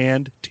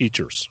 and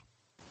Teachers.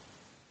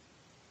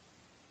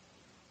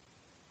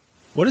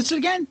 What is it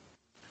again?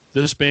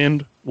 This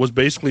band was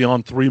basically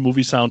on 3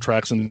 movie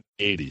soundtracks in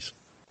the 80s: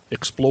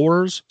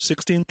 Explorers,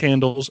 16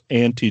 Candles,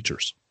 and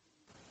Teachers.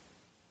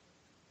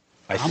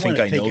 I think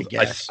I know.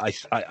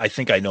 I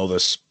think I know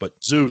this,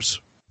 but Zeus.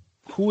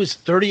 Who is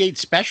 38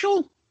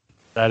 Special?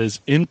 That is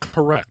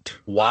incorrect.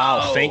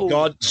 Wow! Oh. Thank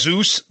God,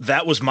 Zeus.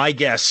 That was my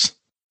guess.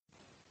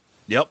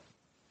 Yep.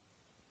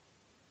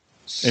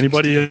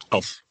 Anybody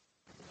else?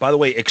 By the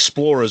way,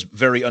 Explorers,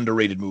 very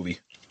underrated movie.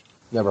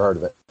 Never heard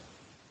of it.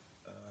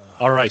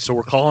 All right, so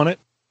we're calling it.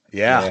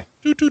 Yeah.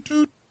 Toot, toot,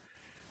 toot.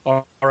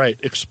 All right.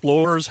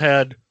 Explorers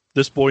had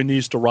This Boy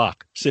Needs to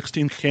Rock.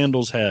 16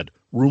 Candles had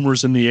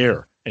Rumors in the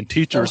Air. And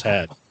Teachers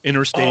had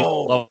Interstate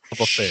Love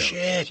Affair.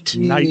 Shit.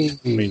 Night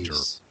Ranger.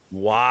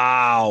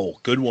 Wow.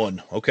 Good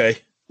one. Okay.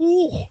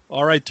 Ooh.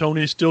 All right,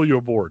 Tony, still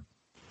your board.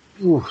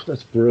 Ooh,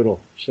 that's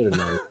brutal. Should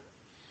have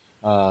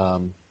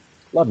known.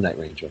 Love Night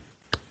Ranger.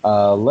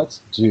 Let's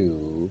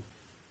do...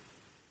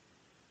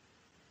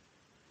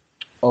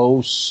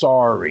 Oh,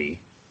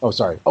 sorry. Oh,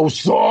 sorry.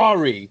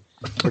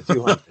 For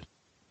 200.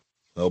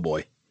 Oh,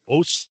 boy.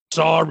 Oh,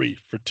 sorry.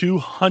 For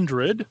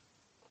 200.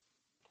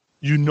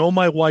 You know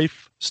my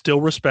wife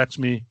still respects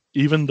me,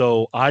 even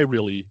though I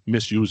really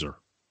misuse her.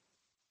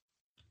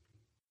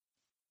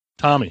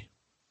 Tommy.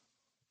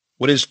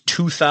 What is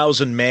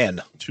 2,000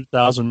 Man?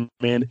 2,000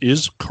 Man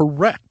is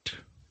correct.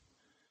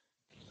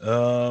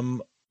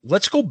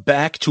 Let's go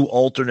back to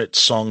alternate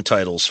song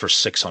titles for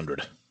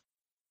 600.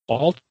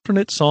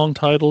 Alternate song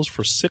titles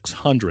for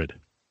 600.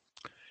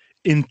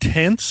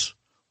 Intense,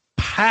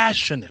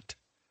 passionate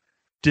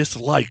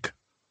dislike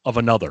of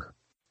another.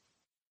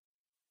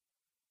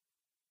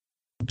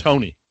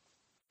 Tony.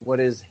 What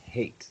is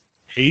hate?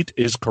 Hate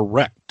is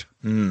correct.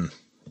 I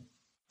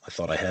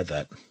thought I had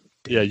that.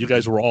 Yeah, you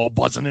guys were all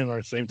buzzing in at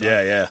the same time.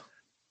 Yeah.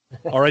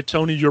 All right,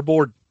 Tony, you're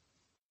bored.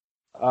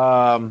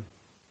 Alternate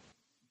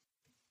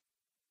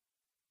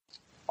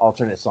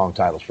song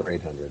titles for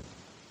 800.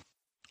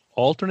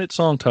 Alternate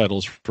song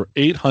titles for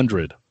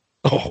 800.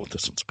 Oh,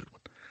 this one's a good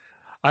one.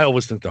 I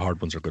always think the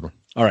hard ones are a good one.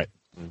 All right.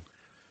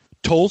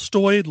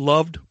 Tolstoy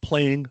loved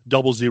playing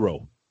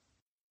 00.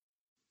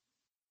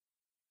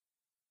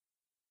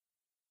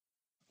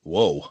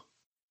 Whoa.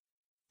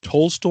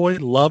 Tolstoy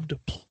loved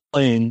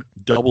playing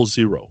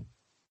 00.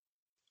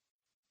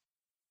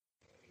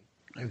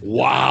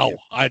 Wow.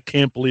 I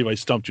can't believe I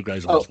stumped you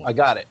guys on this one. I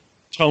got it.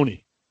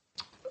 Tony.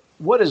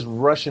 What is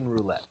Russian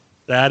roulette?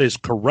 That is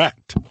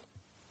correct.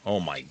 Oh,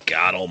 my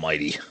God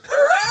almighty.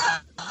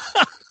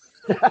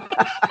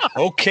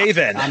 Okay,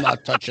 then. I'm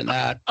not touching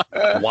that.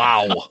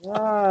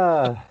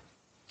 Wow.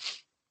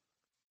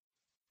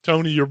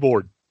 Tony, you're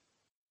bored.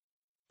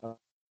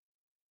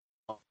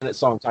 Alternate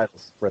song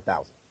titles for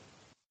 1,000.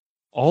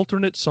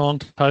 Alternate song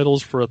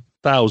titles for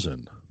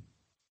 1,000.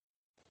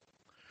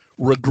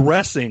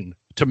 Regressing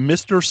to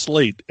Mr.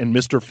 Slate and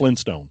Mr.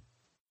 Flintstone.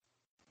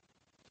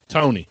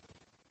 Tony.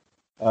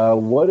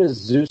 What is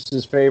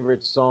Zeus's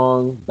favorite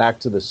song? Back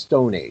to the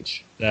Stone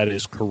Age. That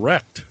is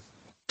correct.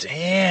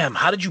 Damn,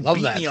 how did you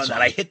beat me on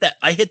that?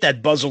 I hit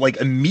that buzzer like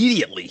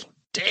immediately.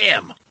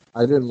 Damn.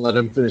 I didn't let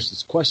him finish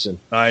this question.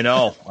 I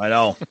know.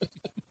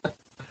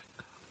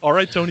 All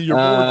right, Tony, you're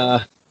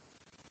bored.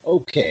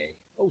 Okay.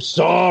 Oh,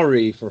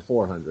 sorry for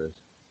 400.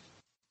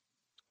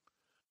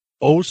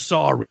 Oh,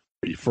 sorry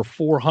for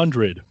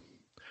 400.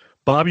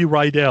 Bobby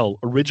Rydell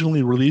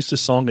originally released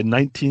this song in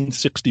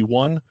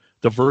 1961.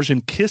 The version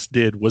Kiss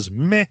did was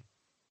meh.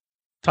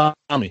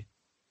 Tommy.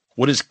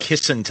 What is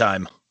Kissin'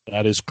 Time?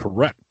 That is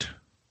correct.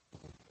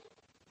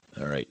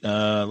 All right.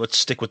 Let's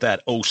stick with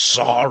that. Oh,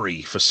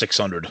 sorry for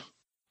 600.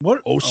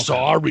 What? Oh,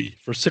 sorry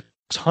for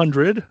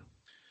 600.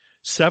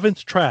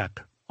 7th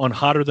track on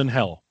Hotter Than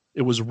Hell.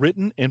 It was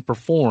written and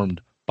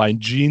performed by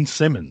Gene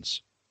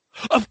Simmons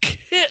of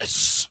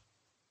Kiss.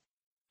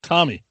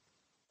 Tommy.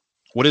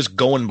 What is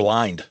Going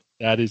Blind?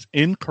 That is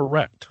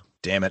incorrect.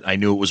 Damn it. I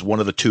knew it was one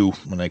of the two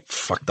when I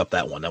fucked up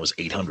that one. That was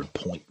 800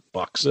 point.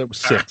 bucks. It was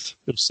 6.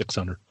 It was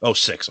 600. Oh,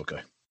 6. Okay.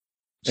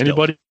 Still.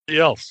 Anybody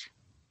else?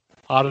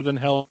 Hotter Than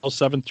Hell,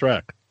 7th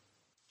track.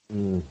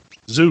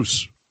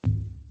 Zeus.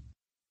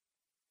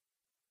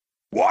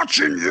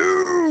 Watching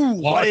you.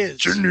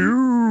 Watching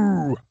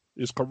you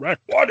is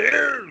correct. What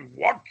is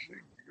watching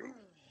you?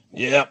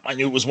 Yeah, I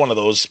knew it was one of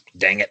those.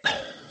 Dang it.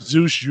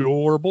 Zeus,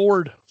 you're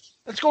bored.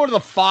 Let's go to the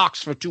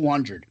Fox for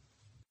 200.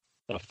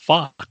 The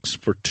Fox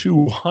for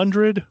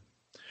 200.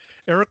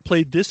 Eric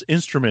played this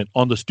instrument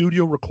on the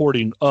studio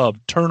recording of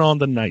Turn on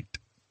the Night.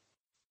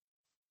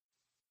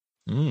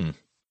 Mm.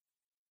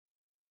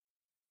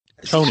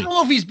 Tony. I don't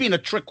know if he's being a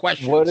trick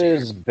question. What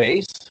is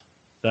bass?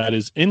 That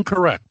is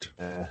incorrect.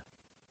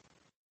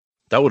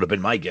 That would have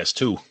been my guess,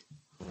 too.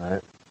 All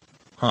right.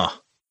 Huh.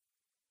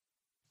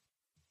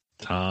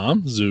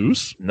 Tom,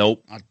 Zeus.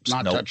 Nope.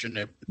 Not nope. touching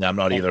it. No, I'm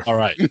not either. All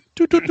right.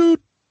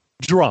 Toot.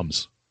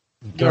 Drums.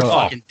 You're a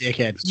fucking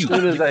dickhead. As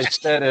soon as I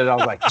said it, I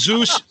was like,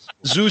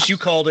 Zeus, you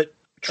called it.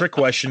 Trick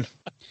question.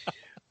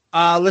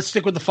 Let's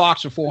stick with the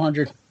Fox for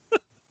 400.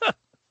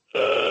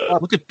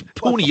 Look at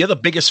Pooney. You're the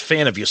biggest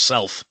fan of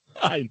yourself.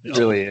 I know. He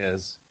really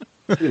is.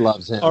 He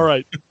loves him. All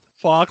right.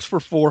 Fox for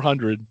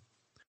 400.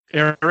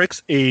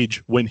 Eric's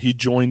age when he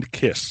joined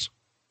Kiss.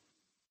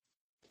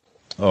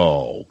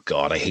 Oh,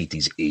 God. I hate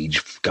these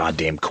age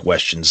goddamn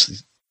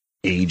questions.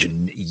 Age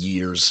and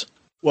years.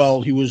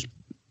 Well, he was...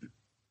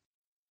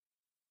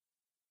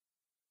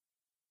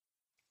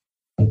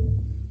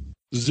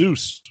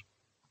 Zeus.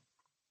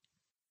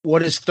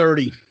 What is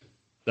 30?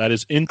 That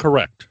is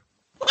incorrect.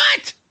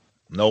 What?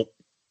 Nope.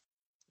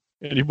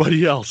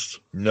 Anybody else?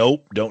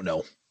 Nope. Don't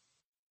know.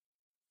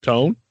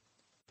 Tone?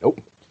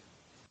 Nope.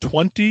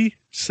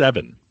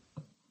 27.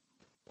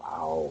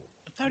 Wow.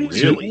 I thought he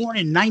was Really? born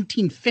in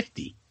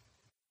 1950.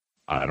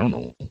 I don't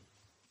know.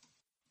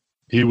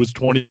 He was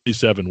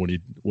 27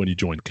 when he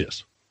joined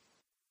Kiss.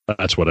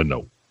 That's what I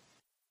know.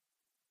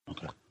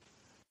 Okay.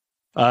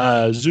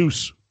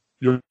 Zeus,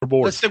 you're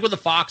bored. Let's stick with the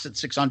Fox at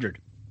 600.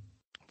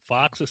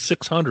 Fox is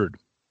 600.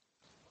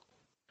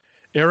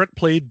 Eric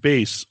played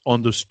bass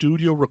on the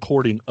studio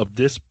recording of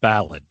this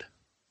ballad.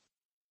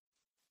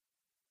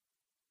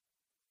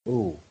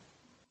 Ooh.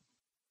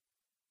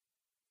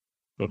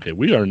 Okay,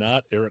 we are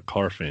not Eric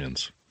Carr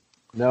fans.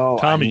 No,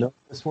 Tommy. I know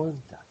this one.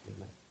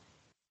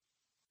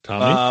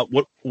 Tommy?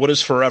 What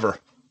is Forever?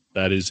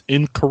 That is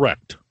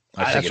incorrect.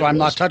 That's why I'm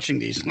not touching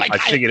these. Like, I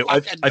figured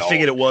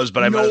it was,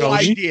 but I no might have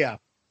idea.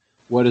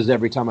 What is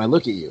Every Time I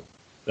Look at You?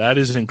 That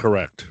is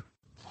incorrect.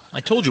 I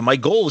told you my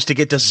goal is to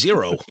get to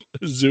 0.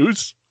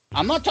 Zeus?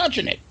 I'm not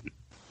touching it.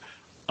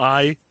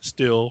 I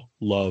Still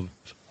Love.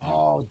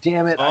 Oh,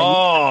 damn it.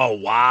 Oh,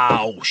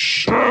 wow.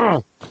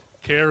 Shit.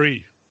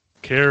 Carrie.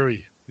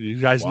 You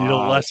guys need a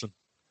lesson.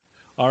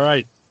 All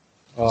right.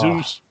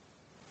 Zeus.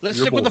 Let's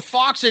you're stick with bored. the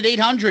Fox at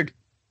 800.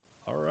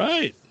 All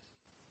right.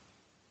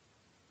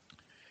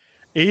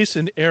 Ace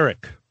and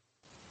Eric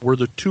were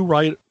the two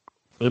right.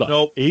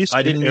 Nope. Ace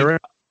I didn't and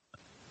Eric.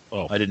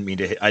 Oh, I didn't mean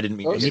to hit. I didn't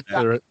mean to Let me hit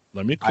clear that. it.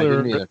 Let me I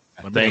clear didn't it. either.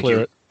 Let me Thank clear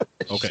you.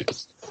 it.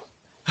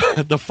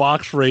 Okay. The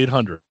Fox for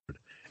 800.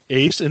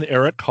 Ace and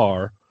Eric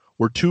Carr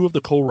were two of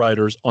the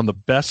co-writers on the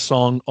best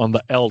song on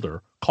The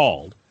Elder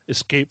called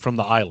Escape from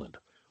the Island.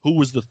 Who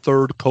was the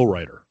third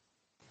co-writer?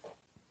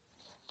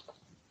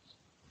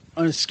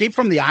 An Escape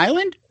from the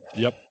Island?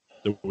 Yep.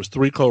 There was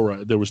three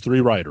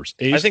writers.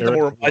 Ace, I think Eric, the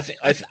more. I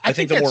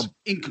think the more. that's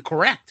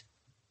incorrect.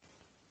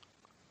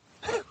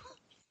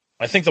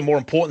 I think the more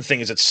important thing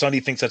is that Sonny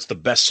thinks that's the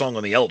best song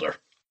on The Elder.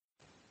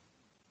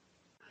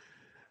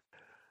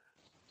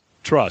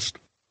 Trust.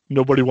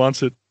 Nobody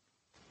wants it.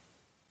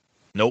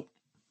 Nope.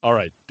 All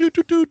right.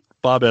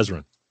 Bob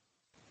Ezrin.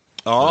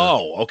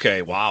 Oh,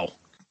 okay. Wow.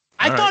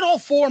 I All thought right. all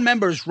four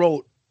members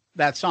wrote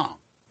that song.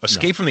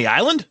 Escape from the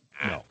Island?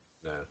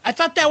 No. I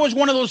thought that was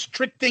one of those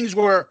trick things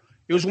where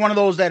it was one of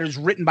those that is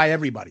written by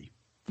everybody.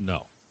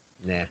 No.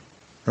 Nah.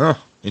 Huh.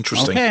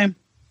 Interesting. Okay.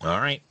 All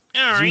right.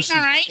 Zeus, All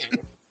right.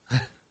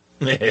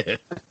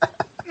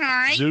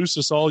 Zeus,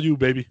 it's all you,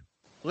 baby.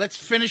 Let's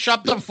finish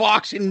up the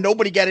Fox and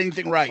nobody got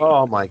anything right.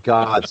 Oh, my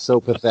God. So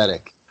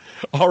pathetic.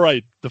 All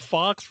right. The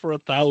Fox for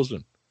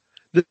 1,000.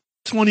 This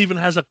one even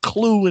has a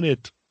clue in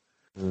it.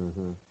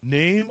 Mm-hmm.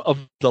 Name of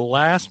the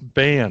last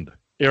band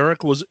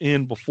Eric was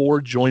in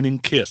before joining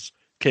Kiss.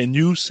 Can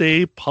you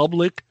say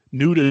Public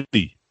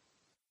Nudity?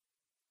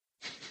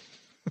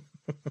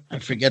 I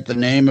forget the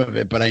name of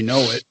it, but I know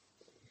it.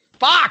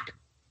 Fuck!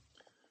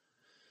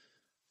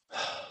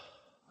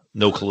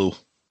 No clue.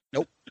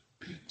 Nope.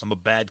 I'm a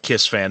bad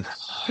Kiss fan.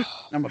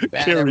 I'm a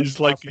bad Carrie's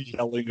like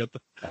yelling at the.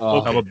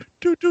 Oh. Okay.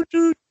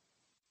 Toot.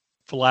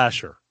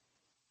 Flasher.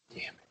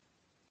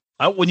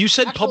 When you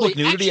said public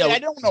nudity, I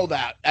don't know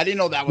that. I didn't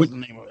know that was the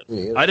name of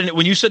it. I didn't.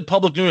 When you said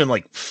public nudity, I'm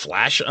like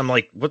Flash. I'm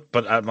like, what?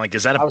 But I'm like,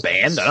 is that a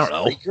band? I don't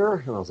know.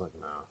 Streaker? And I was like,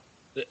 no.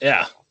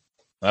 Yeah,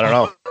 I don't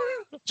know.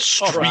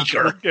 All right,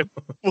 Streaker.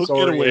 We'll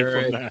Sorry, get away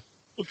Eric. from that.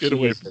 We'll get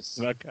away from Jesus.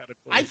 that kind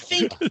of question. I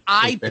think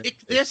I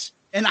picked this,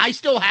 and I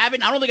still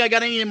haven't. I don't think I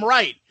got any of them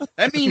right.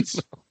 That means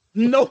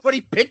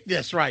nobody picked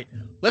this right.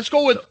 Let's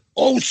go with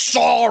Oh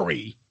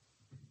Sorry.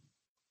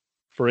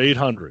 for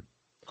 800.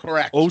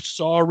 Correct. Oh,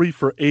 sorry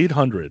for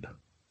 800.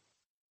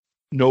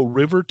 No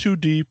river too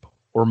deep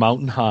or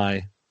mountain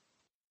high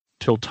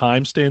till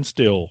time stands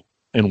still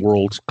and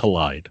worlds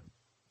collide.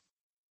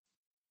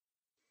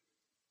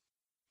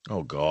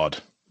 Oh, God.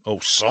 Oh,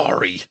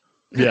 sorry.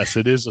 Yes,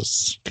 it is a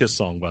Kiss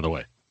song, by the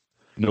way.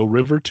 No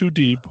river too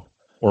deep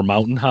or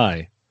mountain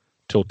high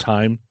till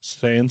time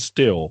stands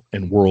still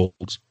and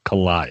worlds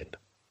collide.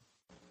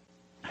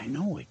 I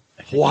know it.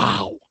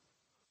 Wow.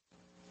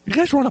 You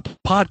guys run a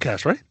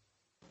podcast, right?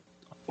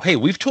 Hey,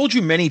 we've told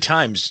you many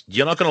times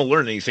you're not going to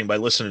learn anything by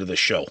listening to this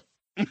show.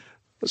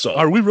 So,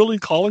 are we really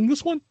calling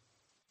this one?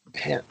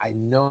 Man, I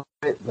know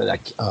it,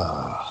 but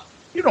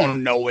you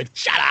don't know it.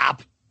 Shut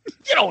up.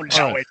 You don't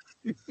know it.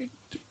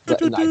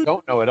 I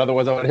don't know it.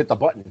 Otherwise, I would hit the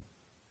button.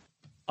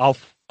 I'll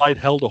fight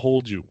hell to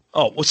hold you.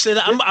 Oh, well, say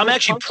that. I'm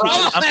actually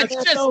proud. That's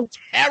just a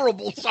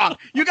terrible song.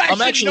 You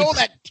guys should know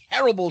that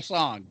terrible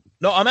song.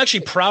 No, I'm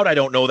actually proud I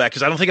don't know that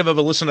because I don't think I've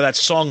ever listened to that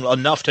song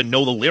enough to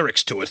know the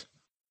lyrics to it.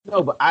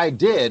 No, but I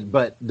did.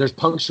 But there's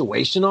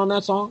punctuation on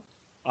that song?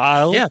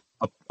 Yeah,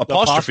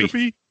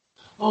 apostrophe.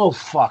 Oh,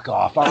 fuck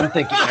off. I'm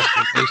thinking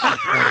exclamation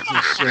points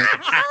and shit.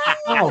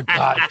 Oh,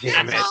 God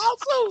damn it.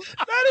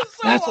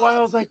 That's why I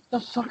was like, the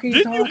fuck are you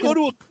Didn't you go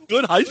to a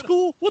good high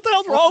school? What the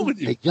hell's wrong with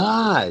you? My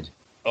God.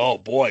 Oh,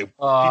 boy.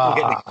 People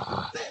getting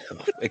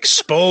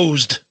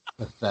exposed.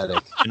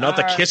 Pathetic. You're not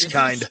the Kiss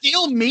kind.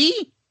 Still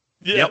me?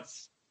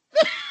 Yes.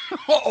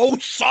 Oh,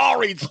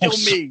 sorry. It's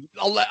still me.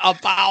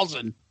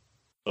 1,000.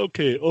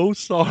 Okay. Oh,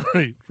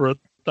 sorry for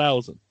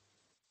 1,000.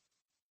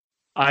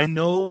 I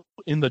know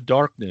in the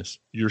darkness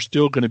you're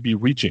still going to be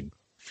reaching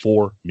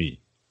for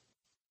me.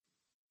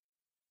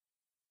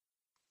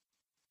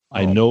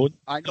 I know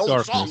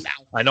the song now.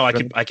 I know.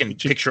 I can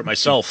picture it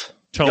myself.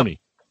 Tony. Yep.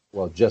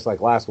 Well, just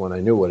like last one, I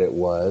knew what it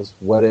was.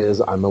 What is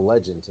I'm a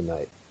Legend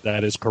tonight?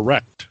 That is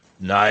correct.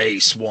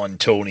 Nice one,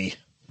 Tony.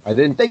 I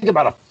didn't think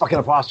about a fucking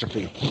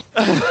apostrophe.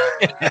 Son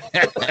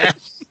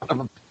of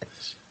a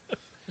bitch.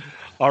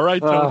 All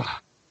right, Tony.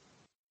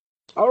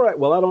 All right.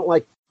 Well, I don't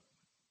like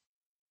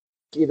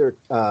either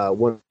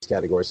one of these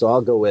categories, so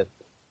I'll go with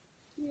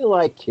do you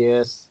like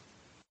Kiss?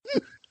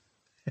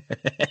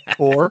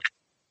 Or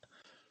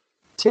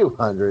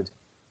 200.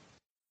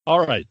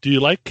 All right. Do you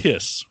like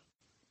Kiss?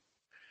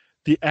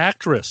 This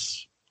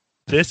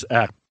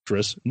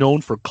actress,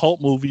 known for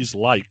cult movies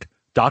like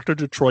Dr.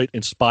 Detroit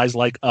and Spies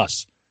Like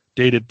Us,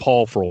 dated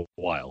Paul for a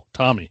while.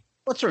 Tommy.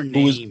 What's her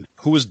name?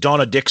 Who is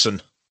Donna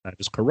Dixon? That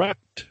is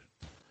correct.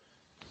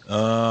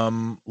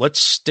 Let's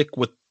stick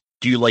with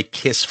Do You Like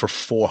Kiss for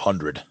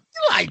 400. You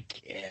like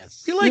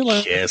Kiss. You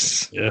like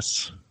Kiss.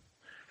 Yes.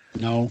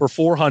 No. For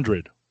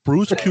 400,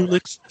 Bruce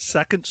Kulick's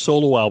second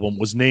solo album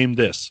was named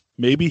this.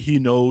 Maybe he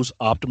knows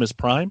Optimus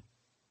Prime?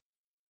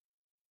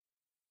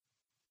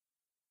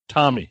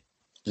 Tommy.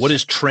 What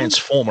is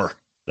Transformer?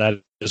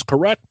 That is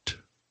correct.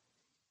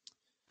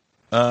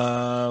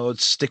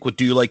 Let's stick with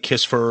Do You Like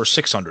Kiss for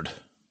 600.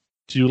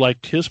 Do you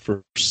like Kiss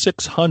for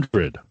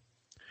 600?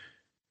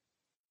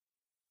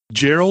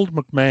 Gerald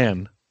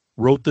McMahon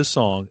wrote this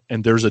song,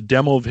 and there's a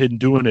demo of him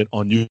doing it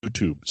on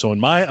YouTube. So in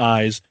my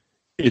eyes,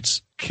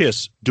 it's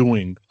Kiss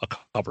doing a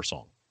cover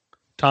song.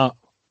 Tom,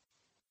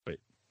 wait,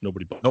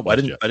 nobody buzzed. Nope, I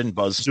didn't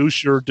buzz.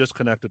 Zeus, you're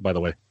disconnected, by the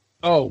way.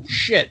 Oh,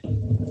 shit.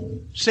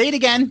 Say it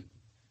again.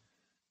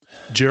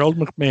 Gerald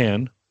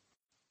McMahon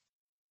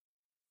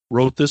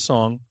wrote this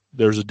song.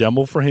 There's a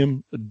demo for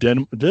him.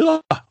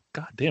 God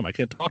damn, I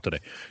can't talk today.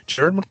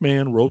 Gerald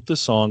McMahon wrote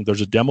this song.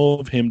 There's a demo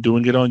of him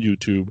doing it on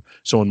YouTube.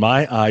 So in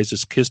my eyes,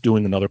 it's Kiss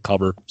doing another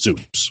cover,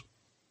 Zeus.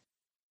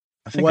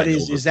 What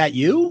is that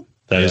you?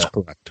 That is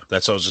correct.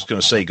 That's what I was just going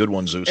to say. Good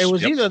one, Zeus. It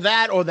was either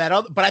that or that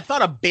other, but I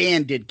thought a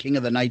band did King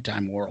of the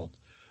Nighttime World.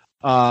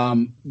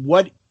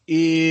 What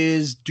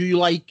is Do you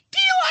like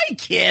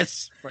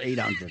Kiss for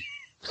 800?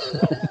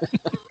 Sorry.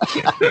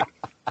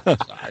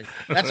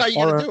 That's how you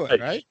gotta do it,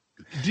 right?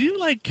 Do you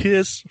like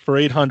Kiss for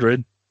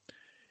 800?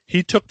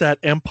 He took that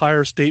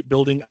Empire State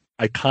Building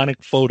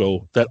iconic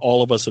photo that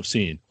all of us have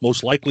seen.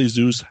 Most likely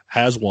Zeus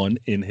has one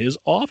in his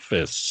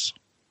office.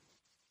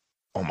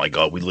 Oh my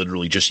God, we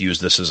literally just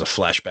used this as a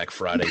flashback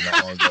Friday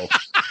not long ago.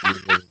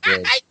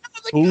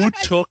 Who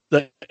took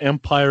the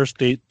Empire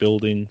State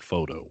Building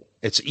photo?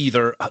 It's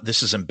either,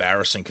 this is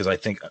embarrassing because I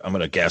think I'm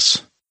going to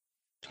guess.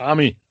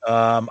 Tommy.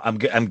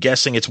 I'm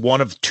guessing it's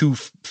one of two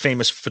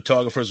famous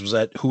photographers.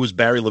 Who was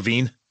Barry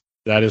Levine?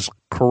 That is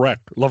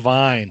correct.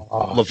 Levine.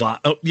 Levine.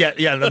 Oh,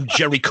 yeah.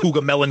 Jerry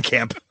Cougar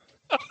Mellencamp.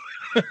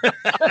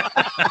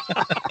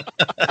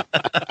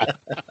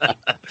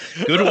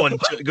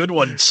 Good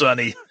one,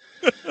 Sonny.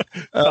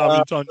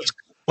 That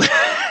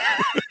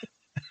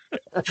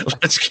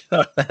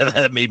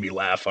made me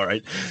laugh. All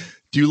right.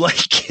 Do you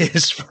like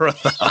Kiss for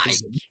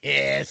 1,000?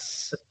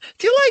 Kiss.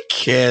 Do you like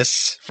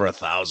Kiss for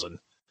 1,000?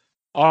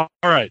 All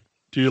right.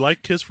 Do you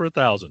like Kiss for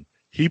 1,000?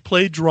 He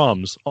played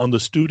drums on the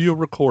studio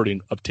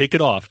recording of Take It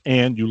Off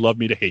and You Love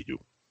Me to Hate You.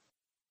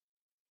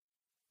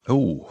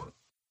 Oh.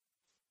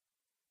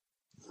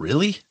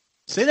 Really?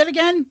 Say that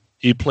again?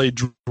 He played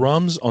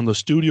drums on the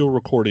studio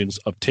recordings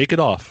of Take It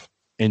Off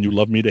and You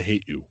Love Me to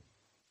Hate You.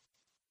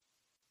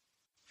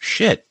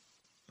 Shit.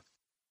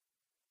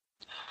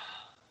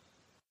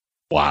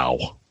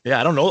 Wow. Yeah,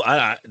 I don't know.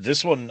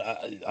 This one,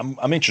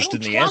 I'm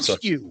interested in the answer.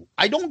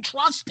 I don't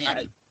trust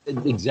him.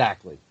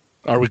 Exactly.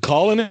 Are we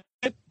calling it?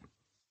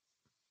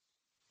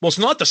 Well, it's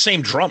not the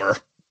same drummer,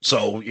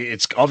 so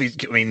it's obvious.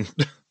 I mean,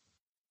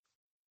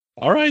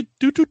 all right,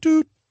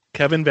 doot.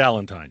 Kevin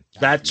Valentine.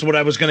 That's what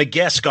I was going to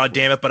guess. God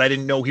damn it! But I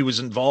didn't know he was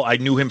involved. I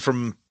knew him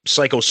from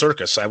Psycho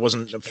Circus. I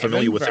wasn't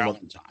familiar with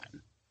him.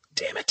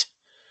 Damn it!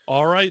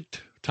 All right,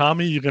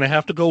 Tommy, you're going to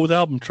have to go with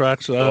album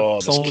tracks.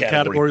 That's the only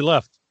category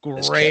left.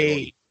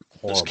 Great.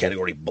 This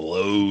category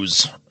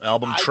blows.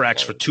 Album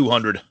tracks for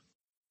 200.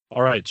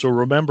 All right, so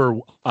remember,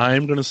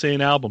 I'm going to say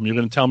an album. You're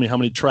going to tell me how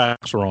many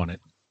tracks are on it.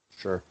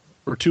 Sure.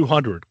 For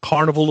 200,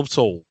 Carnival of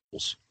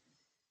Souls.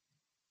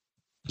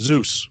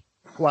 Zeus.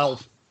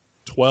 12.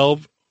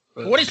 12.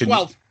 What is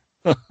 12?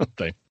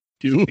 Thank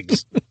you.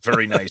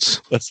 Very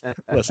nice.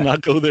 Let's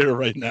not go there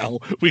right now.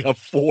 We have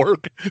four.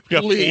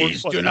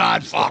 Please do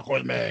not fuck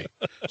with me.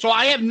 So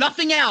I have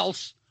nothing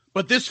else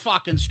but this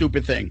fucking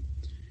stupid thing.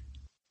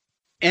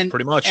 And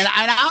pretty much. And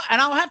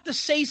I'll have to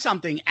say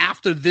something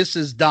after this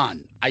is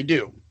done. I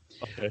do.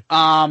 Okay.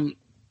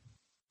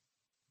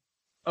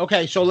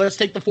 Okay, so let's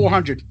take the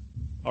 400.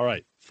 All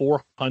right,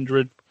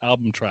 400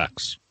 album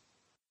tracks.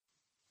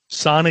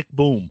 Sonic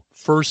Boom,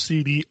 first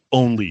CD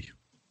only.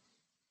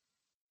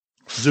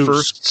 Zeus.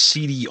 First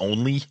CD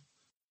only?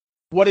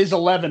 What is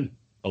 11?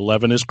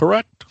 11 is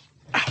correct.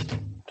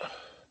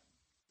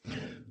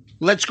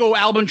 Let's go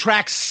album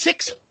track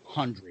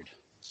 600.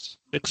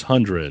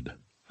 600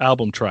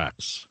 album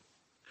tracks.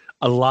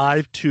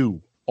 Alive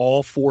 2,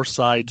 all four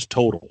sides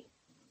total.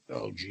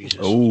 Oh, Jesus.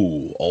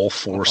 Oh, all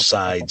four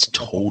sides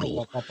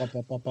total.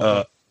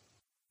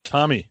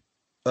 Tommy.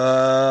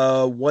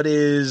 What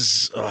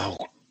is... Oh,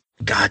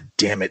 God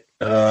damn it.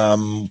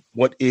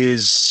 What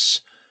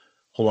is...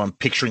 Hold on, I'm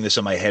picturing this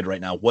in my head right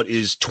now. What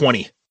is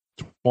 20?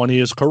 20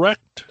 is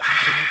correct.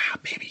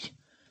 Baby.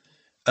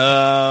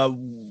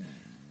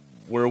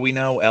 Where are we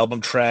now? Album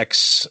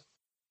tracks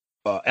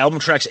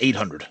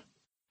 800.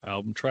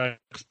 Album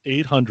tracks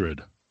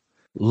 800.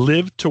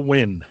 Live to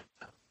Win.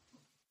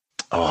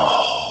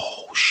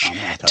 Oh, shit. I'm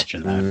not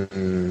touching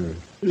that.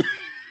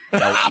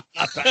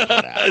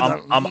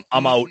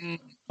 I'm out.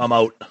 I'm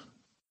out.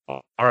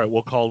 All right,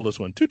 we'll call this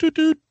one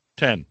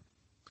 10.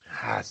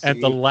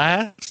 And the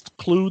last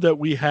clue that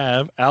we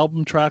have,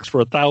 album tracks for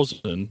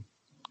 1,000,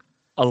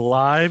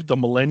 Alive, the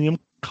Millennium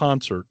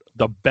Concert,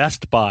 the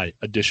Best Buy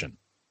edition.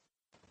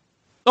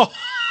 Oh,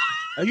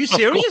 are you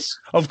serious?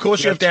 Of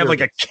course, you have to have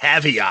like a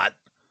caveat.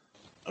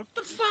 What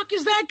the fuck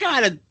is that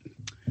guy to...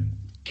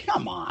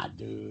 Come on,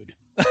 dude.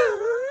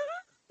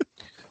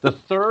 The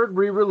third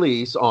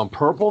re-release on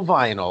purple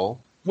vinyl.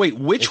 Wait,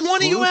 which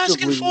one are you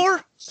asking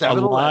for?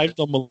 Alive,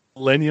 the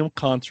Millennium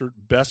Concert,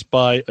 Best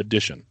Buy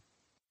edition.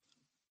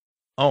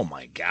 Oh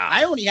my God!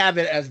 I only have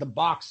it as the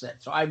box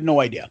set, so I have no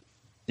idea.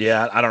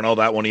 Yeah, I don't know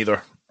that one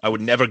either. I would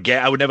never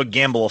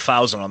gamble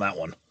 1,000 on that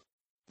one.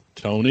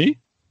 Tony,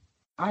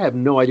 I have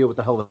no idea what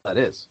the hell that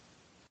is.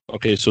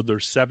 Okay, so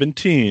there's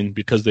 17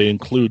 because they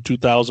include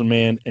 2000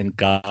 Man and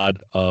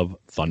God of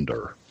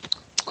Thunder.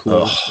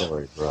 Cool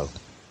story, bro.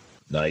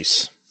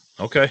 Nice.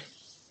 Okay.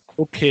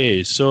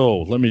 Okay,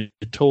 so let me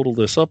total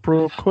this up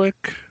real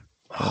quick.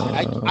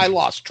 I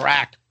lost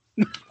track.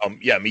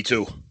 Yeah, me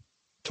too.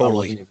 I wasn't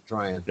Totally. even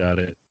trying. Got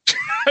it.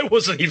 I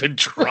wasn't even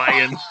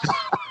trying.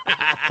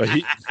 But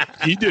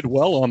he did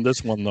well on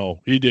this one, though.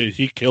 He did.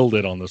 He killed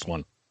it on this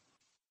one.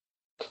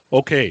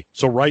 Okay,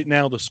 so right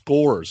now the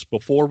scores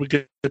before we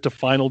get to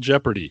Final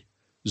Jeopardy: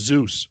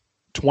 Zeus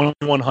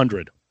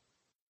 2,100,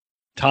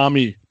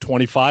 Tommy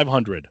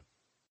 2,500,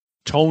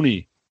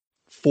 Tony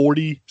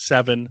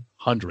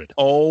 4,700.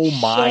 Oh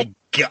my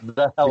God!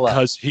 The hell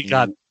Because he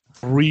got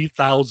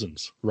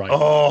 3,000s right.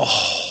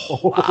 Oh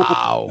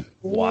Wow!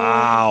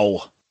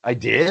 wow! I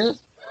did?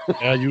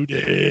 Yeah, you When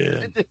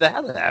did. did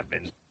that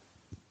happen?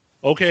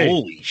 Okay,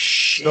 Holy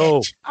shit!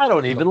 so I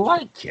don't even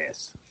like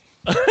Kiss.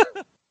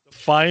 the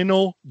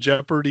Final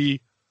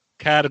Jeopardy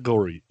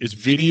category is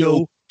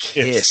Video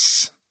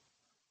Kiss.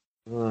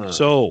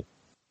 So,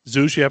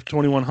 Zeus, you have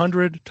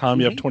 2,100. Tom,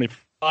 you have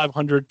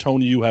 2,500.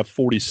 Tony, you have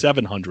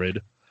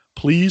 4,700.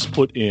 Please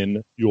put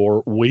in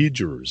your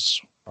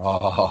wagers.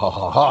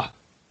 Are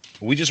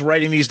we just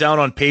writing these down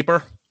on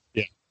paper?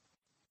 Yeah.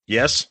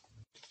 Yes?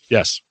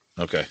 Yes.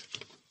 Okay.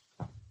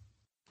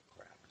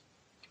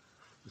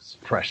 It's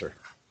pressure.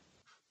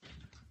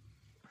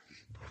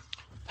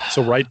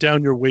 So write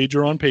down your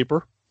wager on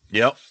paper.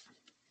 Yep.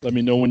 Let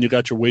me know when you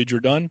got your wager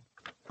done,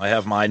 I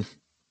have mine.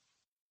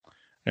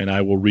 and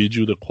I will read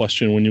you the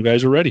question when you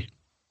guys are ready.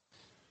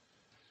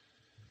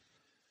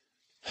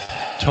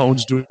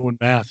 Tone's doing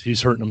math.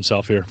 He's hurting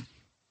himself here.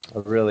 I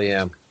really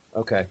am.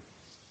 Okay.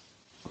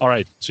 All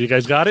right. So you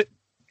guys got it?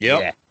 Yep.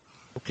 Yeah.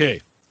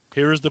 Okay.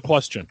 Here is the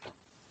question.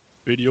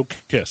 Video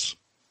Kiss.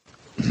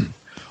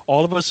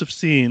 All of us have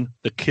seen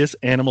the Kiss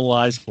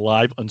Animalized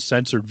live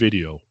uncensored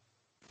video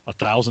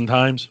 1,000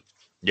 times.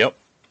 Yep.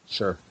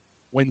 Sure.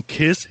 When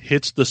Kiss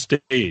hits the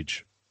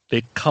stage,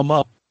 They come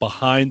up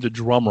behind the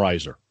drum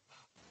riser.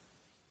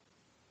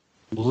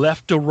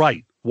 Left to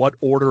right, what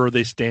order are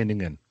they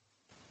standing in?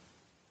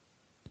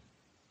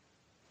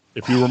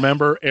 If you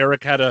remember,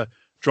 Eric had a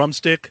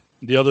drumstick.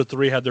 The other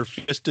three had their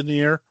fist in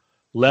the air.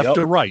 Left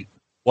to right,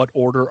 what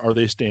order are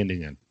they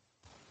standing in?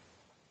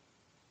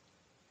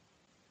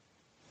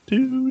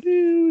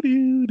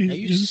 Are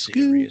you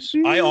serious?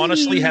 I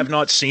honestly have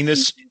not seen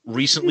this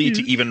recently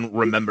to even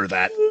remember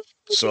that.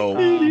 So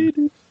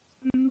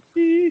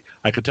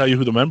I could tell you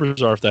who the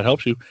members are if that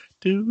helps you.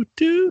 Do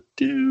do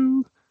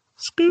do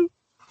scoop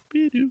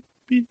be doo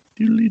be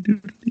doodly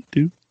doodly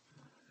doo.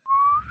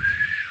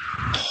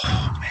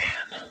 Oh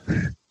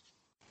man,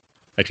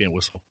 I can't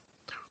whistle.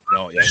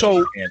 No, yeah.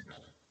 So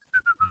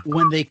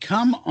when they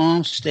come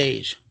on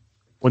stage,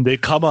 when they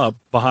come up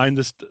behind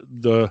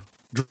the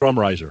drum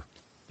riser,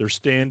 they're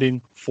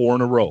standing 4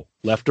 in a row,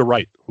 left to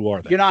right. Who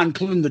are they? You're not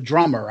including the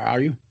drummer, are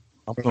you?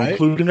 I'm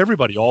including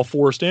everybody. All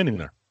 4 are standing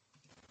there.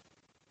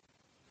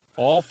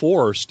 All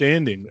 4 are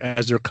standing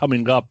as they're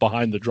coming up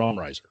behind the drum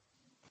riser.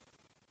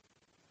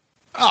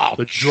 Oh,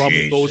 the drum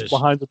Jesus. goes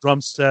behind the drum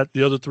set.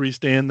 The other 3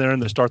 stand there,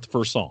 and they start the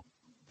first song.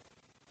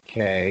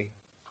 Okay.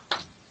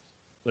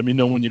 Let me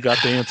know when you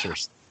got the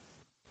answers.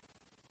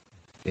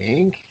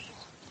 Think?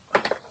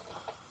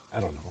 I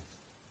don't know.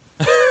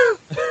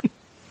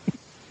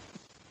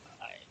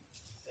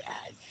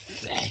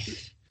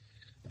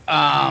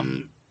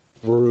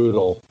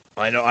 Brutal.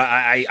 I know.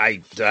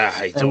 I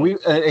and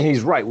and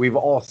he's right. We've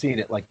all seen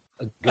it like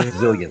a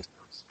gazillion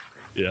times.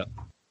 Yeah.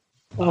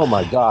 Oh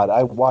my God!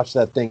 I watched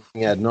that thing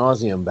ad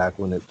nauseum back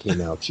when it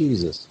came out.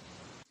 Jesus.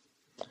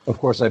 Of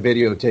course, I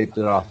videotaped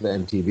it off the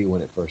MTV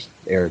when it first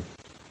aired.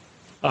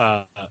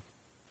 That's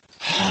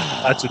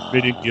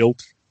admitting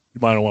guilt.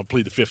 You might want to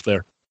plead the fifth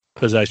there,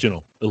 because that's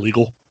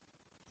illegal.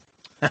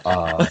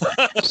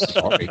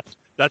 Sorry.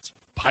 That's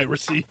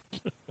piracy.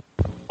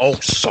 Oh,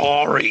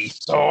 sorry.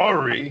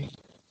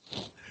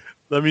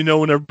 Let me know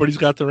when everybody's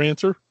got their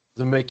answer.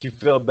 Does it make you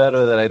feel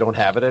better that I don't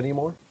have it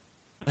anymore?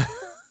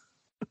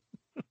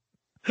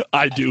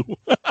 I do.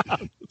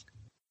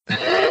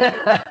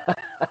 Because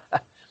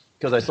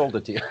I sold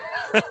it to you.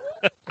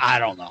 I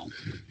don't know.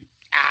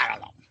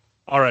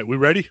 All right, we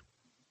ready?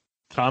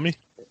 Tommy?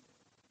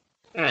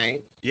 All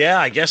right. Yeah,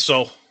 I guess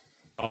so.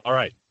 All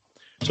right.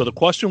 So the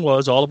question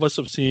was, all of us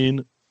have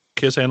seen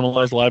Kiss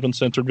Analyzed Live and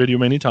Censored video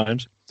many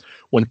times.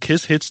 When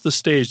Kiss hits the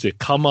stage, they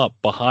come up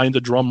behind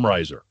the drum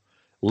riser.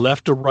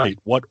 Left to right,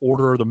 what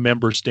order are the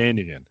members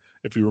standing in?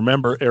 If you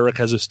remember, Eric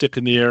has a stick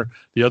in the air.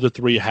 The other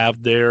 3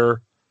 have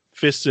their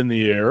fists in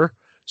the air.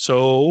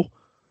 So,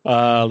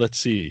 let's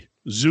see.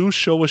 Zeus,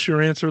 show us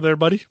your answer there,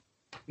 buddy.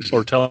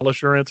 Or tell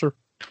us your answer.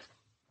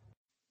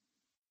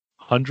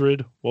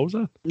 100. What was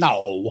that?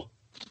 No.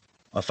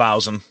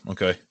 1,000.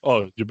 Okay.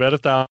 Oh, you bet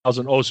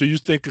 1,000. Oh, so you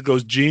think it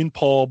goes Gene,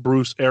 Paul,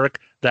 Bruce, Eric.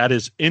 That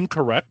is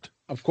incorrect.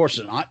 Of course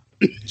it's not.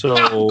 So,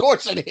 of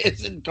course it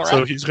is incorrect.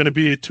 So he's going to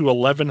be to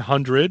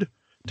 1,100.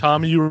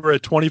 Tommy, you were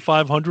at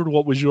 2,500.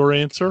 What was your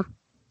answer?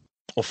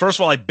 Well, first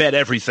of all, I bet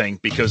everything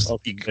because I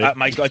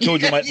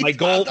told you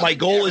my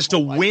goal is to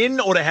win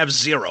or to have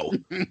 0.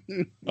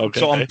 Okay.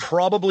 So I'm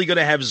probably going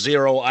to have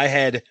 0. I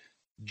had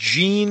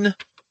Gene,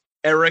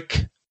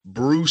 Eric,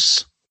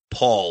 Bruce,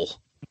 Paul.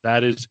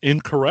 That is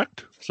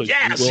incorrect. So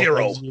yeah,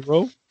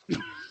 0.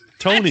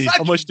 Tony,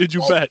 how much did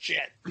you bet?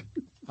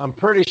 I'm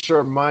pretty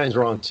sure mine's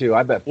wrong too.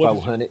 I bet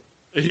 1,200.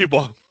 He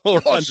bought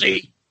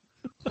see.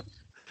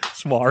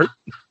 Smart.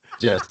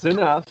 Just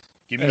enough.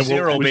 Give me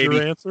 0, what was baby.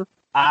 Your answer?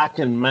 I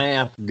can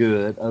math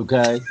good,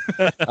 okay?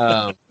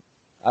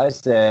 I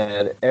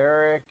said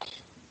Eric,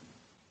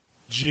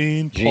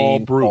 Gene, Paul,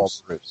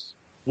 Bruce, Bruce,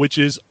 which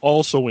is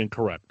also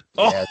incorrect.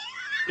 Oh,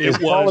 it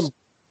was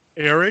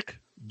Eric,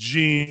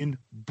 Gene,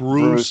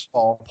 Bruce,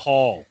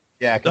 Paul.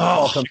 Yeah,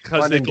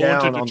 because they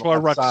go into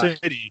Detroit Rock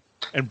City,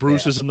 and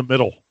Bruce is in the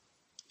middle.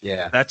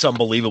 Yeah, that's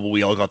unbelievable.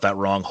 We all got that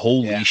wrong.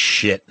 Holy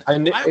shit!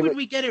 Why would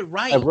we get it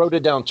right? I wrote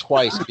it down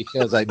twice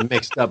because I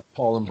mixed up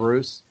Paul and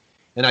Bruce,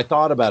 and I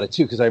thought about it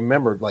too because I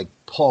remembered like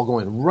Paul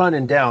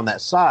running down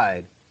that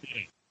side,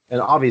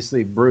 and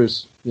obviously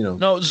Bruce.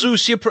 No,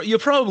 Zeus, you're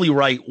probably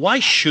right. Why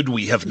should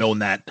we have known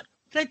that?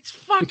 That's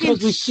fucking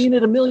because we've seen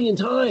it a million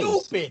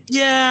times. Stupid.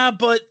 Yeah,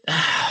 but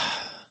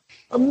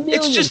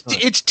it's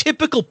it's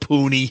typical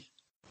Pooney.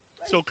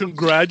 So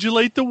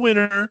congratulate the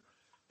winner.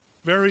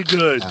 Very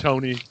good,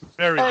 Tony.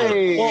 Very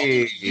good. Well,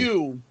 do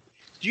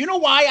you know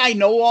why I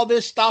know all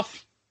this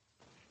stuff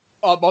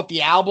about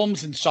the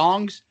albums and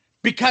songs?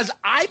 Because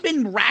I've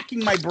been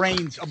racking my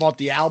brains about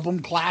the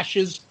album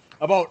clashes,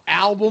 about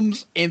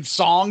albums and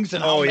songs,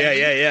 and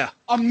a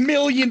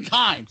million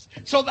times.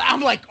 So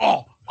I'm like,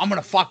 I'm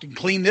gonna fucking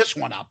clean this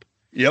one up.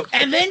 Yep.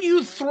 And then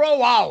you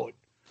throw out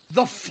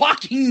the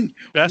fucking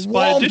Best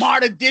Buy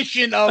Walmart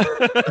edition of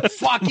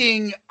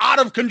fucking Out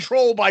of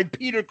Control by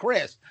Peter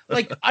Criss.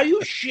 Like, are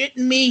you shitting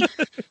me?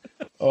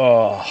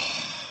 I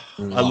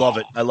love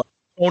it.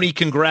 Tony,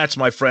 congrats,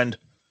 my friend.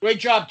 Great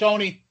job,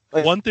 Tony.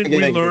 One thing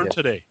we learned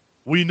today: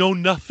 we know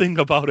nothing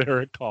about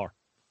Eric Carr.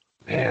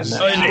 Man,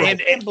 I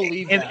can't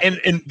believe that.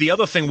 And the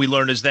other thing we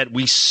learned is that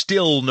we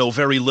still know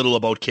very little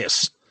about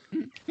Kiss.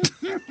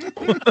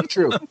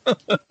 True.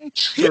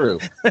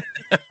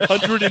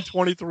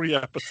 123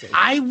 episodes.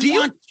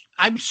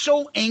 I'm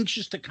so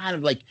anxious to kind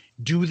of like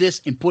do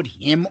this and put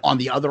him on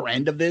the other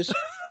end of this.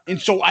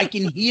 And so I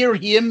can hear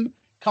him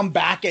come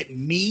back at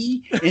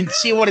me and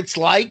see what it's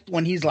like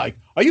when he's like,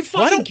 "Are you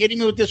fucking kidding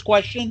me with this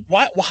question?"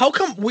 Why? Well, how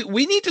come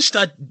we need to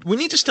start? We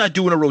need to start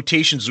doing a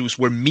rotation, Zeus,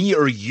 where me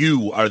or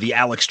you are the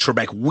Alex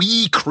Trebek.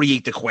 We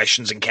create the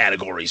questions and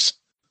categories,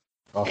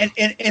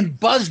 and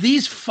buzz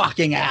these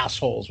fucking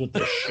assholes with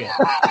this shit.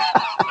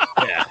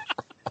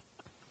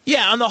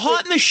 Yeah. On the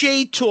Hot in the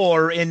Shade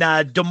tour in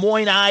Des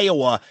Moines,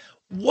 Iowa,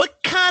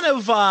 what kind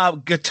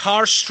of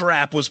guitar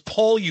strap was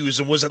Paul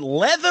using? Was it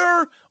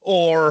leather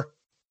or?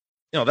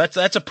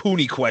 That's a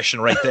Pooney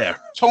question right there.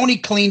 Tony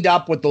cleaned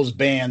up with those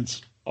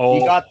bands. He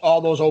got all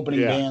those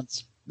opening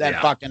bands.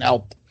 That fucking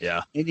helped.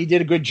 Yeah. And he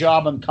did a good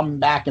job on coming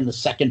back in the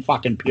second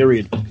fucking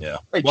period. Yeah.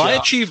 Great Well,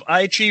 job.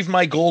 I achieved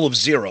my goal of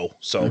 0,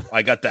 so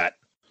I got that.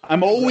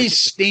 I'm always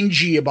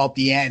stingy about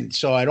the end,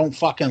 so I don't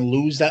fucking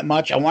lose that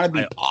much. I want to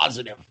be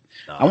positive.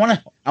 No. I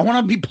want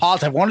to be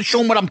positive. I want to show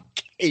them what I'm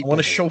capable. I want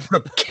to show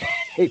what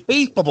I'm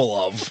capable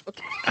of.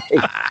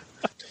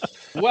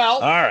 Well,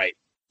 all right.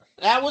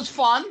 That was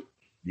fun.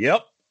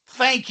 Yep.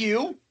 Thank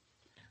you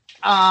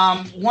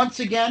once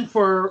again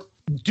for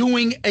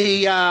doing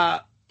a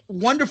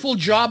wonderful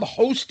job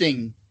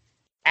hosting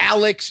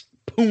Alex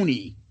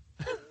Pooney.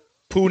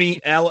 Pooney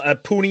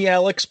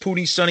Alex,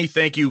 Pooney Sonny,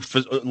 thank you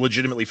for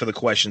legitimately for the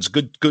questions.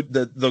 Good.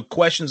 The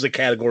questions, the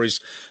categories,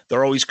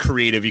 they're always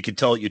creative. You can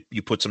tell you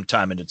put some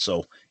time in it.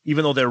 So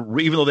even though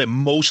they're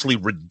mostly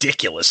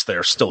ridiculous,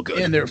 they're still good.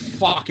 And they're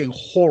fucking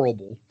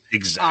horrible.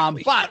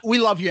 Exactly. But we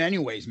love you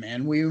anyways,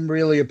 man. We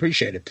really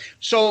appreciate it.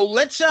 So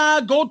let's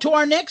go to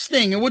our next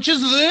thing, which is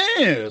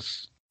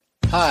this.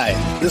 Hi,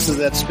 this is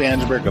Ed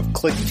Spansberg of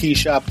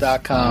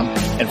ClickTshop.com,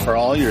 and for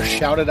all your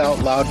Shout It Out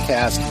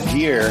Loudcast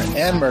gear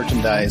and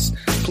merchandise,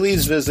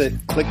 please visit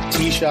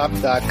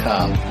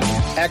ClickTshop.com.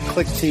 At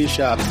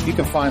ClickTshop, you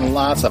can find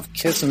lots of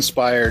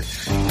Kiss-inspired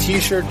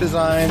t-shirt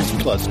designs,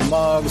 plus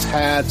mugs,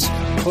 hats,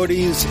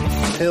 hoodies,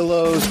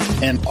 pillows,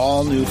 and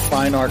all new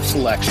fine art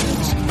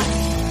selections.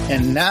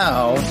 And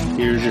now,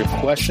 here's your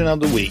question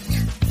of the week.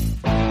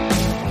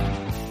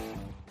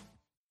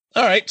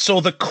 All right,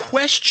 so the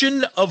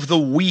question of the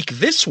week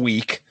this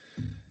week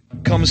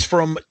comes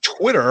from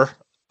Twitter,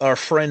 our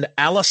friend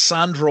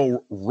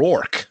Alessandro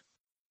Rourke.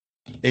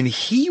 And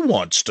he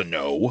wants to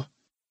know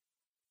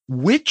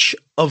which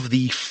of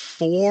the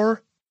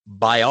 4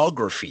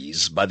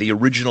 biographies by the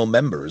original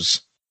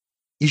members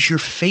is your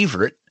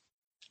favorite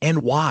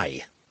and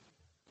why?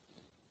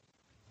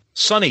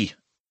 Sonny,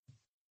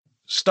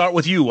 start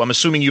with you. I'm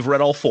assuming you've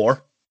read all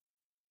 4.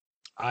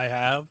 I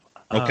have.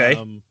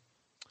 Okay.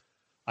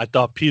 I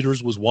thought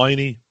Peters was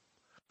whiny.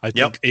 I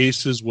think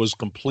Aces was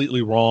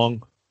completely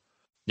wrong.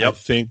 I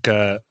think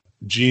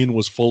Gene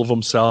was full of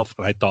himself,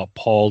 and I thought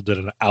Paul did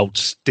an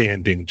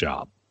outstanding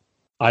job.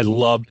 I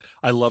loved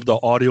the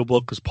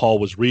audiobook because Paul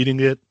was reading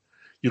it.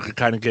 You could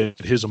kind of get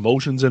his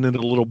emotions in it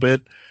a little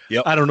bit.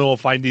 Yep. I don't know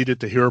if I needed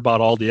to hear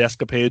about all the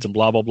escapades and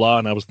blah, blah, blah.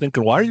 And I was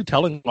thinking, why are you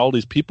telling all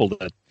these people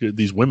that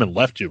these women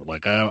left you?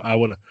 Like, I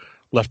would have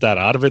left that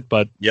out of it,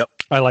 but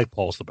I like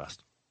Paul's the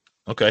best.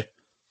 Okay.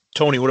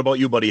 Tony, what about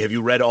you, buddy? Have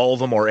you read all of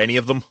them or any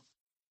of them?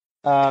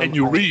 Can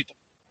you read?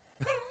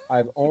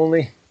 I've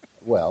only,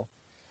 apparently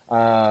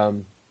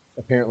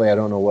I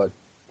don't know what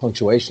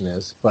punctuation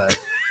is, but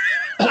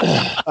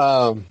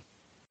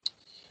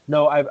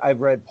no, I've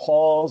read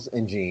Paul's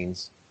and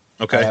Gene's.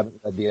 Okay. I haven't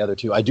read the other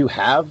 2. I do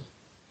have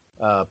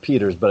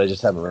Peter's, but I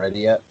just haven't read it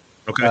yet.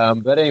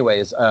 Okay. But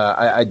anyways,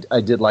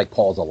 I did like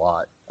Paul's a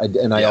lot.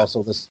 I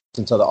also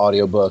listened to the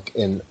audiobook,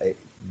 and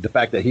the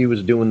fact that he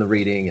was doing the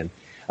reading, and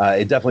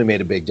it definitely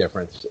made a big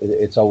difference.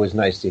 It's always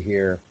nice to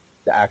hear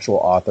the actual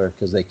author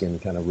because they can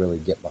kind of really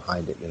get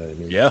behind it. You know what I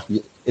mean? Yeah.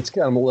 It's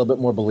kind of a little bit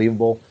more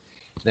believable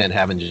than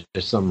having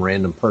just some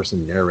random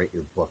person narrate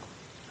your book.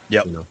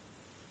 Yep. You know?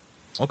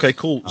 Okay,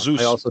 cool.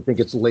 Zeus. I also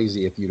think it's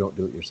lazy if you don't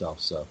do it yourself.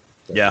 So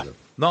yeah.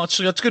 No, that's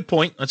a good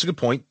point. That's a good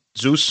point.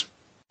 Zeus.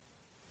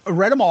 I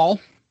read them all.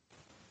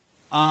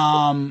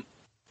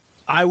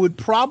 I would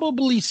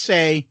probably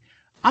say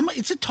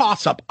it's a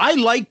toss-up. I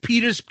like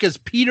Peters because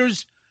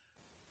Peters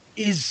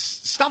is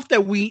stuff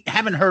that we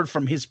haven't heard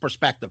from his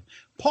perspective.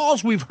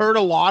 Paul's, we've heard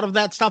a lot of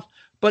that stuff,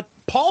 but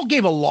Paul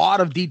gave a lot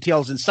of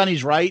details, and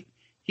Sonny's right.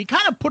 He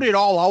kind of put it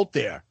all out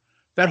there.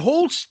 That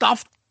whole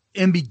stuff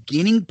in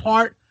beginning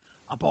part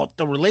about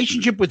the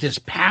relationship with his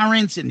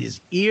parents and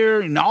his ear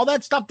and all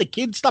that stuff, the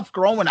kid stuff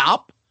growing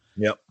up.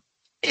 Yep.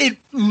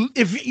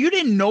 If you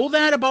didn't know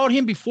that about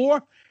him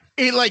before,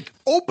 it like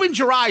opens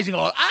your eyes and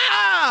goes,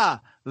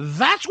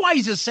 that's why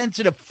he's a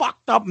sensitive,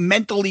 fucked up,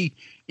 mentally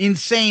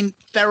insane,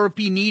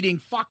 therapy needing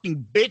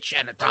fucking bitch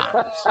at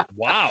times.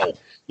 Wow.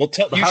 Well,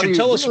 you should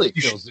tell us what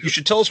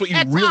you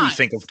really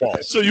think of Paul.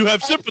 So you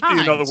have sympathy,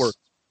 in other words.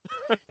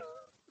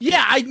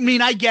 Yeah, I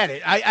mean, I get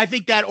it. I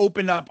think that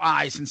opened up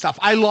eyes and stuff.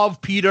 I love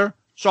Peter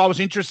so I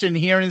was interested in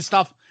hearing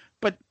stuff.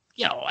 But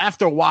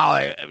after a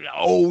while,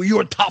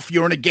 you're tough.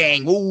 You're in a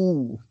gang.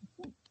 Ooh,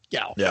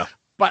 Yeah.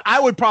 But I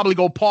would probably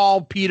go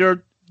Paul,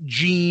 Peter,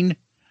 Gene,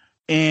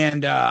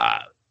 and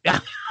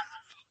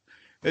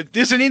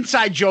there's an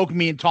inside joke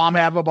me and Tom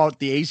have about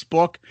the Ace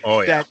book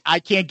that I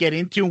can't get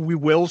into. We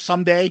will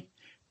someday,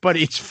 but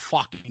it's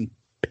fucking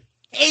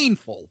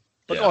painful.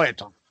 But go ahead,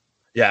 Tom.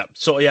 Yeah.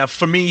 So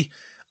for me,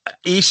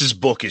 Ace's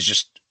book is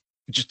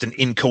just an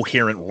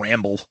incoherent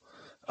ramble.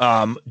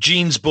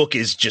 Gene's book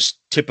is just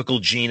typical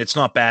Gene. It's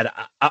not bad.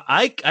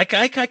 I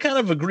kind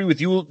of agree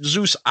with you,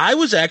 Zeus. I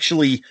was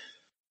actually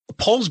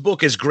Paul's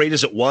book, as great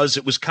as it was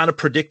kind of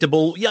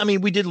predictable. Yeah, I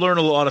mean, we did learn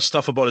a lot of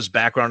stuff about his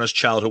background, his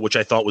childhood, which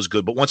I thought was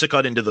good. But once it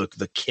got into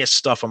the Kiss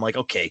stuff, I'm like,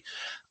 okay.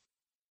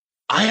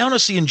 I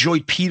honestly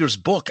enjoyed Peter's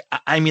book.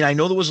 I mean, I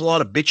know there was a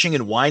lot of bitching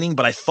and whining,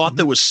 but I thought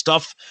there was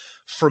stuff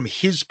from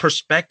his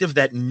perspective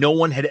that no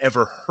one had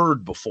ever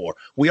heard before.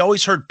 We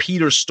always heard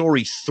Peter's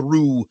story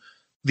through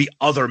the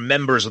other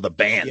members of the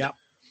band. Yep.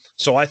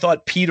 So I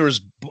thought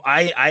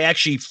I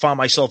actually found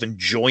myself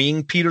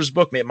enjoying Peter's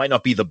book. It might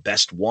not be the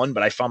best one,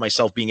 but I found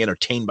myself being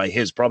entertained by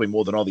his probably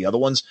more than all the other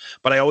ones.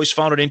 But I always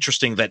found it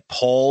interesting that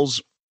Paul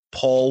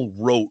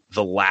wrote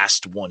the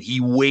last one. He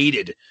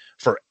waited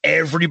for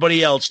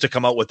everybody else to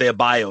come out with their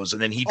bios,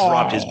 and then he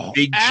dropped his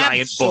big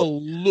giant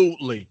book.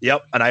 Absolutely.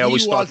 Yep. And I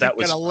always thought that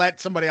was going to let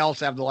somebody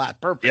else have the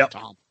last. Perfect,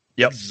 Tom.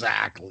 Yep.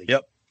 Exactly.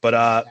 Yep.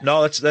 But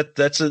no,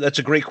 that's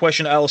a great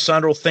question,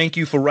 Alessandro. Thank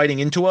you for writing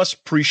into us.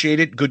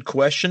 Appreciate it. Good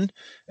question,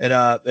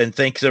 and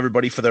thanks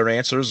everybody for their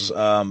answers.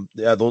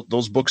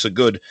 Those books are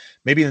good.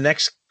 Maybe the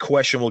next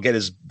question we'll get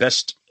is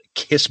best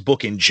Kiss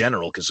book in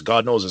general, because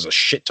God knows there's a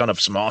shit ton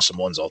of some awesome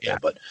ones out there.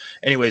 But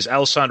anyways,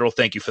 Alessandro,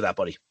 thank you for that,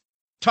 buddy.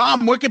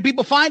 Tom, where can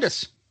people find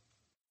us?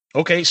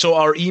 Okay, so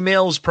our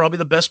email is probably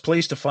the best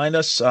place to find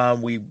us.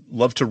 We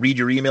love to read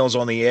your emails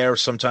on the air.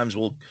 Sometimes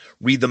we'll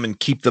read them and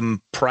keep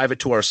them private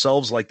to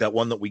ourselves, like that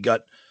one that we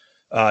got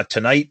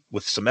tonight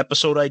with some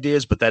episode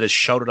ideas, but that is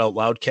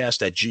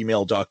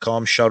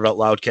shoutoutloudcast@gmail.com,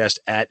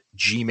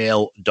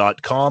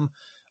 shoutoutloudcast@gmail.com.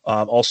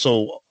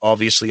 Also,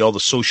 obviously, all the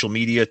social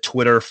media,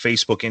 Twitter,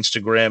 Facebook,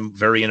 Instagram,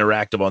 very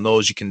interactive on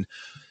those. You can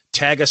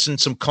tag us in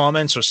some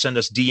comments or send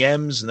us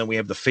DMs, and then we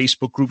have the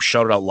Facebook group,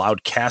 Shout It Out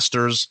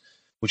Loudcasters,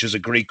 which is a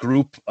great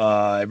group.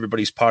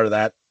 Everybody's part of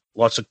that.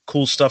 Lots of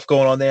cool stuff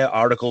going on there.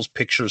 Articles,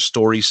 pictures,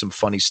 stories, some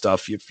funny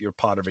stuff. If you're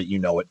part of it, you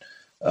know it.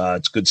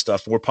 It's good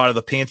stuff. We're part of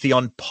the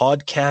Pantheon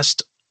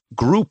podcast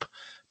group.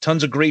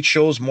 Tons of great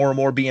shows, more and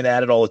more being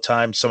added all the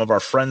time. Some of our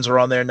friends are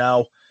on there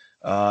now,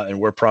 and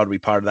we're proud to be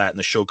part of that. And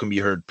the show can be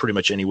heard pretty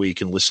much any way you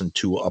can listen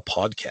to a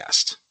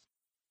podcast.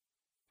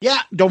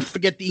 Yeah, don't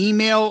forget the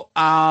email,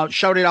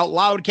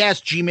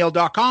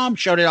 shoutitoutloudcast@gmail.com,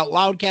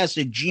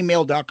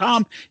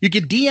 shoutitoutloudcast@gmail.com. You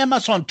can DM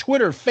us on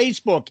Twitter,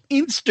 Facebook,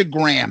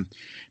 Instagram.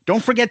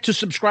 Don't forget to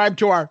subscribe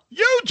to our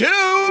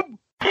YouTube.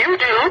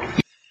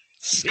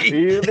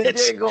 See,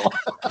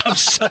 I'm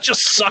such a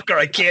sucker.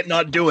 I can't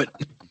not do it.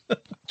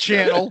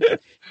 Channel,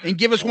 and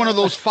give us one of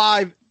those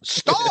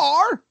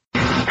 5-star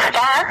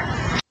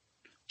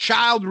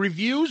child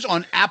reviews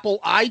on Apple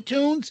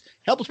iTunes.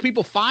 Helps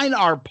people find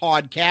our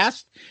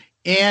podcast.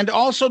 And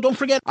also, don't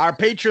forget our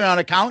Patreon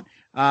account.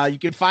 You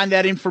can find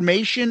that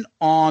information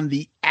on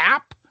the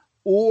app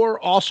or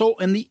also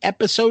in the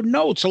episode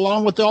notes,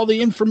 along with all the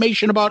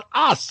information about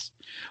us.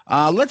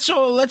 Let's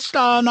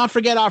not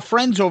forget our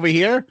friends over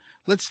here.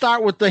 Let's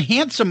start with the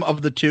handsome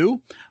of the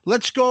two.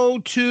 Let's go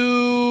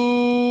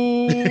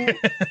to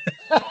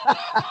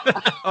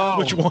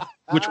which one?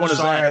 Which one is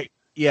that?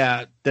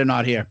 Yeah, they're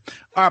not here.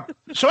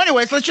 So,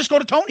 anyways, let's just go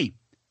to Tony.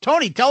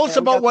 Tony, tell us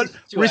about what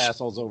two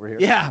assholes over here.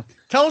 Yeah,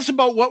 tell us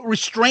about what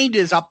Restrained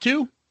is up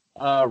to.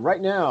 Right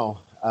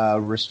now,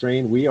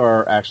 Restrained, we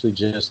are actually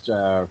just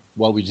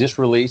we just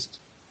released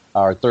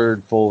our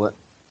third full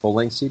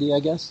length CD,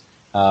 I guess,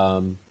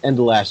 end of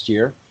last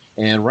year.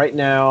 And right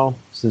now,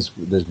 since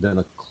there's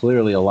been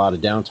clearly a lot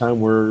of downtime,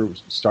 we're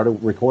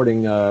started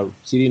recording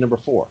CD number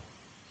 4.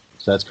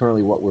 So that's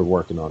currently what we're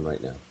working on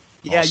right now.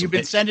 Yeah, Awesome. You've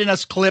been sending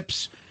us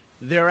clips.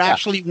 They're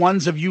actually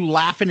ones of you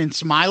laughing and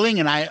smiling,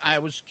 and I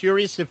was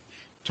curious if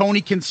Tony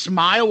can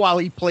smile while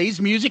he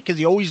plays music, because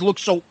he always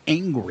looks so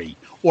angry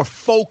or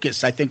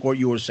focused, I think what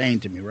you were saying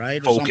to me,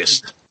 right? Or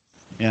Focused.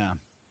 something. Yeah.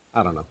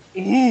 I don't know.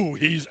 Ooh,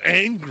 he's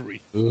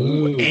angry.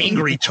 Ooh,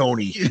 angry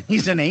Tony.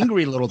 He's an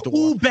angry little dwarf.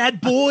 Ooh,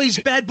 bad boys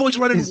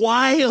running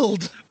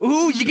wild.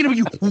 Ooh, you're going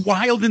to be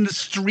wild in the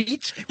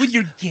streets with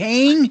your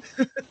gang?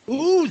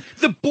 Ooh,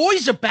 the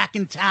boys are back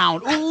in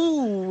town.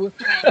 Ooh.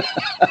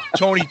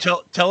 Tony,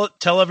 tell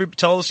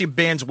us your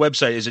band's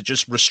website. Is it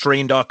just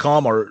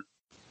restrain.com or?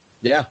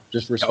 Yeah,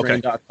 just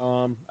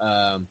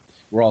restrain.com.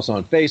 We're also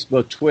on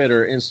Facebook,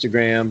 Twitter,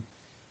 Instagram.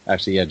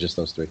 Actually, yeah, just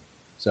those 3.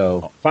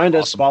 So find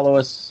us, follow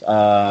us.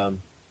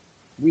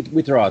 We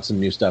throw out some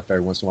new stuff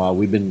every once in a while.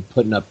 We've been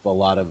putting up a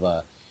lot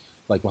of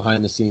like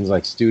behind the scenes,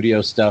 like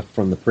studio stuff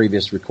from the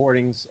previous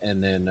recordings,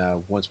 and then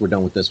once we're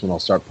done with this one, I'll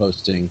start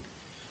posting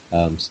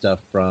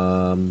stuff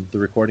from the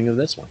recording of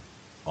this one.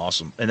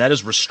 Awesome. And that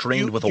is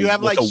restrained with a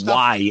stuff-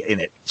 Y in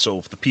it. So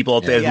if the people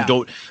out there who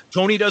don't,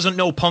 Tony doesn't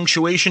know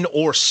punctuation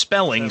or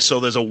spelling, so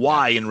there's a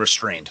Y in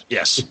restrained.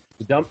 Yes.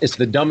 It's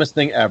the dumbest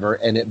thing ever,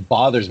 and it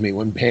bothers me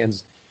when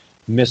bands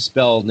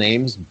misspell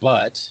names,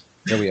 but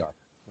there we are,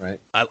 right?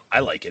 I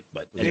like it,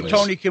 but hey,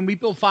 Tony, can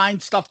people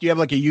find stuff? Do you have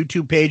like a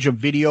YouTube page of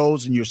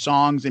videos and your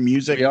songs and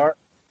music? We are.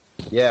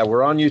 Yeah,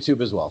 we're on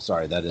YouTube as well.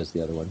 Sorry, that is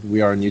the other one.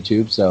 We are on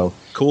YouTube, so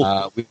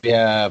cool. We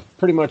have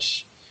pretty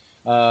much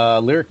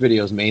lyric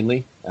videos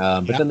mainly,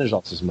 but then there's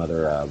also some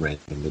other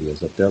random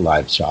videos up there,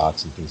 live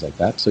shots and things like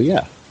that. So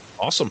yeah,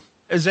 awesome.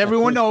 As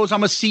everyone knows,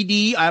 I'm a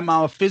CD. I'm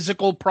a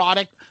physical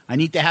product. I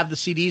need to have the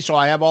CD, so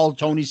I have all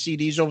Tony's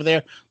CDs over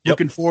there.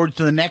 Looking forward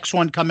to the next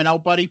one coming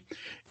out, buddy.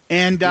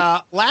 And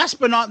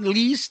last but not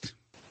least,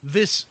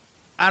 this,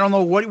 I don't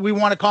know what we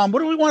want to call him.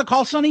 What do we want to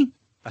call Sonny?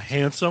 A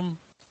handsome,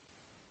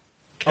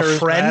 a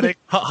friend.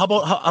 How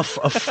about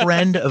a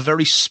friend, a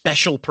very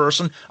special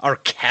person, our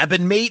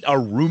cabin mate,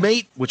 our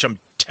roommate, which I'm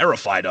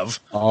terrified of.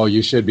 Oh,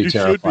 you should be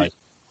terrified.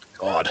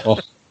 God,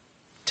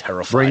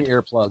 terrified. Bring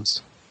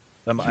earplugs.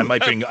 I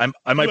might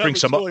bring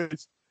some up.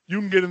 You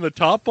can get in the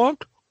top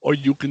bunk, or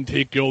you can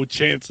take your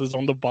chances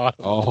on the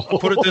bottom. Oh,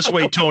 put it this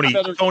way, Tony.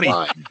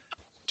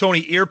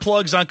 Tony,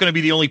 earplugs aren't going to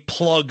be the only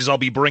plugs I'll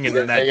be bringing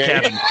in that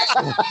cabin.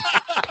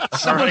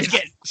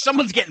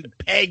 Someone's getting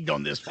pegged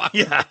on this.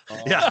 Yeah.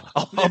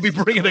 I'll be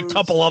bringing a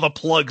couple other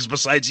plugs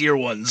besides ear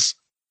ones.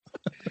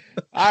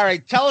 All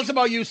right, tell us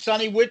about you,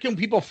 Sonny. Where can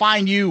people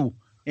find you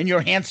in your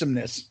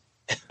handsomeness?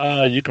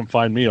 You can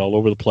find me all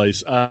over the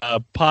place.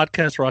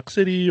 Podcast Rock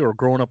City or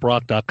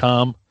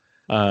growinguprock.com.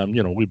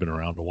 We've been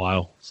around a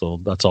while, so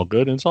that's all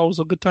good. And it's always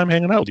a good time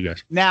hanging out with you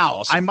guys. Now,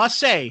 awesome. I must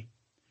say,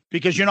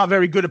 because you're not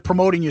very good at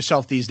promoting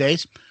yourself these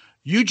days,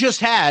 you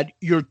just had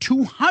your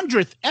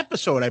 200th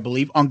episode, I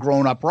believe, on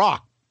Grown Up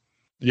Rock.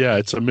 Yeah,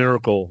 it's a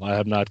miracle. I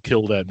have not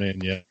killed that man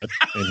yet,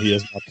 and he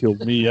has not killed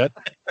me yet.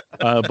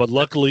 But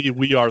luckily,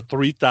 we are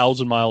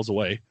 3,000 miles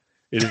away.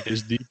 It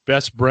is the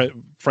best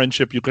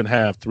friendship you can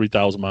have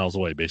 3,000 miles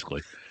away,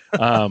 basically,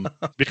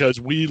 because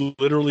we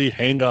literally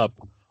hang up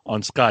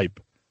on Skype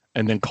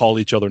and then call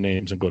each other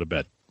names and go to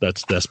bed.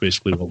 That's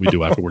basically what we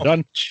do after we're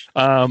done.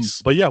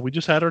 But yeah, we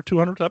just had our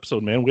 200th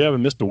episode, man. We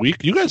haven't missed a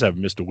week. You guys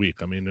haven't missed a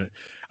week. I mean,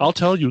 I'll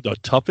tell you the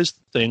toughest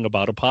thing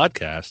about a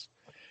podcast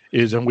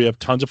is, and we have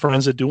tons of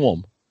friends that do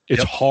them,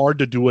 it's hard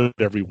to do it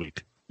every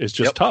week. It's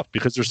just tough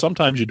because there's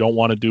sometimes you don't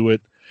want to do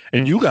it.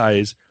 And you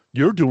guys,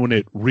 you're doing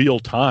it real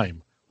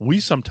time. We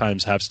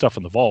sometimes have stuff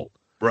in the vault.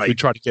 Right. We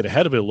try to get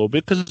ahead of it a little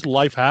bit because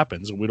life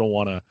happens and we don't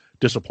want to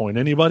disappoint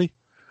anybody.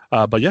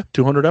 But yeah,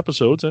 200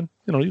 episodes, and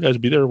you guys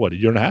will be there, what, a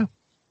year and a half?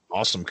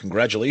 Awesome.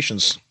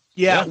 Congratulations.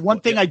 Yeah, one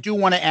thing I do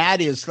want to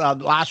add is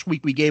last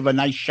week we gave a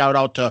nice shout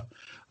out to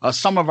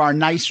some of our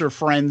nicer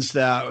friends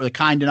that were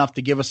kind enough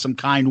to give us some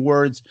kind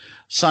words.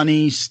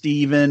 Sonny,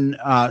 Steve, and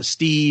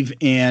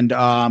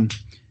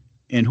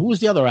who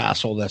was the other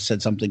asshole that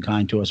said something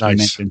kind to us? Nice. We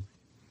mentioned.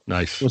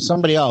 Nice. It was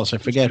somebody else. I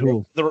forget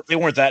who. They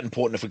weren't that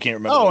important if we can't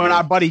remember. Oh, and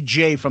our buddy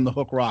Jay from the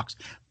Hook Rocks.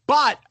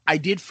 But I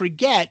did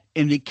forget,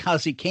 and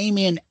because it came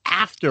in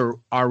after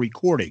our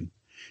recording,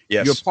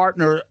 your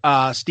partner,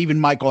 Stephen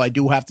Michael, I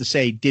do have to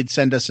say, did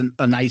send us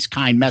a nice,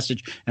 kind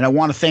message. And I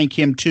want to thank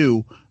him,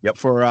 too,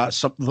 for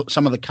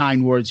some of the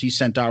kind words he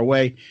sent our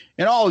way.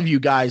 And all of you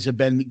guys have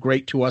been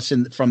great to us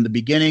from the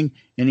beginning,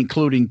 and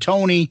including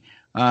Tony.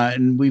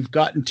 And we've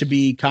gotten to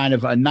be kind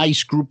of a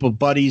nice group of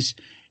buddies.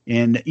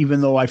 And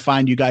even though I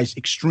find you guys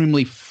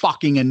extremely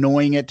fucking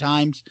annoying at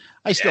times,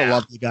 I still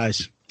love you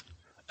guys.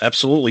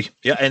 Absolutely.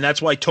 Yeah. And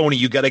that's why, Tony,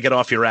 you got to get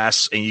off your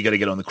ass and you got to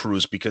get on the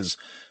cruise because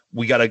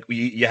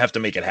you have to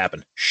make it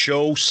happen.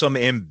 Show some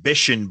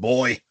ambition,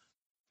 boy.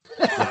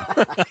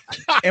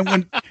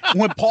 And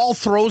when Paul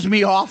throws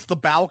me off the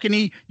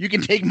balcony, you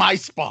can take my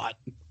spot.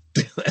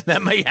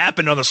 That may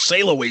happen on the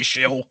Sail Away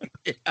show.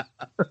 Yeah.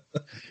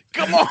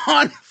 Come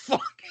on.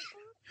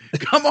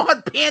 Come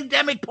on,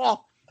 Pandemic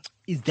Paul.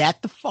 Is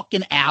that the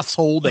fucking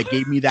asshole that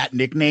gave me that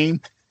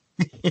nickname?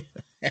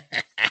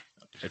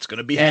 It's going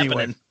to be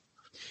happening.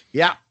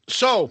 Yeah.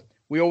 So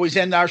we always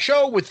end our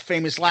show with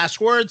famous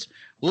last words.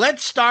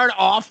 Let's start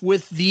off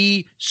with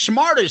the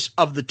smartest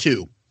of the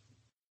two.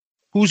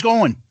 Who's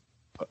going?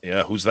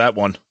 Yeah, who's that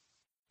one?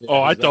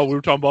 Oh, I thought we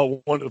were talking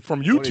about one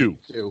from you two.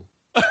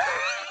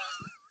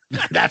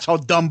 That's how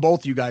dumb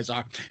both you guys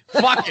are.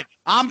 Fuck it.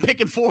 I'm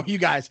picking for you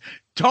guys.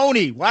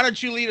 Tony, why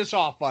don't you lead us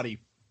off, buddy?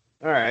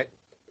 All right.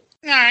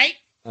 All right.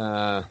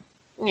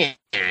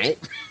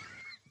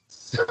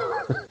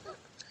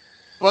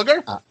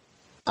 Booger?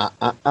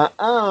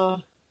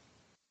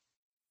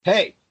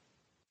 Hey.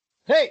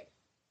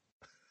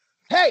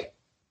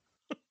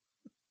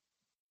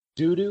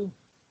 Doo-doo.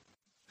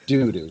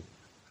 Doo-doo.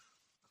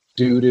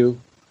 Doo-doo.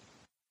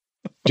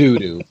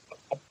 Doo-doo.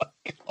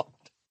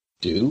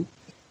 Do?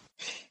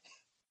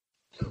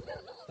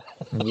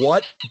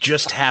 What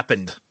just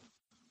happened?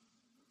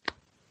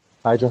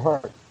 Hide your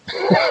heart.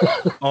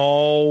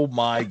 Oh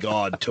my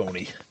God,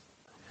 Tony.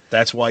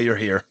 That's why you're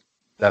here.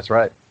 That's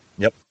right.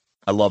 Yep.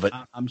 I love it.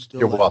 I'm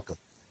still. You're welcome.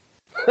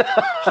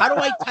 How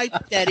do I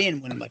type that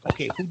in when I'm like,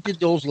 okay, who did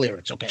those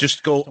lyrics? Okay,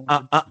 Just go,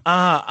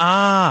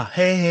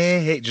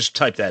 hey. Just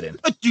type that in.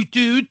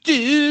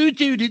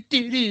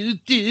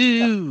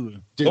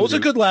 Those are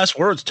good last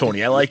words,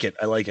 Tony. I like it.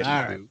 All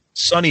right.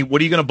 Sonny,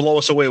 what are you going to blow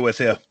us away with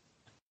here?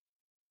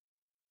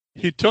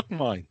 He took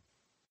mine.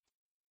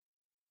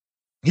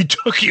 He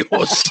took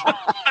yours.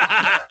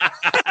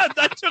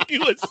 That took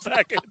you a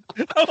second.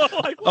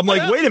 I'm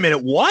like, wait a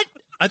minute, what?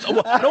 I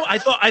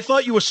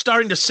thought you were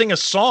starting to sing a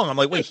song. I'm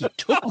like, wait, he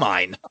took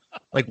mine.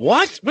 Like,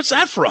 what? What's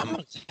that from?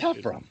 What's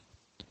that from?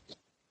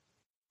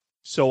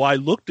 So I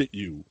looked at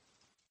you,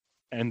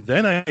 and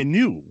then I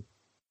knew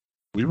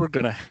we were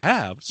going to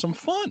have some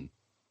fun.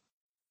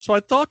 So I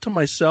thought to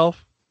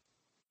myself,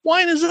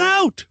 wine is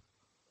out.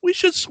 We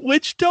should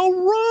switch to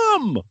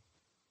rum.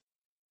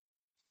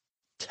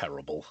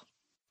 Terrible.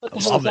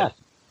 Love that.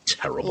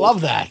 Terrible.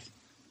 Love that.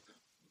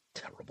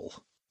 Terrible.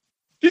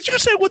 Did you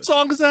say what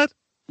song is that?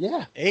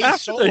 Yeah. Hey,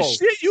 After the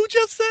shit you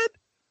just said?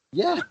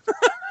 Yeah.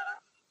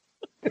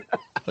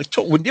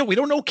 We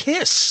don't know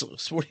Kiss.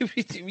 So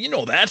you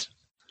know that.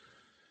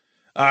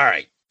 All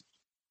right.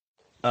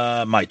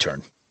 My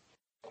turn.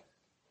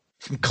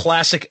 Some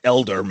classic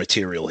Elder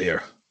material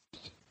here.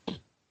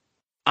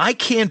 I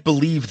can't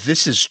believe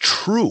this is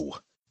true.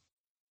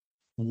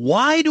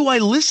 Why do I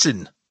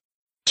listen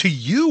to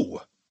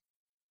you?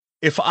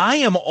 If I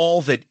am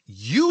all that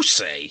you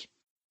say,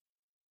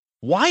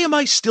 why am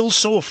I still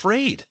so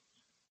afraid?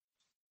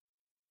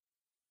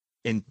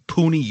 And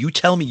Pooney, you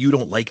tell me you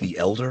don't like The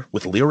Elder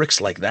with lyrics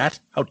like that?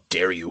 How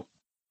dare you?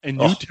 And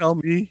you tell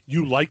me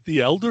you like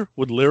The Elder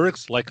with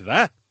lyrics like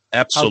that?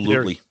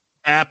 Absolutely.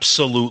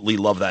 Absolutely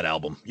love that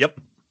album.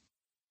 Yep.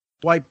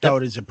 Wiped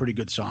Out is a pretty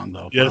good song,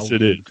 though. Yes,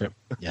 it is.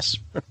 Yes.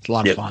 It's a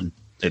lot of fun.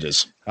 It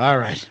is. All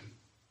right.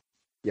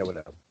 Yeah,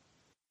 whatever.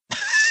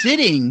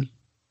 Sitting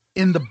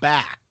in the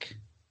back,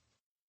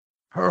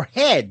 her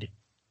head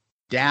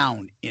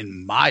down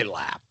in my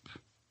lap,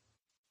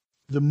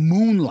 the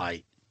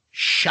moonlight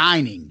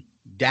shining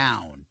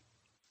down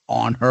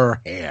on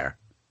her hair.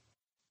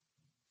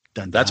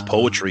 Dun, That's dun.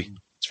 poetry.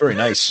 It's very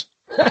nice.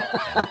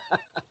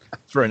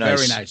 It's very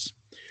nice. Very nice.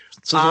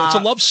 It's a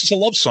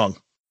love song.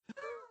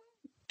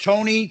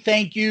 Tony,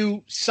 thank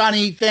you.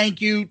 Sonny,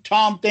 thank you.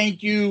 Tom,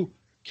 thank you.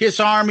 Kiss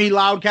Army,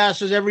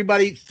 Loudcasters,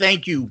 everybody,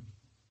 thank you.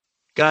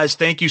 Guys,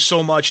 thank you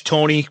so much,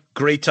 Tony.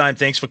 Great time.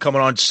 Thanks for coming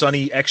on.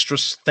 Sonny, extra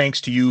thanks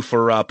to you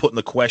for putting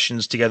the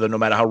questions together, no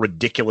matter how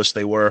ridiculous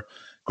they were.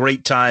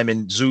 Great time.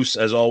 And Zeus,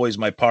 as always,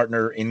 my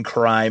partner in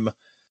crime,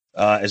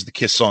 as the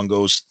Kiss song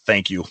goes,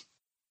 thank you.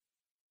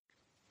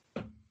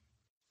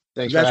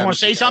 Thanks. You guys want to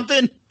say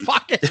something?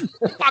 Fucking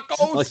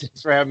fuckos.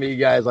 Thanks for having me, you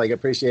guys. Like,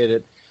 appreciate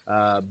it.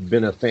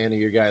 Been a fan of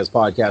your guys'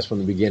 podcast from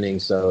the beginning,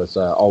 so it's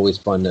always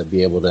fun to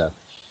be able to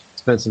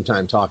spend some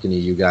time talking to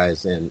you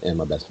guys and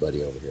my best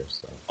buddy over here.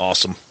 So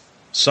awesome.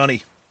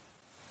 Sonny.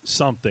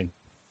 Something.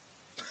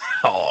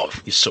 Oh,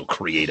 you're so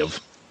creative.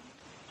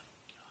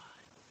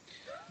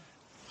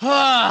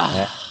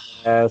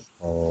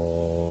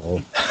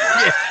 Asshole.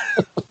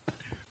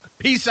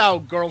 Peace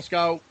out, Girl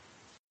Scout.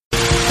 We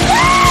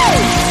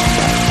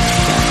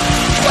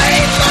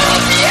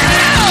love you!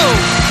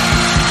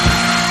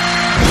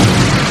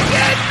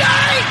 Good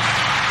night!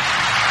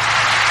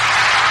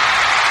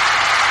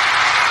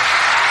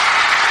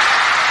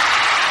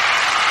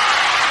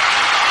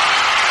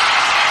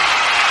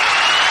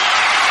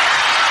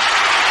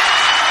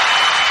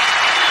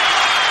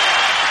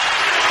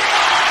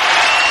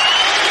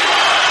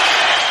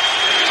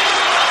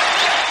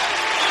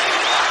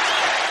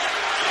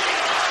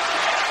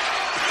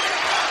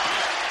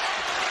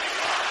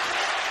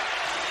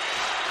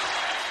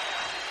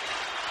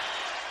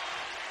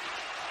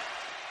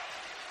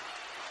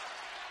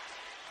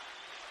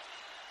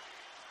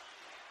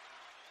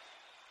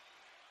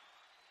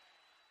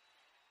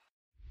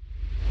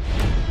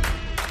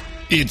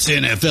 It's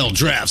NFL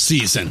draft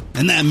season,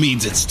 and that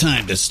means it's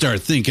time to start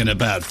thinking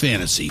about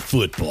fantasy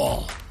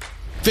football.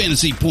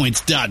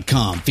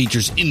 FantasyPoints.com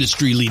features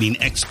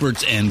industry-leading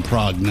experts and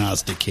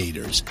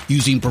prognosticators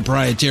using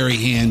proprietary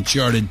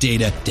hand-charted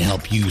data to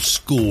help you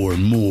score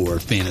more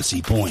fantasy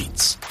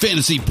points.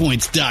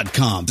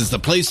 FantasyPoints.com is the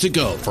place to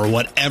go for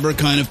whatever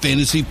kind of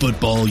fantasy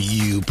football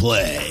you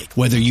play.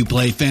 Whether you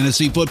play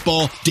fantasy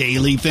football,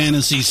 daily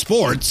fantasy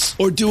sports,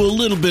 or do a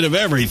little bit of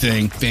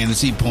everything,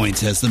 Fantasy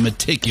Points has the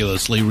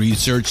meticulously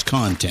researched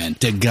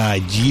content to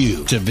guide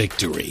you to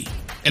victory.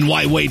 And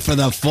why wait for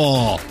the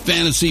fall?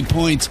 Fantasy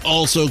Points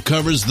also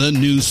covers the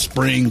new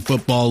spring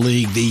football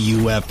league, the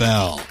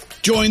UFL.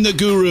 Join the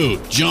guru,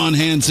 John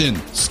Hansen,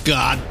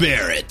 Scott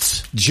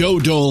Barrett, Joe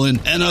Dolan,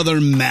 and other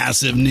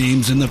massive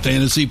names in the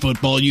fantasy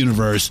football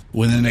universe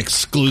with an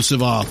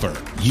exclusive offer.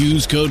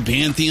 Use code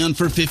Pantheon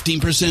for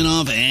 15%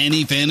 off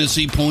any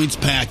Fantasy Points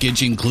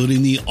package,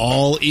 including the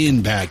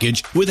all-in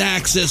package, with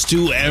access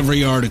to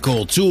every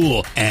article,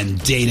 tool, and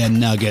data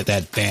nugget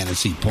that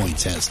Fantasy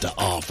Points has to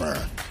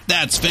offer.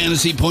 That's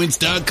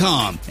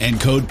FantasyPoints.com and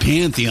code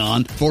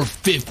Pantheon for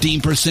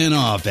 15%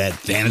 off at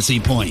Fantasy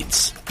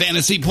Points.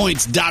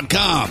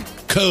 FantasyPoints.com.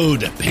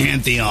 Code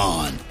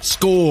Pantheon.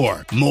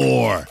 Score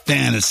more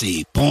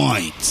fantasy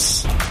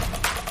points.